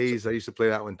in the days, I used to play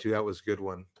that one too. That was a good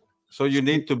one. So you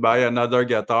need to buy another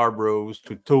guitar, bros,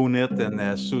 to tune it and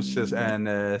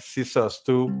Sisos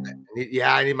too.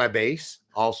 Yeah, I need my bass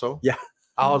also. Yeah,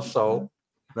 also.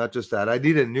 Not just that. I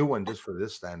need a new one just for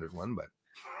this standard one, but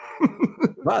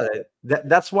But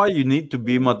that's why you need to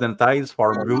be monetized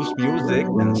for blues music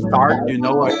and start,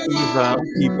 even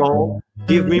people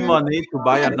give me money to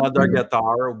buy another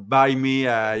guitar, buy me,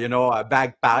 a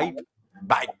bagpipe.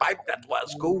 Bagpipe, that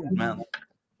was cool, man.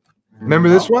 Remember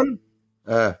this one?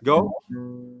 Go.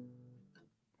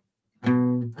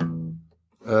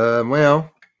 Well.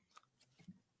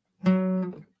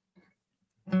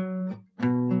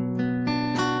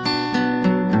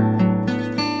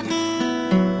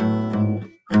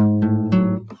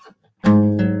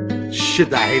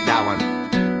 Shit, I hate that one.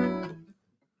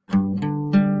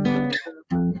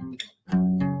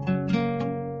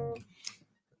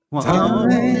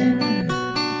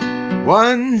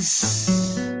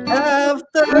 Once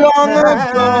After long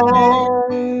ago.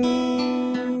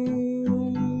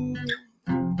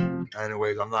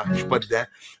 Anyways, I'm not but that.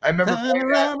 I remember playing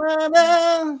that.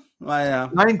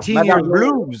 19 years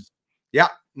old. Yeah,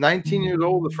 19 years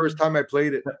old the first time I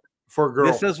played it for a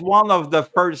girl. This is one of the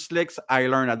first licks I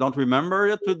learned. I don't remember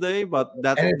it today, but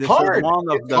this is one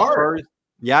of the first.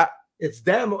 Yeah. It's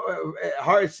damn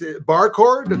hard. It's a bar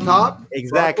chord, the top.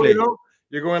 Exactly. Chord,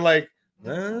 you're going like,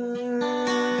 then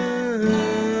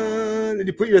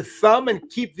you put your thumb and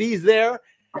keep these there.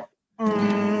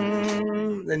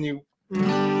 Then you.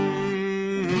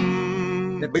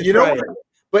 But you know,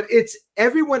 but it's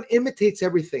everyone imitates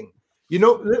everything. You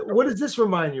know, what does this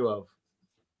remind you of?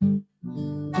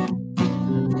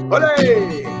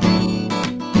 Hey!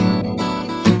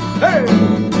 Hey!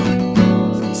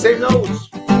 Same notes.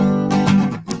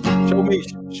 Show me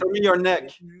your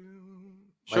neck.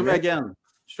 Show me again.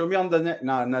 Show me on the neck.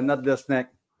 No, not this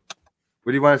neck.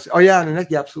 What do you want to say? Oh, yeah, on the neck.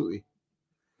 Yeah, absolutely.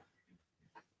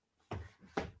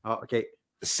 Oh, okay.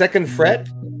 Second fret,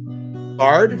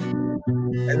 hard,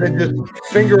 and then just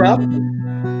finger up.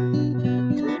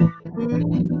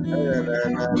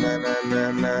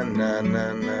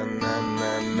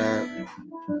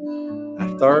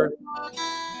 Third.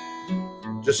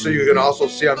 Just so you can also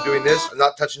see I'm doing this. I'm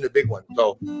not touching the big one.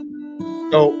 So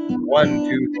 1,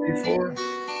 2, 3, 4.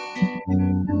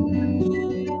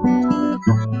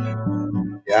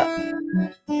 Yeah.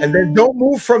 And then don't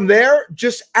move from there.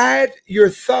 Just add your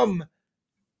thumb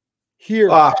here.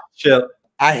 Ah, shit.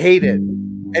 I hate it.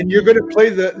 And you're going to play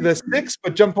the 6,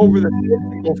 but jump over the 6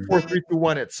 and go 4, 3, 2,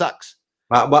 1. It sucks.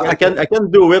 But I can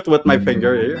do it with my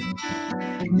finger here.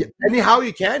 Yeah, anyhow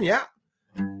you can, yeah.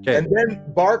 Okay. And then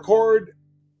bar chord,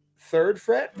 3rd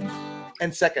fret,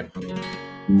 and 2nd.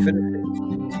 Finish it.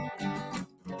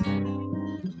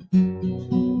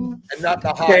 And not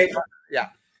the high. Okay. Yeah.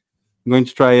 I'm going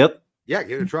to try it. Yeah,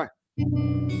 give it a try.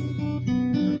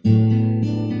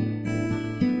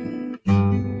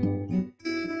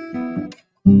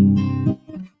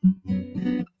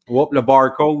 Whoop, the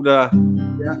barcode.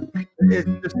 Yeah. It's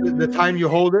just the time you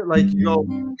hold it, like you go.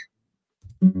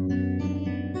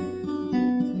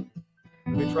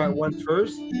 Let me try it once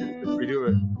first. Let's redo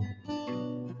it.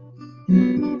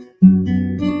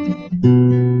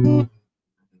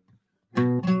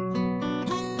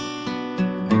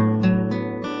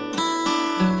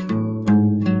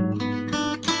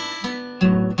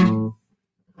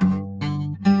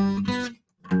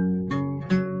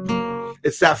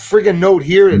 It's that friggin' note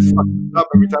here that fucks up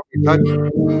every time we touch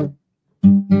it.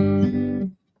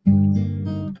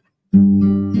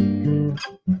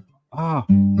 Ah.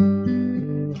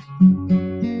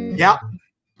 Yeah.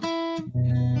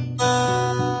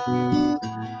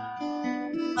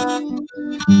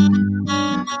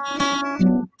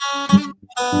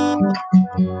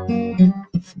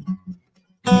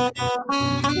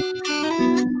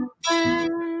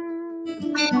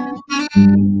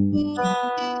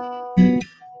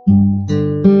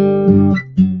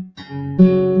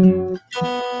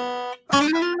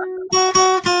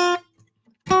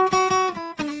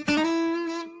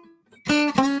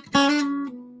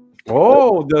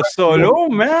 Oh, the solo,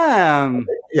 man.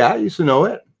 Yeah, I used to know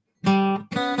it.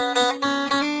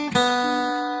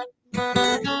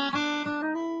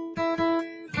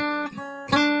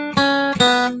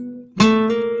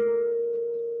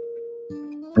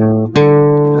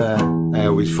 I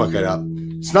always fuck it up.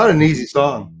 It's not an easy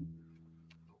song.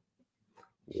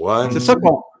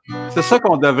 C'est ça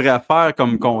qu'on devrait faire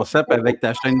comme concept avec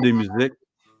ta chaîne de musique.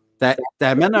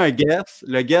 T'amènes un guest,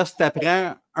 le guest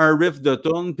t'apprend un riff de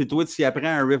tune, puis toi, tu y apprends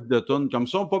un riff de tune. Comme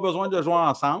ça, on n'a pas besoin de jouer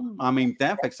ensemble en même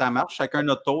temps, fait que ça marche, chacun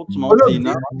notre tour, tu montes tes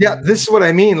notes. Yeah, this is what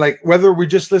I mean. Like, whether we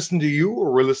just listen to you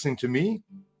or we're listening to me,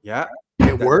 yeah,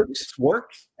 it works. It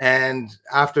works. And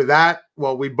after that,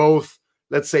 well, we both,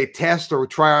 let's say, test or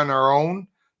try on our own.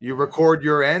 You record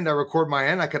your end, I record my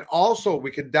end. We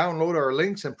could download our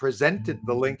links and present it,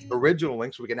 the original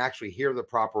link, so we can actually hear the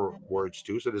proper words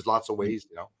too. So there's lots of ways,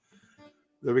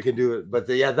 that we can do it. But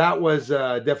yeah, that was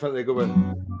definitely a good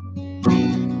one.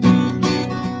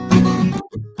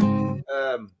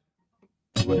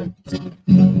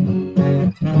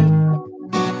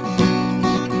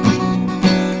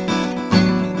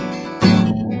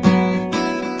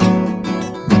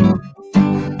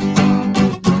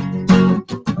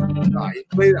 You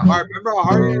played it hard. Remember how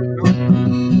hard it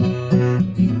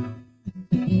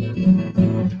is?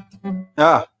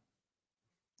 Yeah.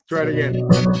 Try it again.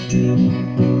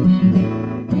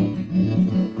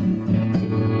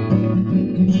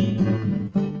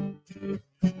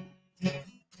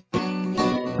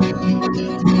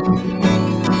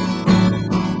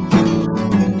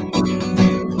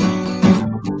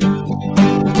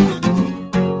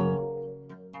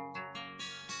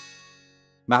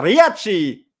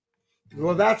 Mariachi.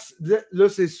 Well,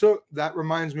 listen, so that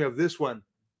reminds me of this one.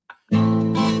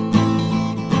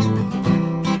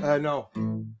 No.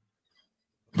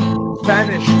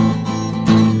 Spanish.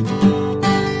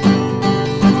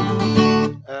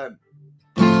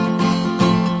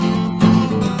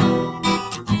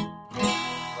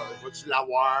 What's la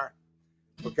war?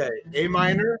 Okay, A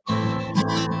minor,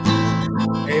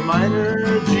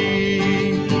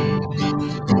 G,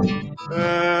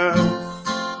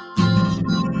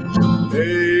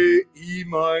 E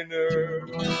minor,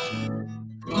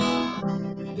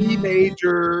 E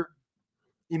major.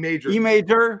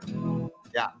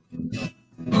 Yeah.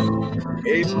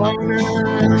 A minor,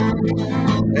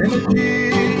 and the G,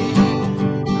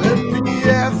 then the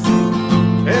F,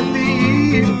 and the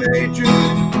E major.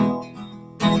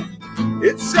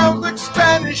 It sounds like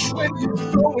Spanish when you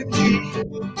throw a G,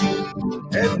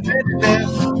 and then an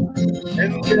F,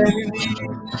 and then an E.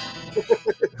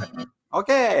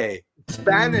 Okay.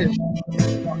 Spanish.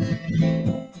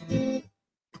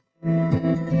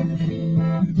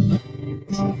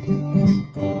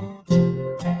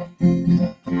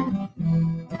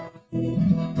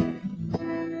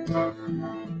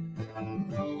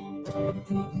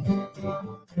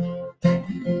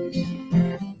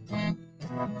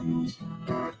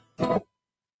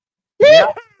 Yeah.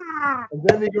 And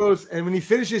then he goes, and when he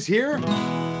finishes here,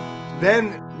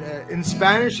 then in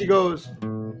Spanish he goes.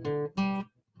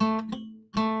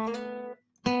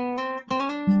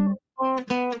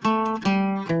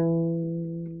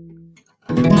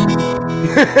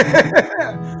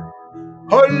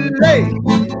 Olé!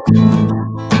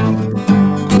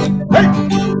 Hey!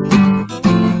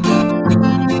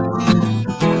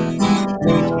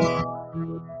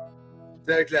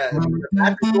 The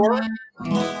matador.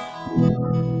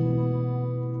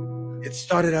 It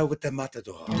started out with the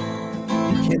matador. He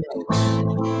came out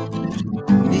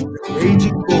meet the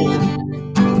raging bull.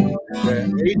 The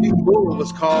raging bull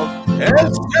was called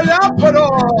El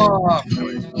Scalapador.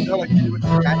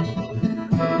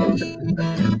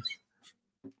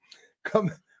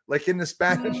 Come like in the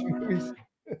Spanish movies.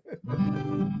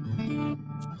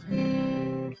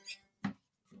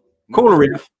 Cool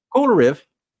riff. Oh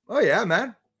yeah,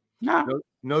 man. Yeah.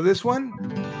 Know this one?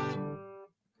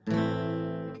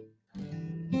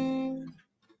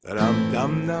 Dum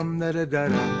dum dum da da da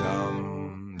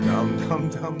dum dum dum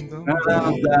dum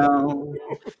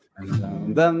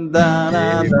dum dum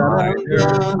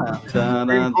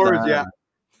chords, yeah.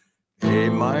 A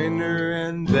minor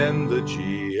and then the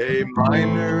G, A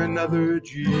minor, another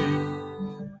G,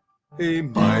 A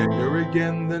minor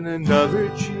again, then another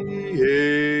G, A.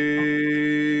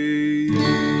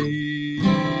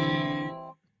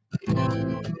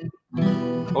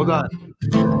 Hold on.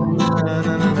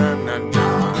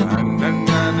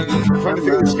 Trying to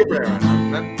figure the skip there.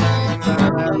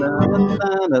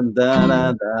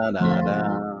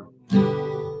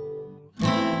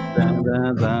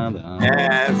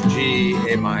 F, G,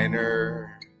 A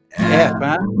minor. F,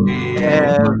 huh?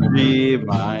 F, G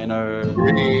minor.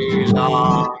 3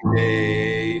 long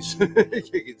days. Then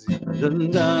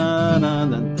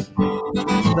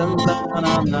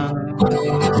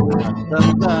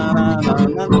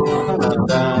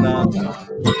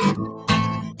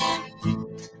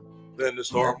the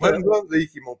storm went on,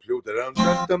 leaky mon plot.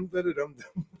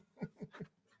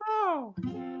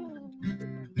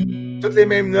 Toutes les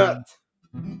mêmes notes.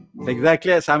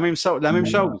 Exactly, c'est la même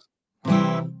chose.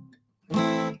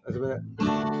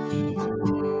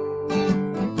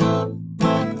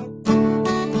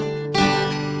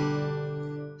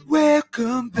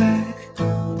 Welcome back to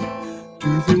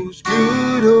those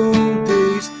good old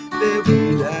days that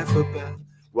we laugh about.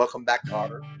 Welcome back,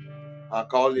 Carter.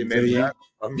 Encore les mêmes notes.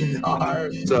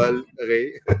 Mineur, sol,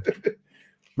 ré.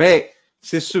 Ben,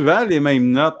 c'est souvent les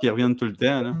mêmes notes qui reviennent tout le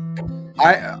temps, là.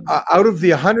 Out of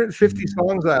the 150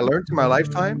 songs that I learned in my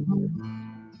lifetime,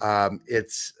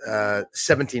 it's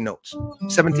 17 notes,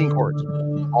 17 chords.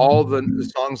 All the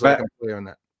songs that I can play on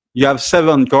that. You have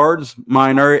 7 chords,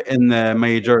 minor and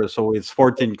major, so it's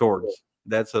 14 chords.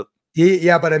 That's it.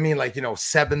 Yeah, but I mean, like, you know,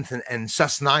 7th and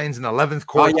sus9s and 11th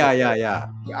chords. Oh, yeah.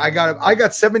 I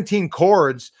got 17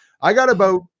 chords. I got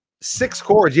about 6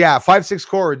 chords. Yeah, 5, 6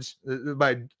 chords.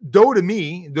 By do to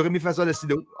mi, do re mi fa sol la si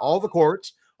do. All the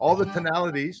chords, all the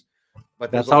tonalities.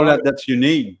 But that's all that you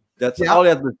need. That's all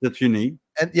that you need.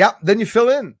 And yeah, then you fill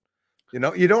in. You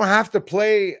know, you don't have to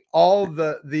play all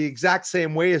the exact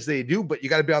same way as they do, but you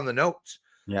got to be on the notes.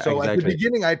 Yeah, so exactly. At the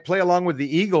beginning, I'd play along with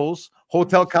the Eagles,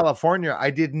 Hotel California.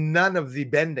 I did none of the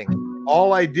bending.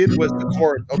 All I did was the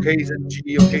chord. Okay, he's in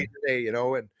G. Okay, he's in A. You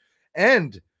know,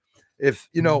 and if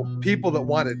you know people that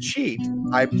want to cheat,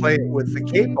 I play it with the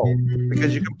capo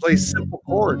because you can play simple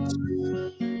chords.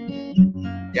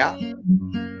 Yeah.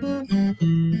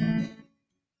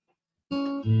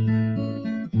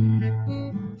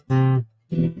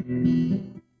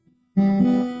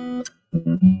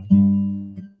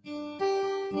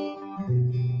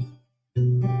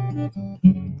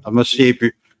 I'm a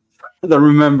sheepy. I don't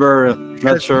remember.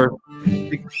 Not sure.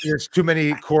 There's too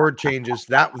many chord changes.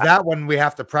 That one we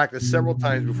have to practice several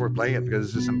times before playing it because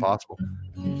it's just impossible.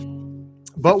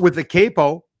 But with the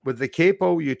capo,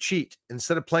 you cheat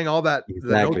instead of playing all that. Exactly.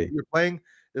 The notes that you're playing,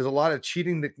 there's a lot of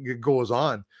cheating that goes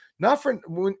on. Not for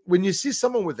when you see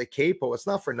someone with a capo, it's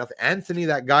not for nothing. Anthony,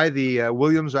 that guy, the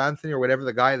Williams Anthony or whatever,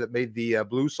 the guy that made the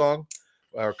blues song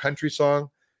or country song,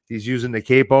 he's using the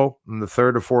capo on the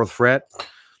 3rd or 4th fret.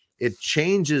 It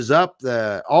changes up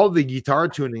all the guitar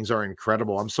tunings are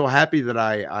incredible. I'm so happy that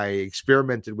I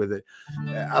experimented with it.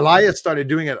 Elias started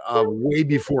doing it way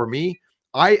before me.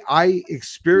 I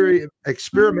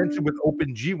experimented with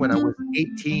Open G when I was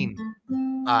 18.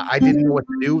 I didn't know what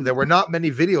to do. There were not many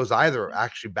videos either,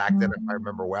 actually, back then, if I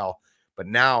remember well. But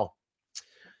now,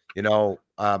 you know,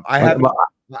 I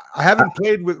haven't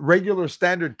played with regular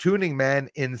standard tuning, man,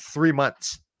 in 3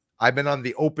 months. I've been on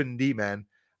the Open D, man.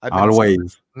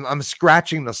 I'm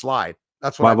scratching the slide.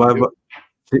 That's what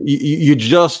you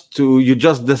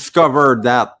just discovered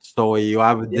that, so you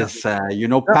have this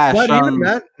passion. Not even,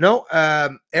 man. No,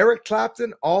 Eric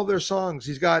Clapton, all their songs.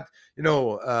 He's got, you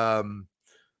know,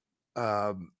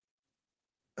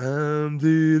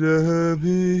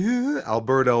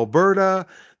 Alberta.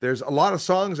 There's a lot of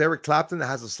songs, Eric Clapton, that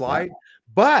has a slide,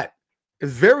 but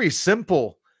it's very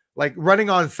simple, like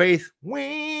Running on Faith.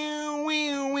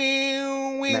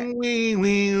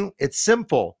 It's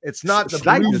simple. It's not the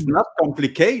slide blues. is not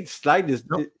complicated. Slide is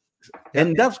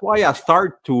and that's why I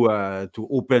start to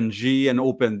Open G and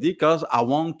Open D, because I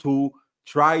want to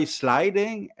try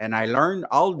sliding, and I learned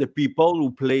all the people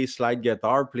who play slide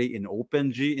guitar play in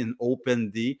Open G, in Open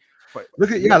D.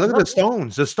 Look at the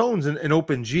Stones. The Stones in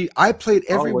Open G. I played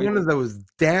every one of those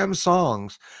damn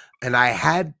songs, and I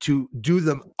had to do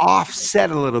them offset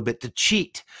a little bit to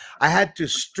cheat. I had to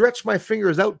stretch my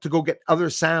fingers out to go get other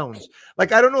sounds.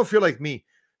 Like, I don't know if you're like me.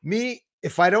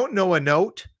 If I don't know a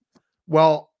note,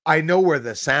 well, I know where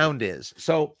the sound is.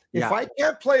 So if I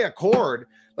can't play a chord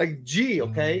like G,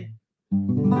 okay?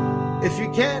 If you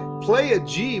can't play a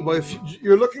G, well, if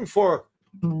you're looking for,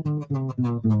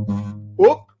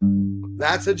 whoop,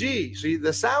 that's a G. See,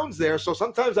 the sound's there. So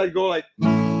sometimes I'd go like,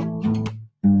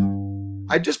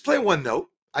 I'd just play one note.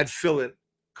 I'd fill in,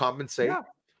 compensate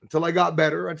until I got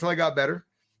better.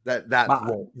 That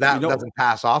doesn't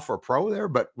pass off for a pro there.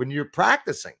 But when you're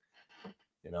practicing,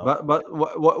 you know.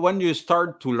 But when you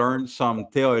start to learn some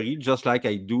theory, just like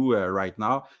I do right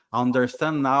now, I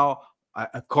understand now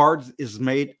a chord is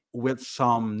made with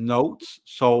some notes.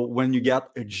 So when you get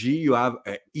a G, you have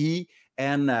a E,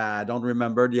 and I don't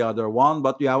remember the other one,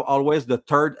 but you have always the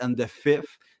 3rd and the 5th.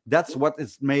 That's what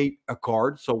is made a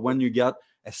chord. So when you get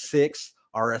a 6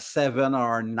 or a 7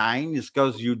 or a 9, it's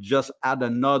because you just add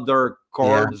another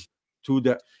chord to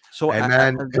the. So hey,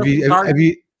 man,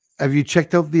 have you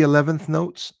checked out the 11th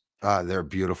notes? They're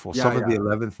beautiful. Some of the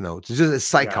 11th notes. It's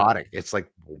psychotic. It's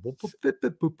like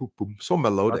so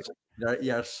melodic.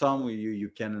 There some you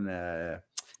can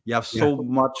you have so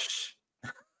much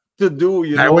to do.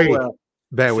 You know.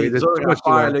 There's too much to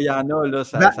learn.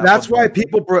 That's why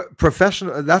people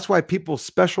professional. That's why people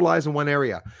specialize in one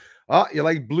area. You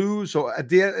like blues, so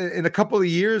in a couple of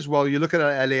years, well, you look at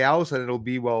a house and it'll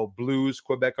be blues,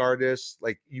 Quebec artists.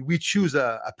 Like we choose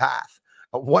a path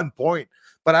at one point.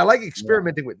 But I like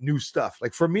experimenting with new stuff.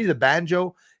 Like for me, the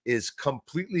banjo is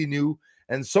completely new,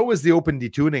 and so is the Open D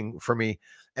tuning for me.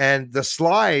 And the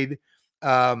slide,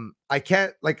 I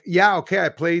can't like, yeah, okay, I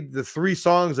played the 3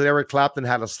 songs that Eric Clapton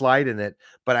had a slide in it,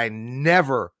 but I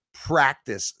never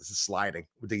practiced sliding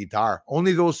with the guitar.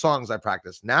 Only those songs I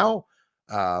practice. Now,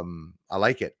 I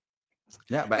like it.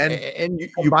 Yeah, but And and you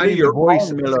play combining the your voice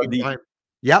own at the same melody. time.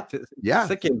 Yep. It's Yeah.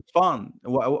 second fun.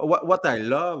 What I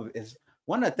love is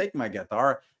when I take my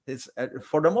guitar, it's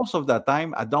for the most of the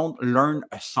time I don't learn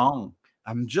a song.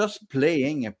 I'm just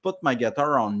playing and put my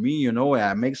guitar on me, and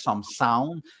I make some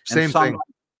sound and Same some. thing.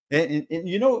 And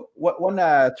when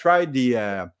I tried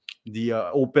the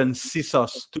open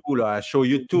scissors tool, I show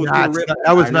you two Yeah, riffs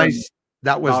that was I learned. nice.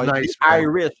 That was Now the nice, man.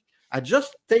 Irish, I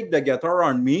just take the guitar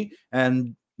on me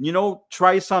and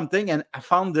try something, and I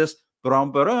found this.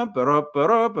 Wow! Yeah,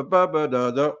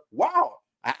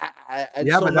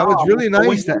 So but that now was I was really going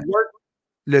nice to that work.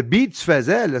 le beat tu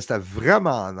faisais, là, c'était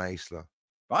vraiment nice, là.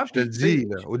 Ouais, Je te le puis, tu sais, dis,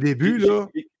 là. Au début, j'ai j'ai- là.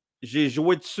 j'ai- j'ai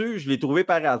joué dessus, je l'ai trouvé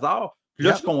par hasard. Puis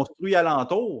là, Yep. je construis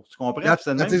alentour. Tu comprends? Puis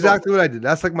c'est le That's même pas. exactly what I did.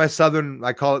 That's like my southern.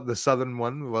 I call it the southern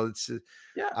one. Well,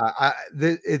 Yeah.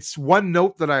 it's one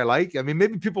note that I like. I mean,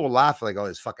 maybe people will laugh like, "Oh,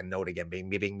 this fucking note again, bing,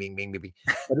 bing, bing, bing, bing, bing."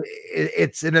 But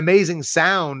it's an amazing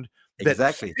sound that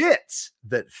Exactly. fits.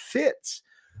 That fits.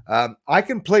 I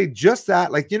can play just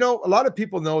that. Like, a lot of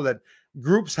people know that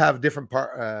groups have different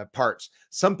parts.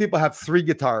 Some people have 3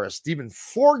 guitarists, even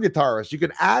 4 guitarists. You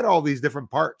can add all these different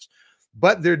parts,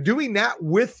 but they're doing that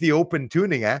with the open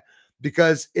tuning,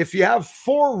 because if you have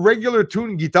 4 regular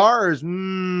tuned guitars,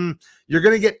 you're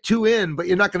going to get 2 in, but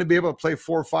you're not going to be able to play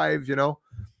 4 or 5,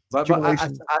 But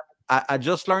I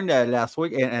just learned that last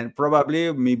week, and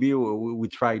probably maybe we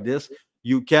try this.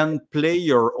 You can play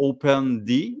your open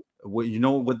D,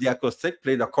 with the acoustic,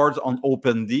 play the chords on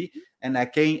open D, and I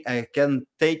can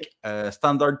take a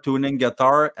standard tuning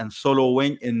guitar and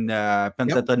soloing in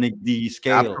pentatonic D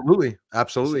scale.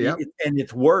 Absolutely, yeah. And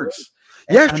it works.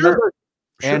 Yeah, Another,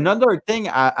 sure. another thing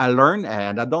I learned,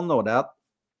 and I don't know that,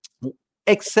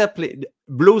 except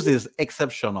blues is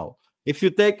exceptional. If you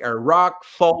take a rock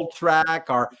folk track,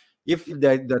 or if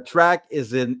the track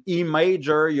is in E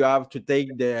major, you have to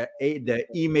take the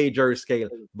E major scale.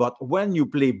 But when you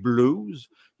play blues,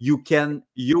 you can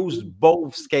use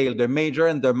both scale, the major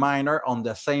and the minor, on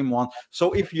the same one.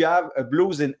 So if you have a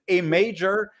blues in A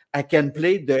major, I can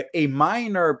play the A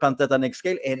minor pentatonic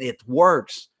scale, and it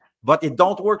works. But it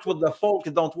don't work with the folk,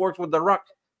 it don't work with the rock.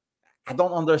 I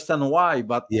don't understand why,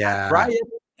 but I try it,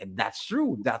 and that's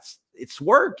true. It's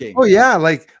working. Oh yeah,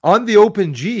 like on the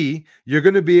open G, you're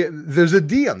going to there's a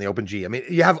D on the open G. I mean,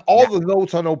 you have all the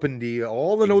notes on open D,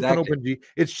 all the notes on open G.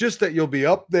 It's just that you'll be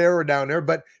up there or down there,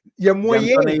 but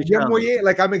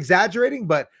like, I'm exaggerating,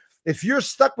 but if you're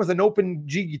stuck with an open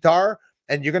G guitar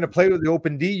and you're going to play with the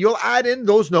open D, you'll add in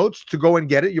those notes to go and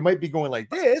get it. You might be going like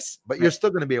this, but you're still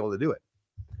going to be able to do it.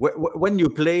 When you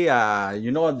play,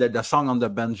 the song on the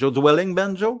banjo, Dwelling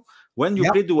Banjo, when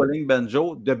you play Dwelling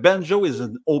Banjo, the banjo is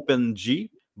an open G,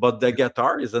 but the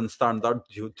guitar is in standard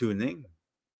tuning.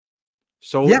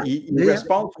 So he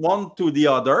responds one to the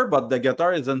other, but the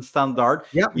guitar is in standard.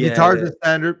 Yeah, guitar's in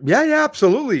standard. Yeah,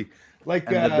 absolutely. Like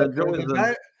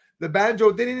the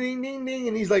banjo, ding, ding, ding, ding,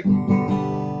 and he's like,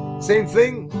 same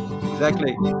thing.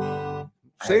 Exactly.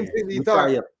 Same thing, the guitar.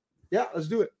 Yeah, let's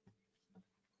do it.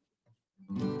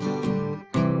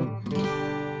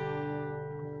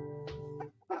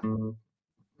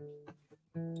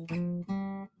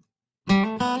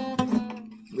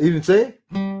 Even say?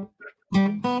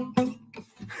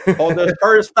 For the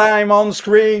first time on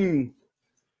screen.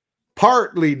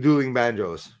 Partly dueling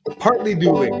banjos. Partly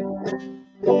dueling.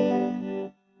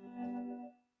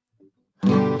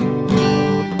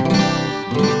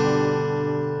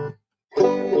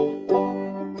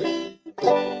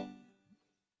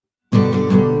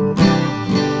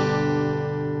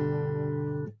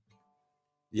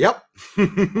 Yep.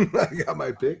 I got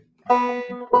my pick.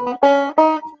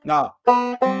 No.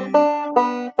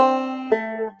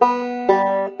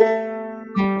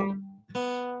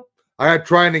 I got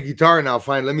trying the guitar now.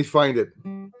 Fine, let me find it.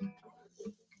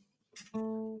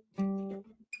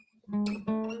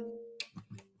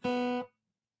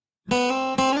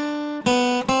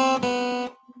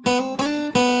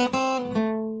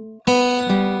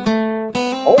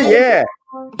 Oh yeah.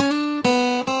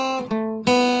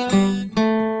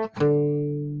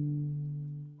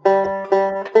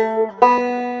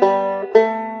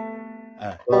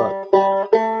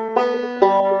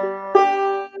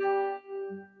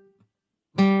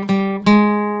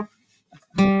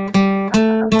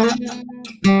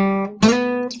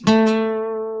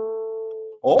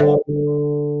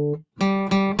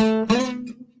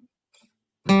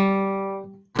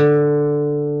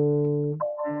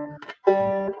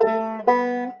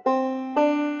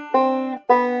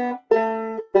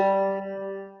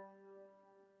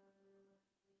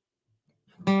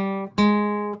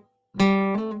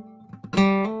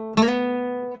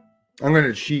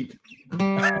 printed sheet.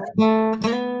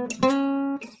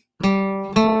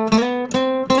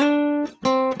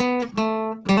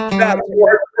 That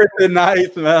worked pretty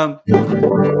nice, man.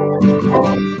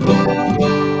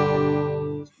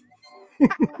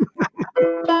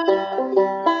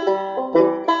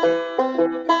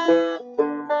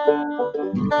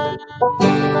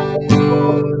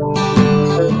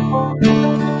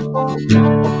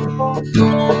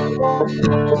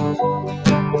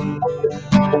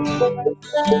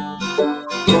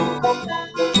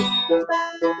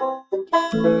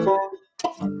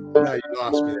 No, you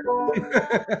lost me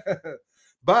there.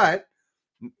 But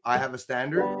I have a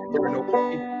standard.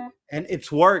 And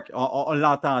it's work. On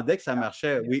l'entendait que ça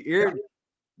marchait. We heard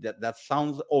that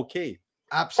sounds okay.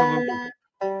 Absolutely.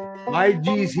 My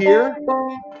G's here.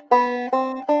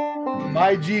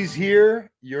 My G's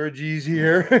here. Your G's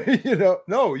here. You know,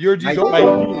 no, your G's open.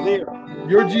 My G's here.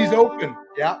 Your G's open.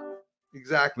 Yeah,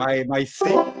 exactly. My C.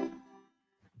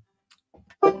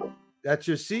 That's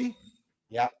your C?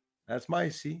 Yeah. That's my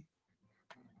C.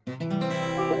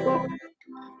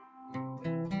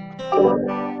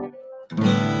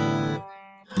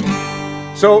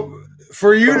 So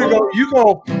for you to go, you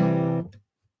go,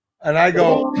 and I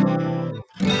go.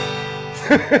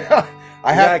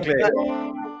 I have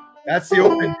Exactly. that's the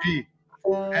open G.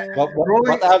 But I have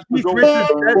to go.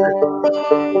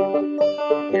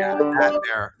 Yeah, that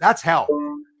there. That's hell.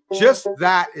 Just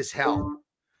that is hell.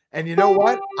 And you know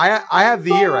what? I have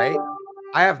the ear, right?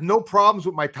 I have no problems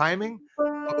with my timing,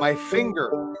 but my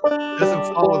finger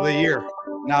doesn't follow the ear.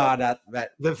 No,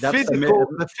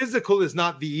 the physical is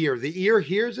not the ear. The ear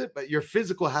hears it, but your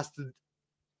physical has to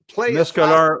play.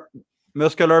 Muscular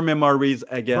memories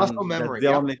again. Muscle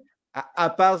memory. I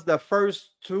passed the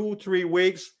first 2-3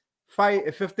 weeks,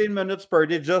 15 minutes per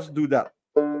day. Just do that.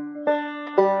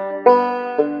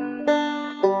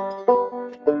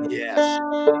 Yes.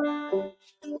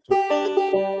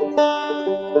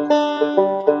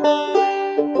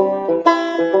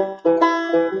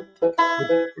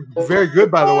 Very good,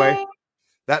 by the way.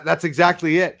 That's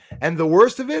exactly it. And the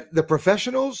worst of it, the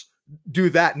professionals do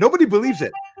that. Nobody believes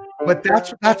it, but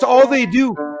that's all they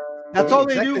do. That's all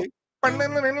they do.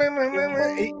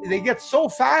 They get so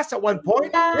fast at one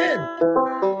point, and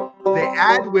they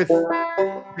add with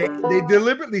they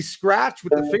deliberately scratch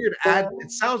with the finger to add. It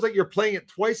sounds like you're playing it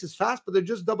twice as fast, but they're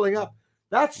just doubling up.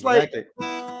 That's like,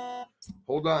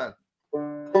 hold on.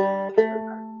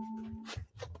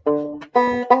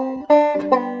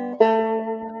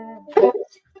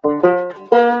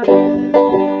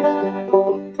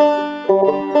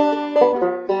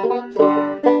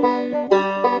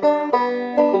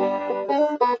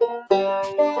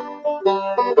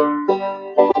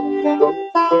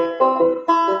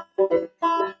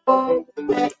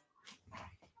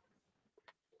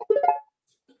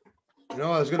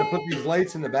 I was going to put these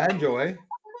lights in the banjo, eh?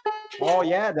 Oh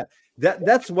yeah,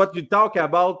 that's what you talk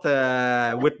about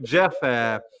with Jeff.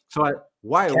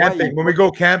 Why when we go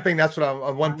camping? That's what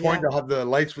at one point I'll have the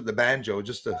lights with the banjo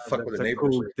just to fuck with the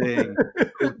neighbors. Cool thing.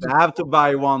 I have to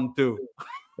buy one too.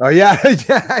 Oh yeah,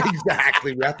 yeah,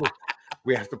 exactly.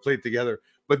 We have to play it together.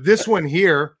 But this one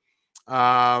here,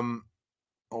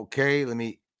 okay, let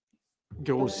me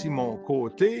go see mon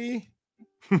côté.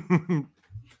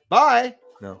 Bye.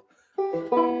 No.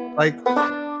 Like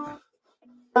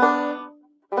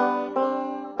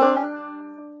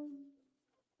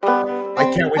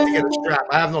I can't wait to get a strap.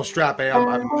 I have no strap.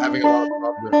 I'm having a lot of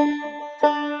problems.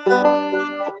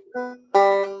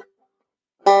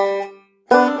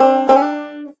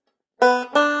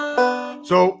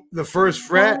 So the first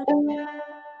fret,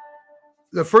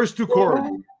 the first two chords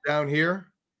down here.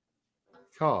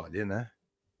 Oh, didn't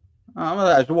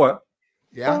I? What?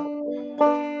 Yeah.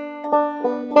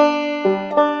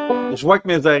 Je vois que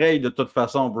mes oreilles de toute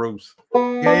façon, Bruce.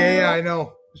 Yeah, I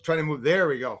know. Just trying to move. There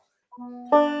we go.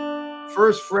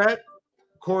 First fret,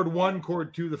 chord 1,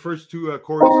 chord 2, the first two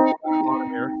chords on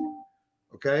here.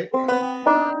 Okay.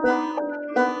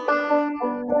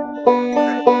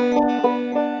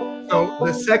 So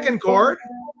the second chord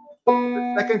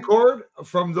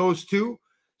from those two.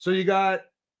 So you got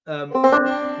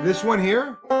this one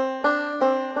here.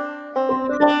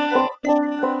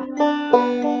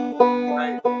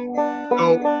 Right.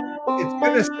 So it's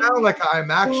going to sound like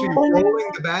I'm actually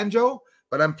rolling the banjo,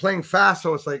 but I'm playing fast,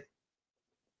 so it's like.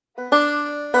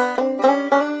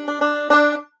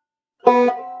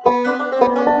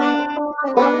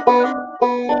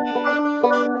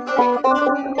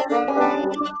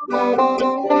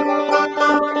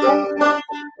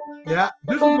 Yeah,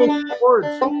 just those chords.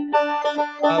 Second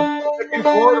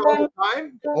chord all the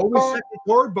time, always second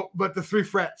chord, but the 3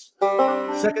 frets.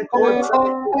 Second chord,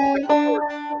 second chord.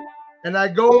 And I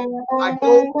go,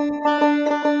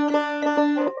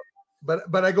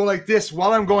 but I go like this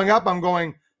while I'm going up. I'm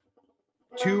going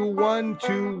 2 1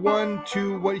 2 1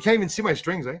 2 1. You can't even see my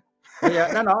strings, eh?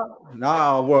 Yeah, non,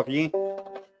 on voit rien.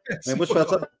 Mais moi, je fais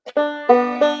ça.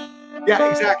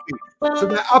 Yeah, exactly. So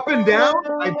the up and down,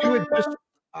 I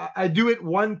do it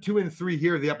 1, 2, and 3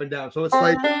 here, the up and down. So it's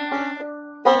like.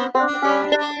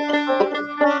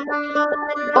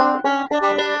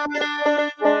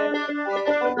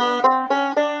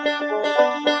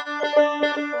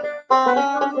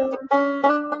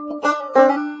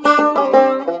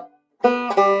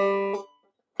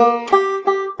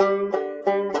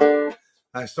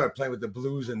 I started playing with the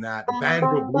blues and that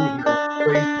banjo blues. Man,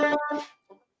 crazy.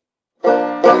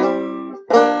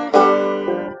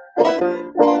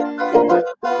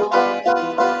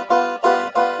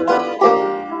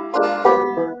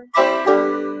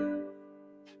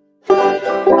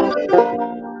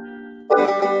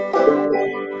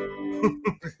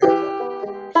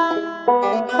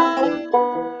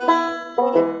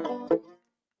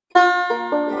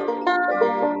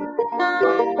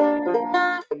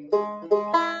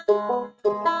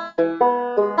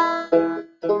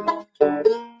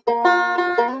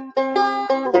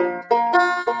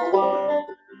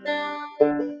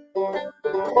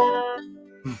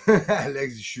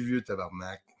 Alex, je suis vieux,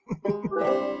 tabarnak.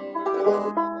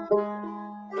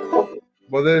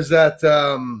 Well, there's that.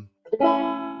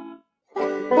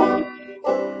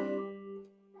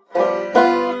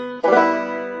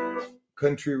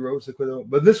 Country Roads,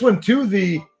 but this one too.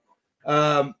 The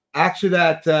actually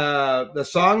that the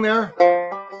song there.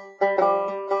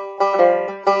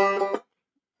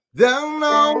 That's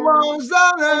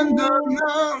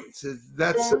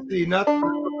the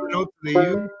note they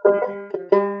use.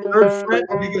 Third fret,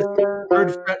 biggest third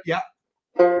fret, yeah.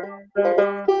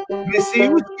 Mais c'est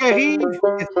où ce qui arrive?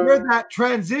 It's where that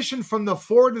transition from the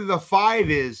 4 to the 5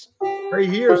 is. Right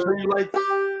here. So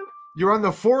you're on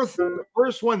the first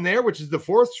one there, which is the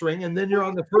 4th string, and then you're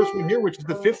on the first one here, which is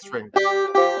the 5th string.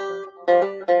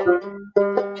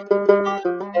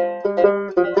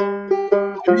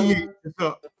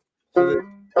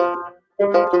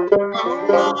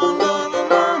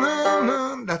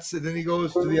 That's it. Then he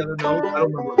goes to the other note. I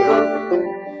don't remember that.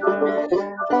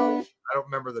 I don't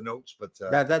remember the notes, but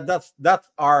that's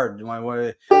hard. My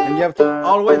way, and you have to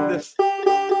always this.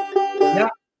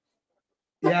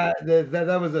 Yeah,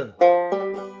 that was a.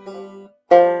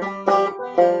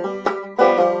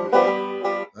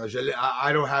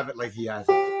 I don't have it like he has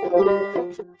it.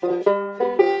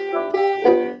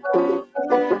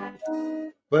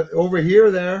 But over here,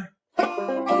 there.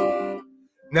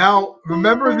 Now,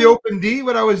 remember the open D,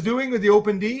 what I was doing with the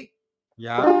open D?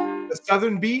 Yeah. The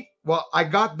southern beat? Well, I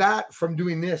got that from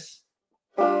doing this.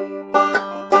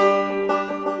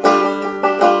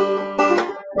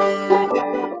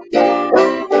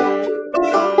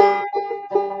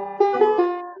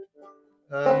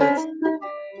 That's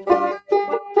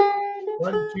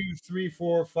 1, 2, 3,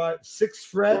 4, 5, 6th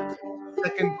fret,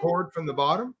 second chord from the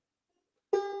bottom.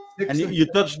 And you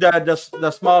touch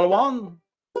the small one?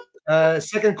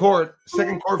 Second chord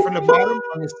from the bottom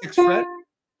on the 6th fret.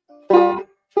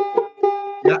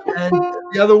 Yeah, and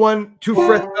the other one, 2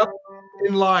 frets up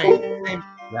in line. Same.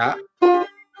 Yeah.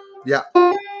 Yeah.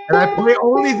 And I play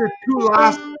only the 2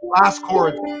 last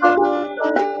chords.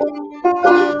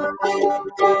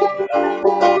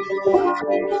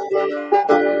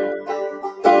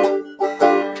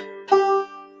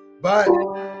 But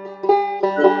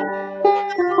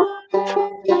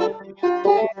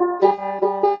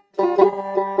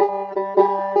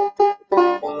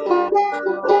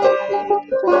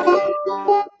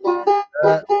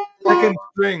second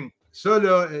string. So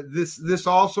this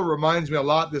also reminds me a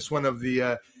lot, this one, of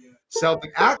the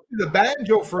Celtic. Actually, the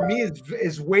banjo for me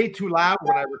is way too loud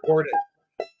when I record it.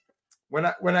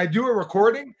 When I do a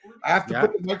recording, I have to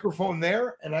put the microphone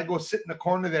there, and I go sit in the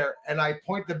corner there, and I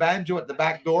point the banjo at the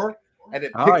back door, and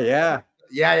it. Oh yeah.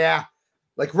 Yeah.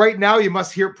 Like right now, you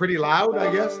must hear it pretty loud,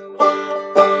 I guess.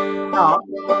 Oh,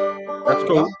 that's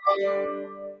cool.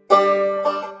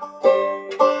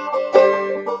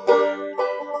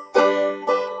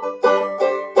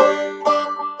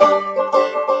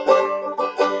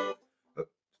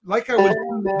 Like I was,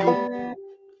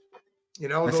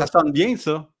 Mais ça sonne bien,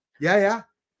 ça. Yeah.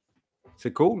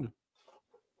 C'est cool.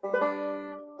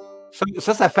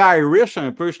 Ça fait Irish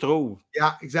un peu, je trouve.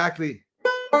 Yeah, exactly.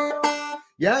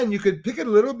 Yeah, and you could pick it a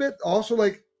little bit. Also,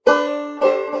 like.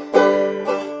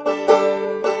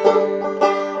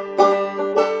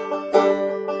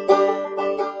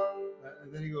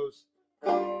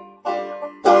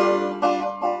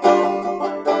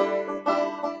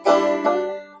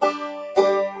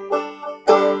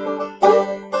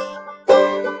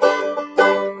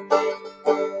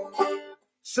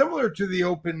 similar to the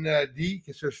open D,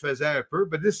 que je faisais un peu,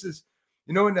 but this is,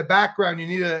 you know, in the background, you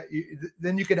need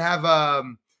then you can have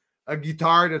a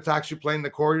guitar that's actually playing the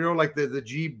chord, you know, like the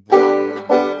G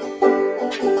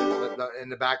in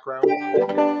the background.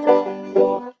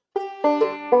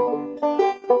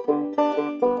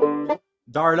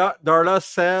 Darla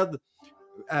said,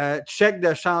 check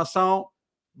the chanson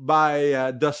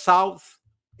by The South.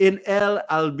 In Hell,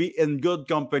 I'll be in good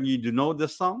company. Do you know the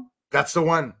song? That's the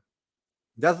one.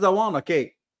 That's the one.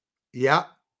 Okay. Yeah.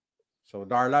 So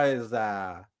Darla is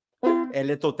elle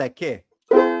est au taquet.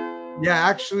 Yeah,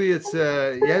 actually, it's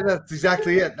yeah, that's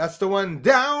exactly it. That's the one.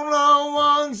 Down low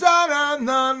one, za na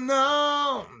na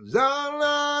na, za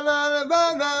na na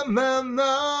na na na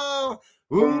na.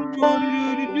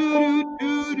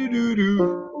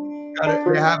 Got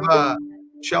it. They have a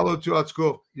cello too. Let's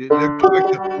go.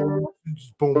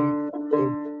 Boom.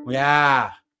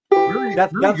 Yeah. Really,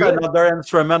 That's good. another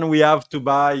instrument we have to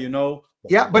buy, you know.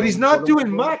 Yeah, but he's not doing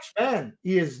much, man.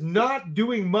 He is not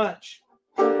doing much.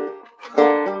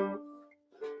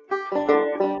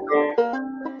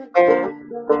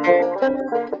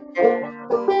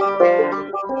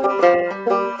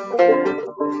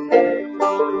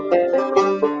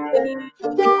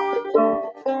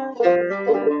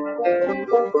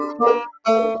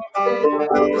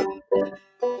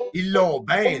 Ils l'ont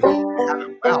bien.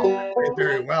 Well,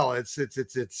 very well. It's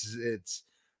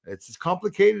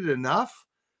complicated enough,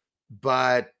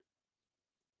 but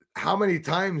how many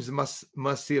times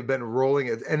must he have been rolling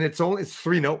it? And it's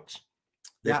 3 notes.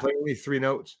 They play only 3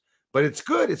 notes, but it's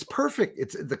good. It's perfect.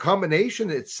 It's the combination.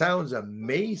 It sounds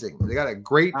amazing. They got a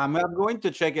great. I'm going to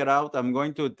check it out. I'm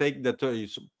going to take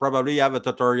probably have a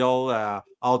tutorial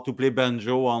how to play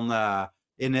banjo on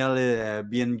in L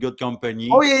be in good company.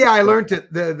 Oh yeah, I learned it.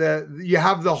 You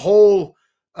have the whole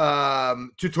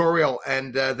tutorial,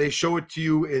 and they show it to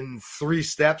you in 3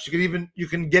 steps. You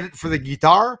can get it for the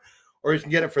guitar, or you can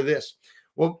get it for this.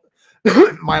 Well,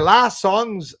 my last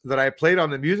songs that I played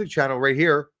on the music channel right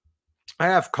here, I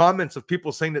have comments of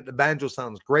people saying that the banjo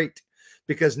sounds great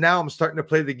because now I'm starting to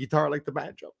play the guitar like the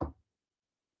banjo.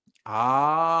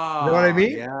 Ah, you know what I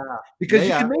mean? Yeah, because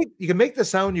you can make the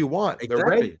sound you want.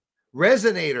 Exactly.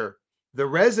 The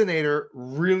resonator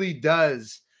really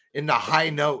does in the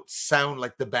high notes sound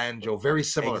like the banjo, very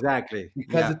similar. Exactly,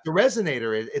 because it's the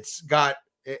resonator.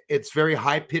 It's very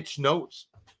high pitched notes.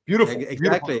 Beautiful, exactly.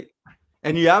 Beautiful.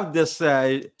 And you have this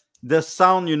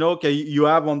sound, you know, you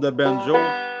have on the banjo,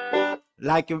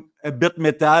 like a bit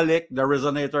metallic. The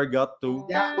resonator got to.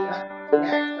 Yeah,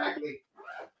 exactly.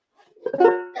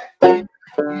 You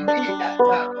need that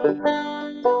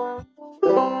sound.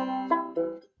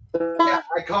 Yeah,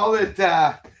 I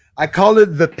call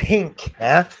it the pink.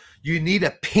 Huh? You need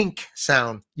a pink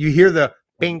sound. You hear the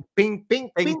ping, ping, ping,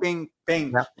 ping, ping,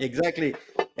 ping. Yeah. Exactly.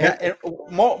 And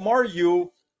more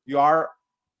you are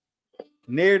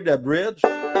near the bridge.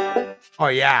 Oh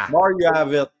yeah. More you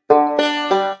have it.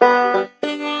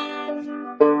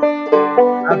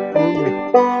 Absolutely.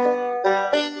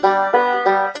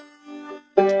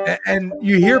 And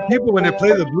you hear people when they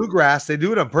play the bluegrass, they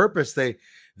do it on purpose. They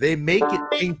make it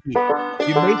pinky.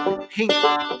 You make it pink.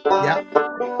 Yeah.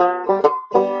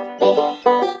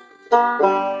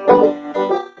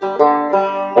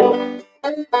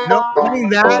 No,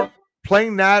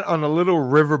 playing that on a little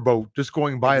riverboat, just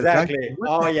going by. Exactly.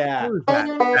 Oh yeah.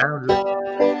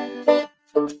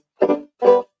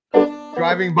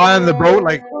 Driving by on the boat,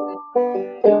 like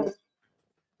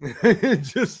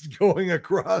just going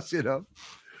across, you know,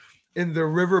 in the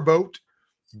riverboat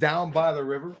down by the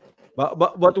river.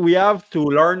 But we have to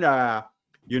learn,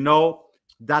 you know,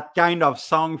 that kind of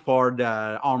song for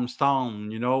the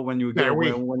Armstrong, you know, when you get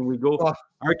when we go.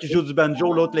 Un qui joue du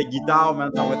banjo, l'autre les guitares,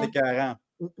 man, ça va être écœurant.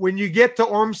 When you get to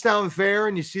Ormstown Fair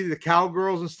and you see the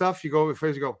cowgirls and stuff, you go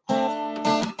first. You go.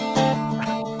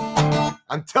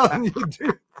 I'm telling you,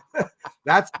 dude.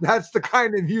 That's the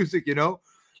kind of music, you know.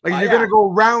 Like you're gonna go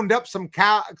round up some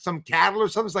cattle or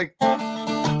something. It's like,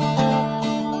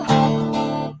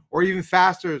 or even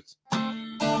faster.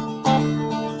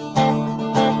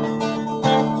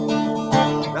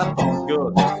 That sounds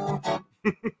good.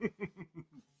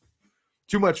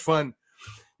 Too much fun.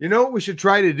 You know what we should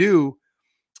try to do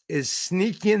is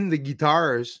sneak in the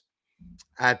guitars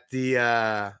at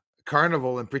the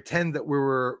carnival and pretend that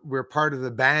we're part of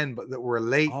the band, but that we're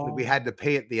late, that we had to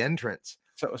pay at the entrance.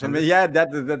 So yeah,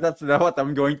 that's what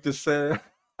I'm going to say.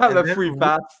 The free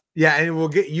pass. Yeah, and we'll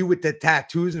get you with the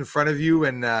tattoos in front of you,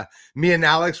 and me and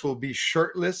Alex will be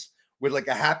shirtless with like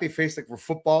a happy face, like we're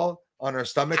football on our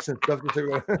stomachs and stuff.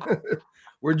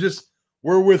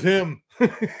 We're with him.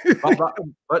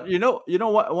 but you know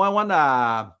what? One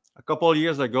a couple of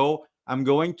years ago, I'm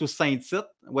going to Saint-Tite,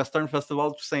 Western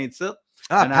Festival to Saint-Tite.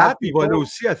 Ah, And I Pat, have people,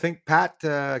 I think Pat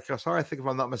Cassar, I think if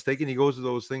I'm not mistaken, he goes to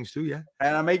those things too. Yeah.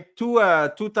 and I make two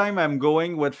time I'm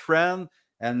going with friend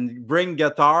and bring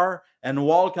guitar and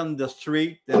walk on the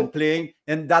street and playing.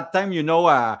 And that time, you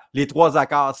know, les trois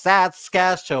accords,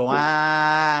 Saskatchewan.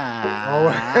 Oh,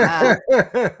 yeah,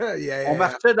 On yeah.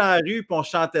 marchait dans la rue puis on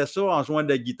chantait ça en jouant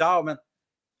de la guitare, man.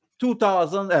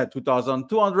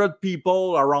 200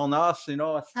 people around us, you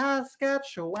know,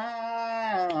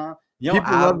 Saskatchewan. You know,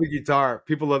 People love the guitar.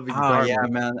 People love the guitar. yeah,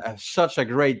 man. Such a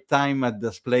great time at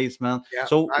this place, man. Yeah,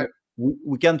 So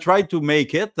we can try to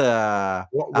make it.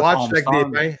 Watch Lac des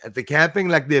Pins at the camping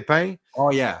Lac des Pins.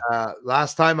 Oh, yeah.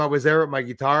 Last time I was there with my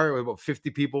guitar, about 50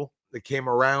 people that came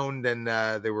around and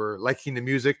they were liking the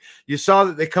music. You saw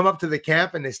that they come up to the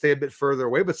camp and they stay a bit further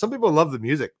away, but some people love the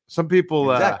music. Some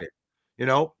people, exactly. You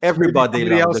know,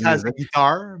 everybody else has a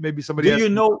guitar. Maybe somebody. Do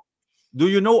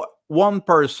you know one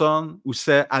person who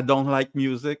said I don't like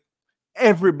music?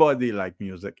 Everybody like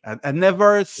music. I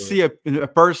never see a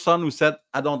person who said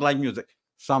I don't like music.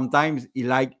 Sometimes he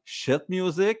like shit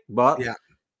music, but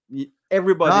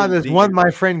everybody. No, there's one. My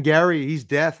friend Gary, he's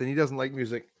deaf and he doesn't like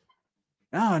music.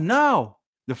 Oh no!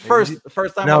 The first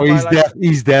time. No, he's deaf.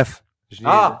 He's deaf.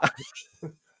 Ah.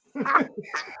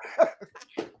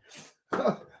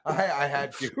 I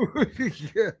had to.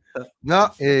 Yeah.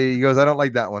 No, he goes, I don't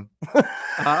like that one.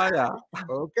 Yeah.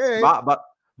 Okay.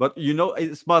 But you know,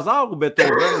 it's Mozart who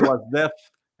Beethoven was deaf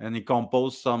and he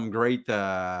composed some great.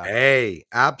 Hey,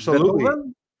 absolutely.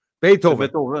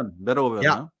 Beethoven. Yeah.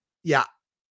 Huh? Yeah.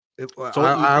 So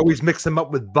I always mix him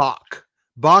up with Bach.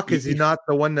 Bach, is he not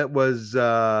the one that was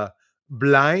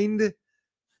blind?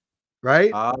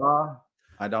 Right?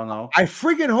 I don't know. I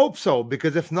friggin' hope so,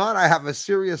 because if not, I have a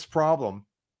serious problem.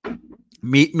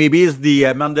 Maybe it's the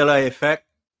Mandela effect.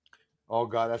 Oh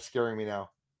God, that's scaring me now.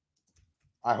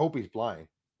 I hope he's blind.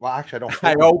 Well, actually, I don't.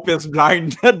 I hope he's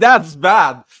blind. That's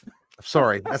bad.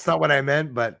 Sorry, that's not what I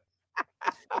meant. But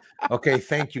okay,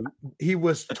 thank you. He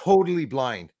was totally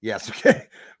blind. Yes. Okay.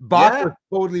 Bach was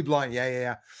totally blind.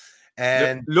 Yeah.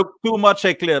 And look too much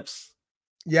Eclipse.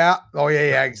 Yeah. Oh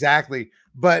yeah. Exactly.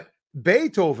 But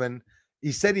Beethoven,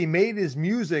 he said he made his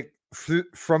music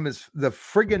from the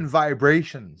friggin'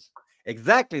 vibrations.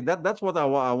 Exactly. That's what I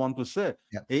want to say.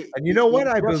 Yeah. And you know what?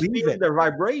 I believe it. The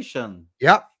vibration.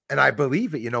 Yeah. And I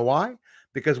believe it. You know why?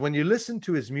 Because when you listen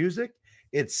to his music,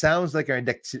 it sounds like a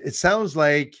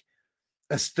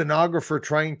stenographer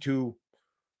trying to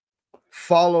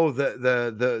follow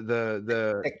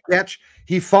the sketch.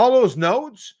 He follows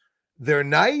notes. They're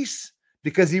nice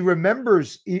because he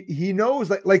remembers. He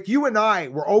knows, like you and I,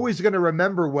 we're always going to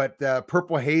remember what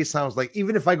Purple Haze sounds like,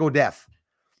 even if I go deaf.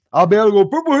 I'll be able to go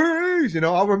Purple Haze, you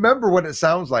know, I'll remember what it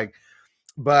sounds like.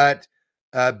 But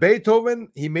Beethoven,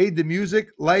 he made the music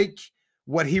like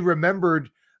what he remembered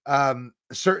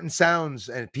certain sounds,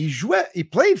 and he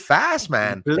played fast,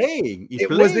 man. It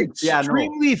was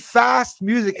extremely fast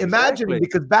music. Imagine,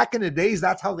 because back in the days,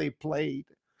 that's how they played.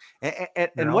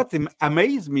 And what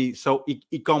amazed me, so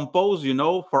he composed, you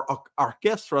know, for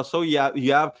orchestra. So you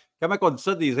have comment on dit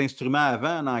ça, des instruments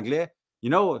avant en anglais. You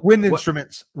know, wind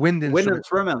instruments.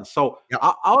 So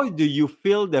how do you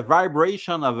feel the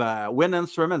vibration of wind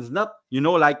instruments? Not, you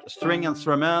know, like string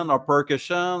instrument or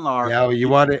percussion or. Yeah, you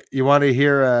want to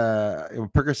hear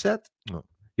Percocet? No.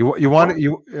 You want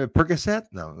Percocet?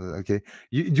 No. Okay.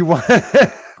 You want?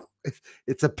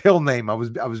 It's a pill name. I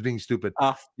was being stupid.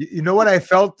 You know what I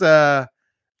felt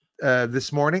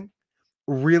this morning,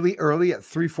 really early at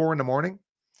 3-4 in the morning,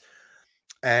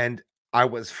 and I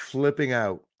was flipping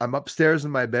out. I'm upstairs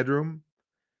in my bedroom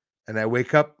and I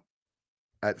wake up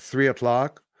at 3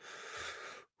 o'clock.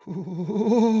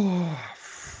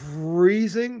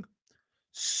 Freezing,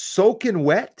 soaking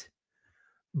wet,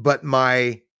 but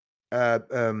my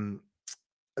the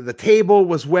table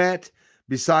was wet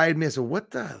beside me. I said, what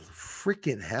the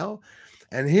freaking hell?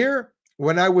 And here,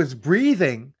 when I was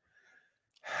breathing,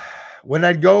 when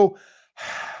I'd go,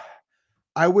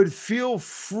 I would feel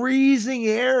freezing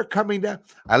air coming down.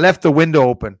 I left the window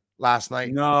open last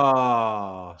night.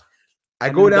 No. I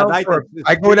go down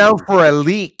for a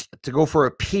leak to go for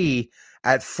a pee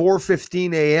at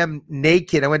 4:15 a.m.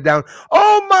 naked. I went down.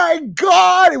 Oh my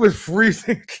God, it was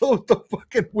freezing. Closed the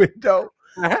fucking window.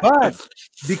 But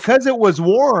because it was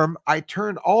warm, I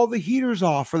turned all the heaters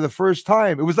off for the first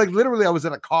time. It was like literally I was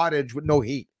in a cottage with no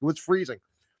heat. It was freezing.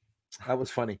 That was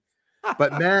funny.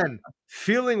 But man,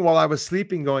 feeling while I was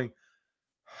sleeping, going,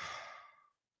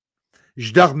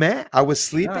 je dormais, I was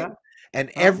sleeping, and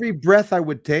every breath I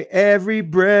would take, every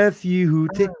breath you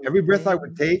take, every breath I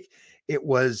would take, it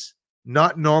was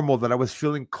not normal that I was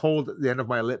feeling cold at the end of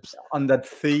my lips. On that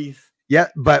face. Yeah,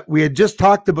 but we had just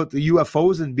talked about the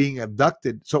UFOs and being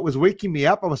abducted. So it was waking me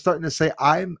up. I was starting to say,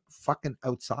 I'm fucking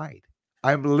outside.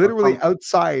 I'm literally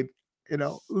outside,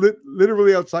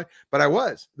 literally outside. But I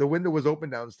was. The window was open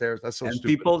downstairs. That's so And stupid.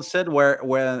 people said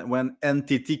when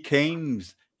entity came,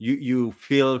 you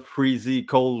feel freezy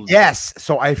cold. Yes.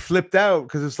 So I flipped out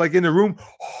because it's like in the room.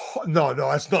 Oh, no,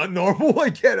 that's not normal. I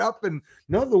get up and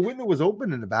no, the window was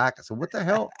open in the back. I said, what the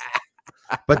hell?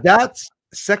 But that's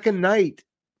second night.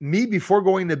 Me before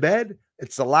going to bed,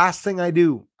 it's the last thing I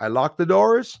do. I lock the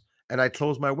doors and I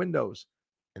close my windows.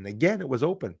 And again, it was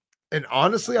open. And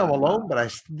honestly, I'm alone, but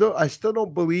I still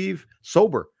don't believe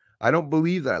sober. I don't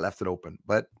believe that I left it open,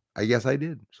 but I guess I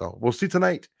did. So we'll see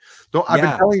tonight. I've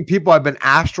been telling people I've been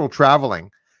astral traveling.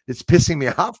 It's pissing me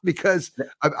off because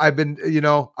I've been,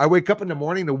 I wake up in the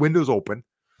morning, the window's open.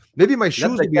 Maybe my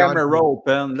shoes Let the will be camera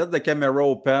open. Let the camera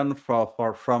open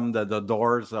from the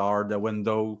doors or the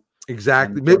window.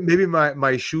 Exactly. Maybe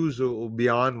my shoes will be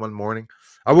on one morning.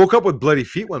 I woke up with bloody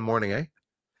feet one morning, eh?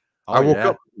 I woke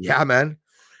up. Yeah, man.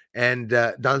 And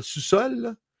dans le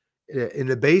sous-sol, in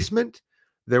the basement,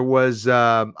 there was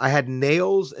I had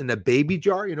nails in a baby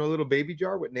jar, a little baby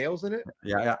jar with nails in it.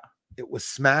 Yeah. It was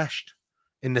smashed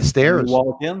in the stairs. You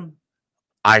walk in?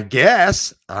 I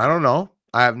guess. I don't know.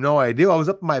 I have no idea. I was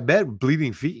up in my bed with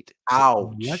bleeding feet.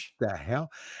 Ouch. What the hell?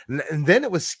 And then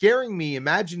it was scaring me,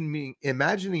 imagining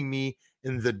me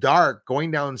in the dark,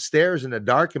 going downstairs in the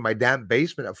dark in my damn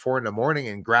basement at 4 a.m.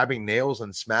 and grabbing nails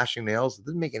and smashing nails. It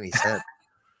didn't make any sense.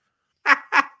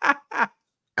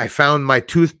 I found my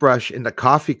toothbrush in the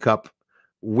coffee cup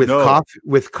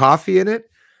with coffee in it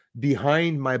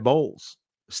behind my bowls,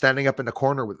 standing up in the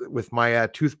corner with my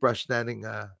toothbrush standing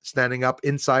up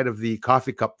inside of the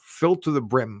coffee cup filled to the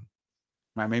brim.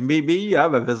 I mean, maybe you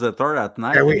have a visitor at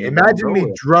night. Yeah, wait, imagine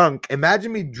me drunk.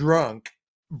 Imagine me drunk,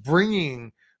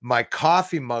 bringing my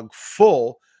coffee mug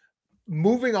full,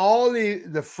 moving all the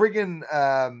friggin'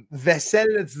 vaisselle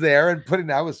that's there and putting.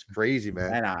 That was crazy,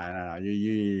 man. I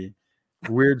know.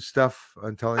 Weird stuff.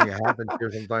 I'm telling you, happens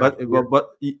here sometimes. But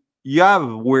you have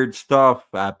weird stuff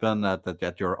happen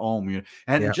at your home,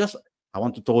 and just I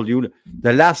want to tell you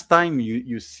the last time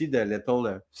you see the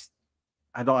little.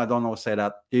 I don't know say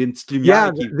that. Une petite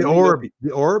lumière qui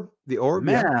the orb.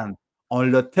 Man,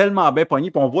 on l'a tellement bien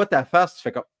pogné, puis on voit ta face, tu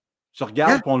fais comme tu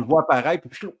regardes, puis on le voit pareil,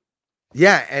 puis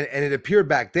yeah, and it appeared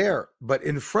back there, but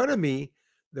in front of me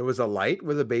there was a light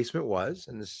where the basement was,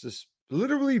 and this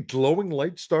literally glowing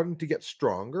light starting to get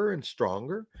stronger and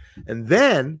stronger, and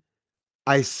then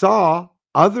I saw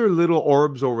other little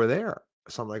orbs over there.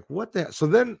 So I'm like, what the hell? So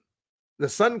then the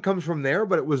sun comes from there,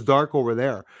 but it was dark over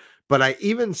there. But I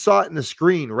even saw it in the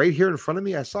screen right here in front of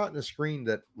me. I saw it in the screen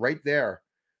that right there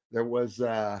was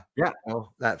that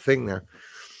thing there.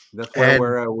 That's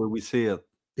where we see it.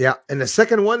 Yeah, and the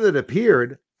second one that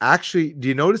appeared, actually, do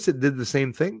you notice it did the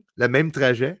same thing? Le même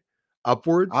trajet,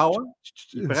 upwards. Ah ouais?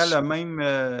 Il prend le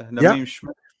même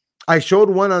chemin. I showed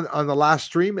one on the last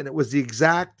stream, and it was the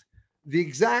exact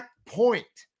point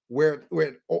where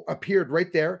it appeared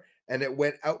right there, and it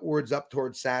went outwards up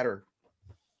towards Saturn.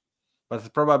 But it's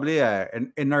probably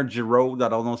an energy road. I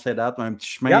don't know say that. Un petit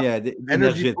chemin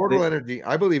energy, portal energy.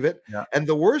 I believe it. Yeah. And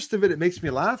the worst of it makes me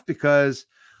laugh because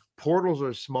portals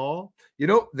are small.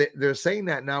 They're saying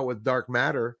that now with dark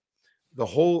matter, the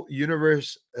whole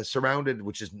universe surrounded,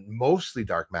 which is mostly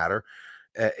dark matter,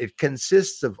 it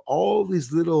consists of all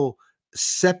these little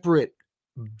separate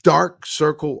dark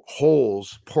circle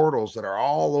holes, portals that are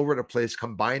all over the place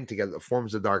combined together that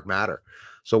forms the dark matter.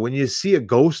 So when you see a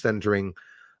ghost entering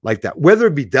like that, whether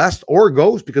it be dust or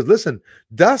ghost, because listen,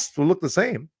 dust will look the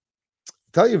same. I'll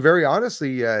tell you very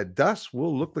honestly, dust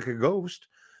will look like a ghost,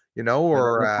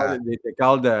 or they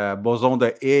call the boson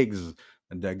de Higgs,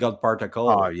 the God particle.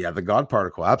 Oh yeah, the God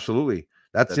particle, absolutely.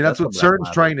 That's what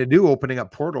CERN's trying to do, opening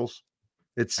up portals.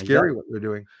 It's scary what they're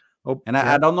doing. Oh, and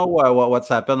I don't know what's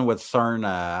happened with CERN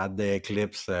at the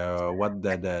eclipse. What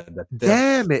the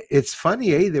damn it! It's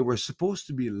funny, eh? They were supposed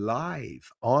to be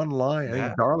live online. I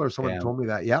think Darla or someone told me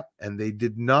that. Yep, and they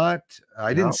did not.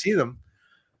 I didn't see them.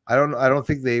 I don't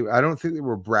think they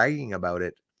were bragging about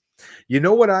it. You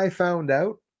know what I found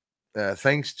out?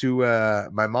 Thanks to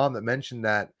my mom that mentioned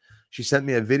that. She sent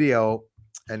me a video,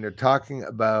 and they're talking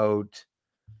about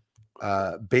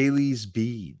Bailey's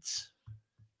beads.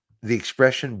 The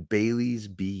expression Bailey's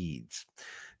beads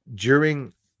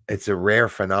it's a rare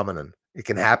phenomenon. It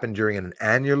can happen during an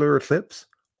annular eclipse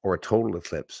or a total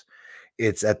eclipse.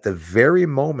 It's at the very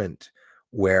moment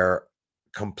where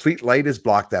complete light is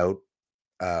blocked out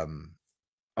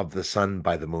of the sun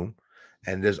by the moon,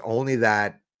 and there's only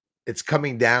that it's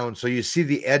coming down. So you see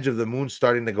the edge of the moon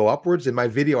starting to go upwards. In my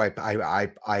video,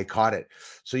 I caught it.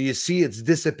 So you see it's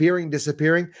disappearing.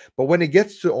 But when it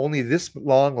gets to only this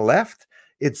long left,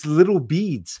 it's little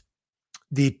beads.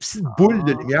 The boule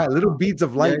de lumière, little Ah, beads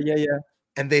of yeah, light. yeah, yeah.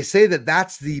 And they say that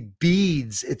that's the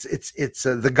beads. It's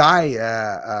the guy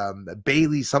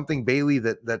Bailey, something Bailey,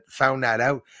 that found that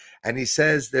out. And he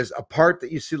says there's a part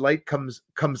that you see light comes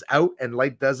out and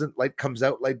light doesn't. Light comes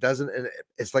out, light doesn't, and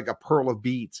it's like a pearl of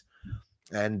beads.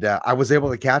 And I was able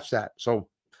to catch that. So,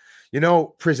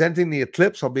 presenting the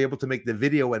eclipse, I'll be able to make the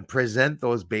video and present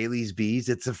those Bailey's beads.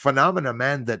 It's a phenomenon,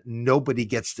 man, that nobody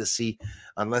gets to see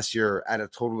unless you're at a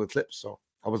total eclipse. So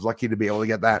I was lucky to be able to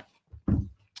get that.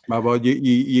 But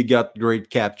you got great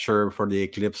capture for the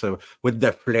eclipse with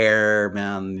the flare,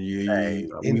 man. We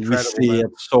Incredible, see man.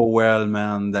 it so well,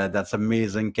 man. That's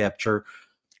amazing capture.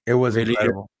 It was Really.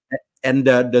 incredible. And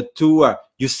the two,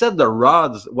 you said the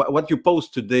rods. What you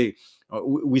post today,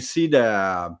 we see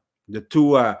the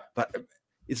two, but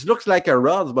it looks like a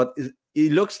rods, but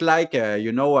it looks like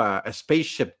a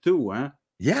spaceship too, huh?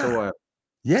 Yeah. So,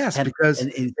 yes, because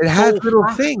it's it has so little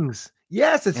fast. things.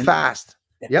 Yes, it's fast.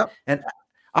 Yep. And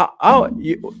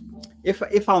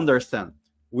if I understand,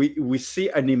 we see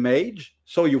an image,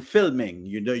 so you're filming.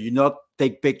 You not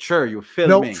take picture. You're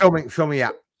filming. No, filming. Yeah.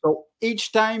 So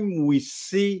each time we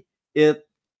see it,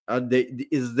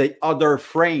 is the other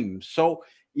frame. So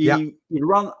you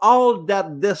run all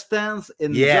that distance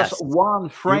in just one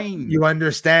frame. You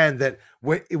understand that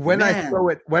when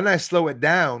I slow it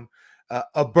down,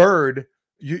 a bird,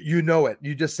 you know it.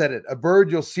 You just said it. A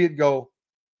bird, you'll see it go.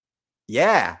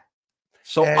 Yeah.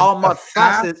 So And how much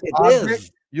fast it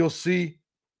is? You'll see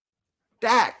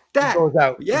that it goes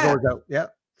out. Yeah. It goes out. Yeah.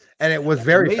 And it was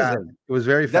very fast. It was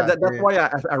very fast. That's why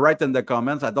I write in the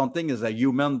comments. I don't think it's a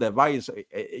human device.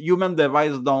 Human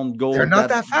device don't go. They're not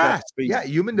that fast. Yeah,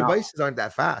 human devices aren't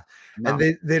that fast, and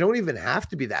they don't even have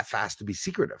to be that fast to be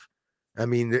secretive. I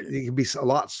mean, it can be a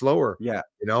lot slower. Yeah,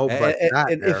 But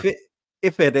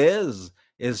if it is,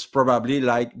 it's probably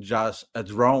like just a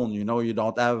drone. You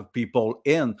don't have people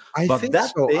in. I think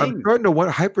so. I'm starting to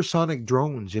wonder hypersonic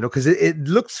drones. Because it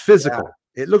looks physical. Yeah.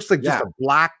 It looks like just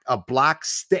a black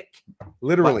stick,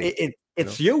 literally. But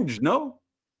it's huge, no?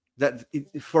 That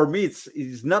for me,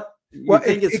 it's not.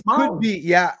 Think it's small? Could be.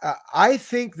 Yeah, I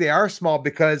think they are small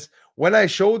because when I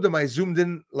showed them, I zoomed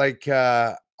in like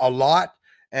a lot,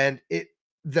 and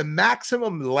the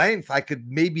maximum length I could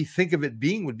maybe think of it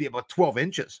being would be about 12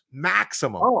 inches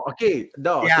maximum. Oh, okay.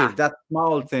 No, okay, that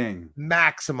small thing.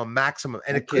 Maximum,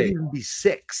 and it could even be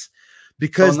 6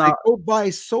 because they go by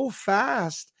so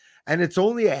fast. And it's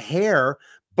only a hair,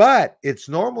 but it's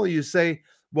normal. You say,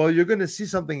 well, you're going to see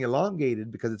something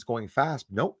elongated because it's going fast.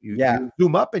 Nope. You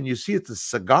zoom up and you see it's a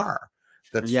cigar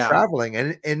that's traveling.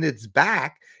 And in its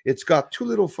back, it's got 2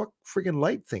 little freaking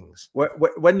light things.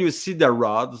 When you see the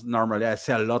rods, normally I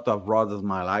see a lot of rods in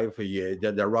my life.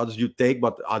 The rods you take,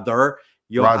 but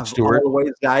you have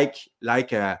always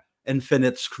like a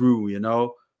infinite screw,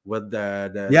 with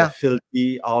the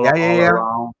filthy all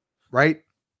around. Right.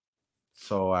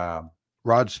 So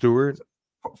Rod Stewart,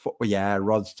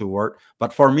 Rod Stewart.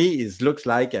 But for me, it looks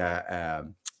like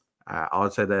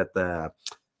I'll say that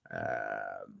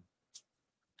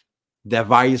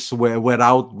device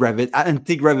without gravity,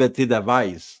 anti-gravity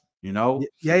device. No,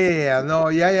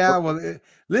 Well,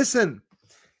 listen,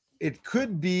 it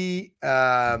could be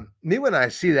me when I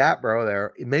see that, bro.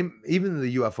 There, even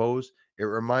the UFOs, it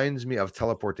reminds me of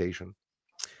teleportation.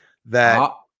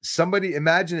 That. Somebody,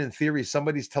 imagine in theory,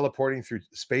 somebody's teleporting through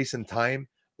space and time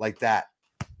like that.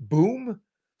 Boom,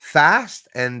 fast.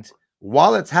 And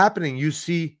while it's happening, you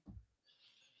see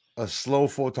a slow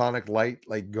photonic light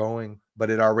like going,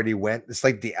 but it already went. It's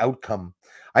like the outcome.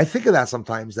 I think of that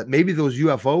sometimes, that maybe those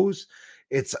UFOs,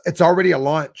 it's already a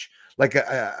launch. Like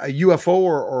a UFO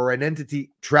or an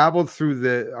entity traveled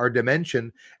through our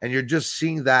dimension, and you're just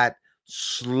seeing that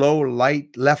slow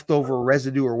light, leftover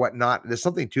residue or whatnot. There's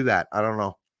something to that. I don't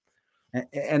know.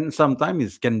 And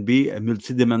sometimes it can be a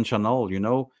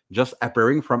multidimensional, just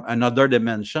appearing from another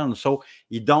dimension. So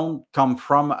he don't come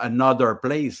from another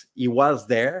place. He was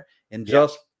there and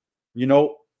just,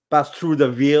 passed through the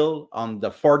veil on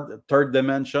the third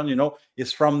dimension.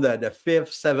 It's from the 5th,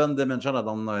 7th dimension. I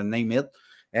don't know, name it.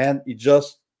 And he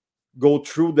just go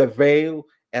through the veil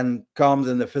and comes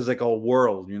in the physical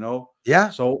world, Yeah.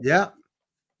 So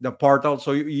the portal.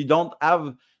 So you don't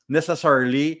have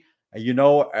necessarily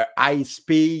high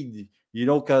speed,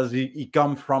 because he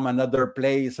come from another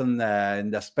place in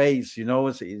the space,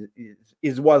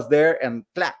 it was there and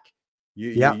clack,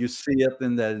 you see it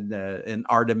in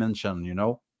our dimension,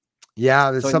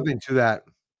 Yeah, there's something to that.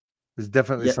 There's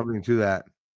definitely Yeah, something to that.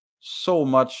 so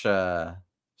much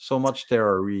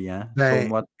theory, huh? So Hey,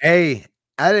 much. hey,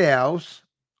 at the house,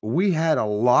 we had a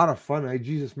lot of fun. Hey,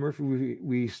 Jesus Murphy,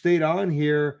 we stayed on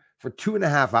here for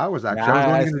 2.5 hours. Yeah, Actually, I was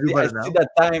only going to do I about an see hour. the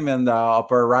time in the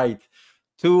upper right.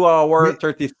 2 hour We,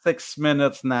 36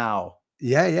 minutes now.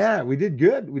 yeah, we did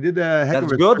good. We did a heck of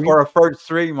That's a good stream. for a first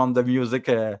stream on the music.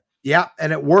 Yeah,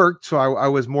 and it worked. So I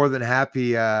was more than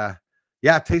happy.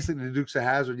 Yeah, tasting the Dukes of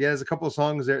Hazzard. Yeah, there's a couple of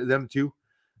songs there, them too.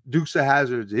 Dukes of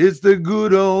Hazzard. It's the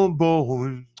good old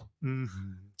boy. Remember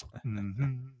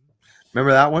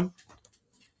that one?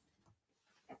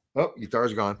 Oh,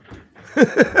 guitar's gone.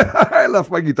 I left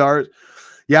my guitars.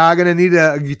 Yeah, I'm gonna need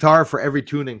a guitar for every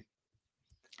tuning.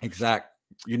 Exact.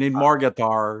 You need more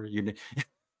guitar. You need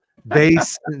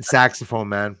Bass and saxophone,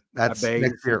 man. a That's bass.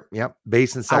 next year. Yep,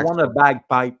 bass and I want a saxophone.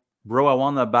 bagpipe, bro. I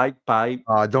want a bagpipe.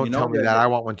 You Don't know tell me that. I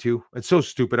want one too. It's so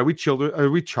stupid. Are we children? Are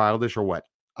we childish or what?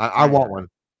 I I want one.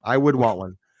 I would want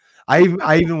one. I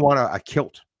even want a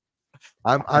kilt.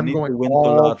 I'm need going to win the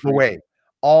all the lottery. way,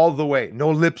 all the way.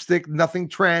 No lipstick, nothing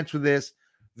trans with this.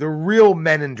 The real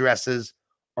men in dresses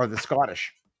are the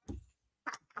Scottish.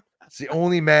 It's the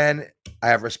only man I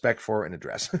have respect for in a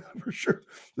dress, for sure.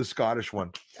 The Scottish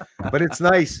one, but it's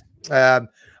nice.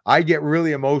 I get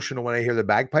really emotional when I hear the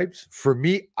bagpipes. For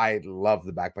me, I love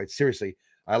the bagpipes. Seriously,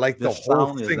 I like The the whole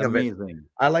sound is thing of it. amazing.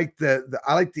 I like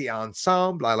I like the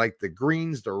ensemble. I like the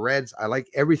greens, the reds. I like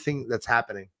everything that's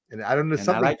happening. And I don't know, And I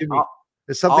something like to me.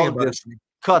 There's something all about this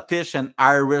Scottish and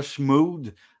Irish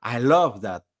mood. I love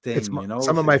that it's thing, you know.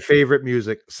 some of my favorite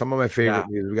music. Some of my Yeah. favorite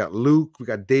music. We got Luke, we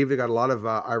got David, got a lot of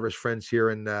Irish friends here,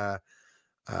 and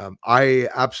I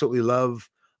absolutely love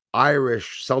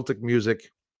Irish Celtic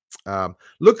music.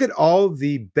 Look at all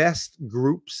the best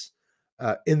groups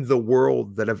in the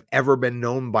world that have ever been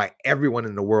known by everyone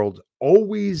in the world.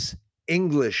 Always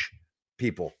English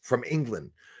people from England.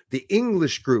 The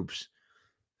English groups.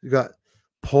 You got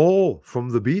Paul from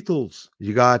the Beatles.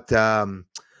 You got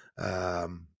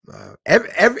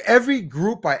every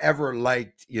group I ever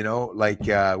liked. You know, like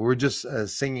we were just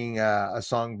singing a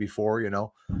song before. You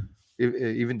know,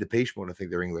 even Depeche Mode. I think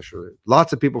they're English.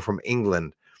 Lots of people from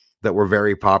England that were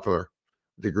very popular.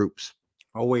 The groups.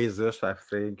 Oasis, I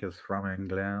think, is from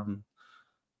England.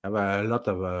 I have a lot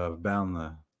of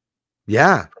band,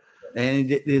 Yeah, and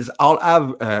it is all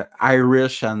have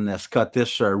Irish and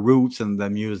Scottish roots in the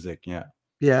music. Yeah,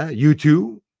 yeah. You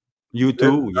too. you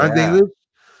too. Aren't they Yeah, English? yeah.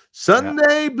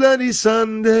 Sunday, bloody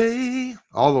Sunday.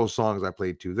 All those songs I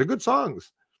played too. They're good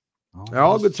songs. Oh, They're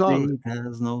all the good songs. street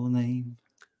has no name.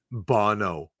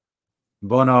 Bono.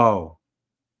 Bono,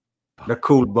 the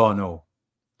cool Bono.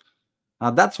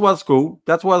 That was cool.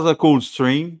 That was a cool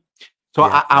stream. So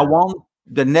Yeah. I want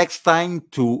the next time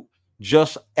to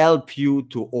just help you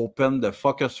to open the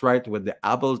Focusrite with the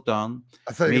Ableton.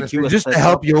 I thought you were Make gonna you say a just to setup.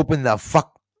 help you open the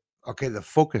fuck. Okay, the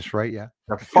focus, right? Yeah.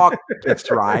 The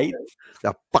Focusrite,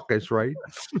 The focus, right?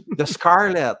 the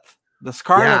Scarlet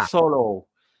Yeah, solo,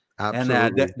 and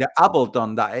absolutely. the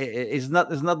Ableton. That is not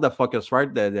the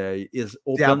Focusrite. That is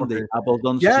The open the Appleton.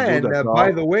 Ableton Yeah, Studio. and The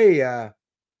by the way,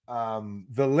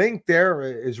 the link there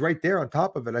is right there on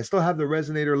top of it. I still have the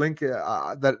resonator link,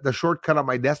 the shortcut on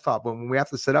my desktop. When we have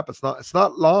to set up, it's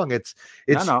not long. It's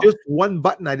no. just one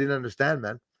button I didn't understand,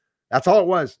 man. That's all it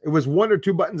was. It was one or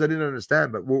two buttons I didn't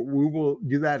understand, but we will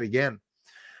do that again.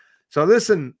 So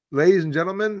listen, ladies and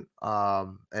gentlemen,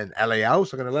 and LA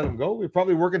House, I'm gonna let him go. We're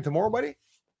probably working tomorrow, buddy.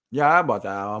 Yeah, but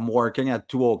I'm working at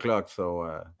 2 o'clock,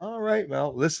 so All right.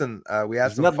 Well, listen, we had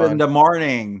it's some not in fun. the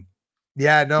morning.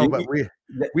 Yeah, no, You- but you-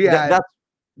 we had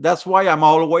that's why I'm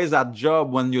always at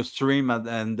job when you stream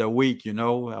and the week. You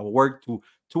know, I work to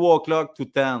 2 o'clock to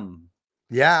 10.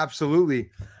 yeah, absolutely.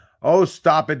 Oh,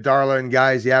 stop it, darling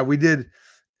guys. Yeah, we did.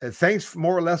 Thanks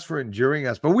more or less for enduring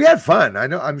us, but we had fun.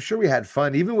 I'm sure we had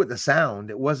fun, even with the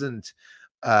sound. It wasn't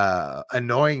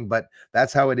annoying, but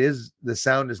that's how it is. The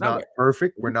sound is No, not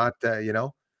perfect. We're not,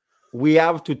 we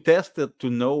have to test it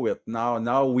to know it.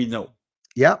 Now we know.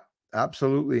 Yeah,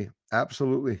 absolutely,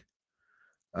 absolutely.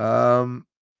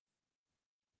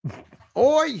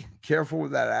 Oi, careful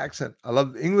with that accent. I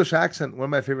love the English accent, one of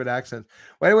my favorite accents.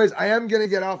 Well, anyways, I am gonna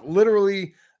get off.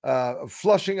 Literally,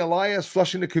 flushing Elias,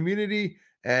 flushing the community,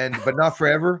 but not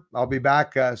forever. I'll be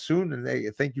back soon. And hey,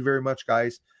 thank you very much,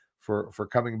 guys, for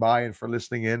coming by and for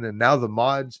listening in. And now the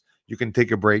mods, you can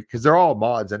take a break because they're all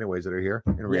mods, anyways, that are here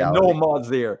in Yeah, reality. no mods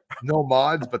there. No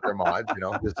mods, but they're mods,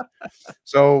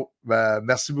 So,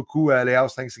 merci beaucoup,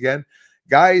 Leos. Thanks again.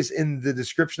 Guys, in the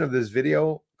description of this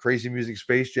video, Crazy Music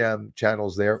Space Jam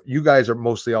channels there. You guys are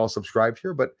mostly all subscribed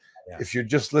here, but if you're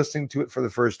just listening to it for the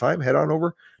first time, head on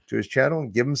over to his channel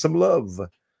and give him some love.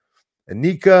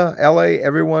 Anika, LA,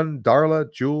 everyone,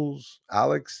 Darla, Jules,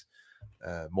 Alex,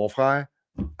 mon frère.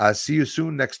 I'll see you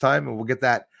soon next time, and we'll get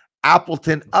that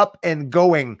Appleton up and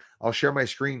going. I'll share my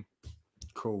screen.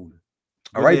 Cool.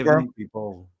 All Good right, evening, bro.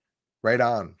 people. Right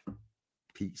on.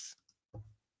 Peace.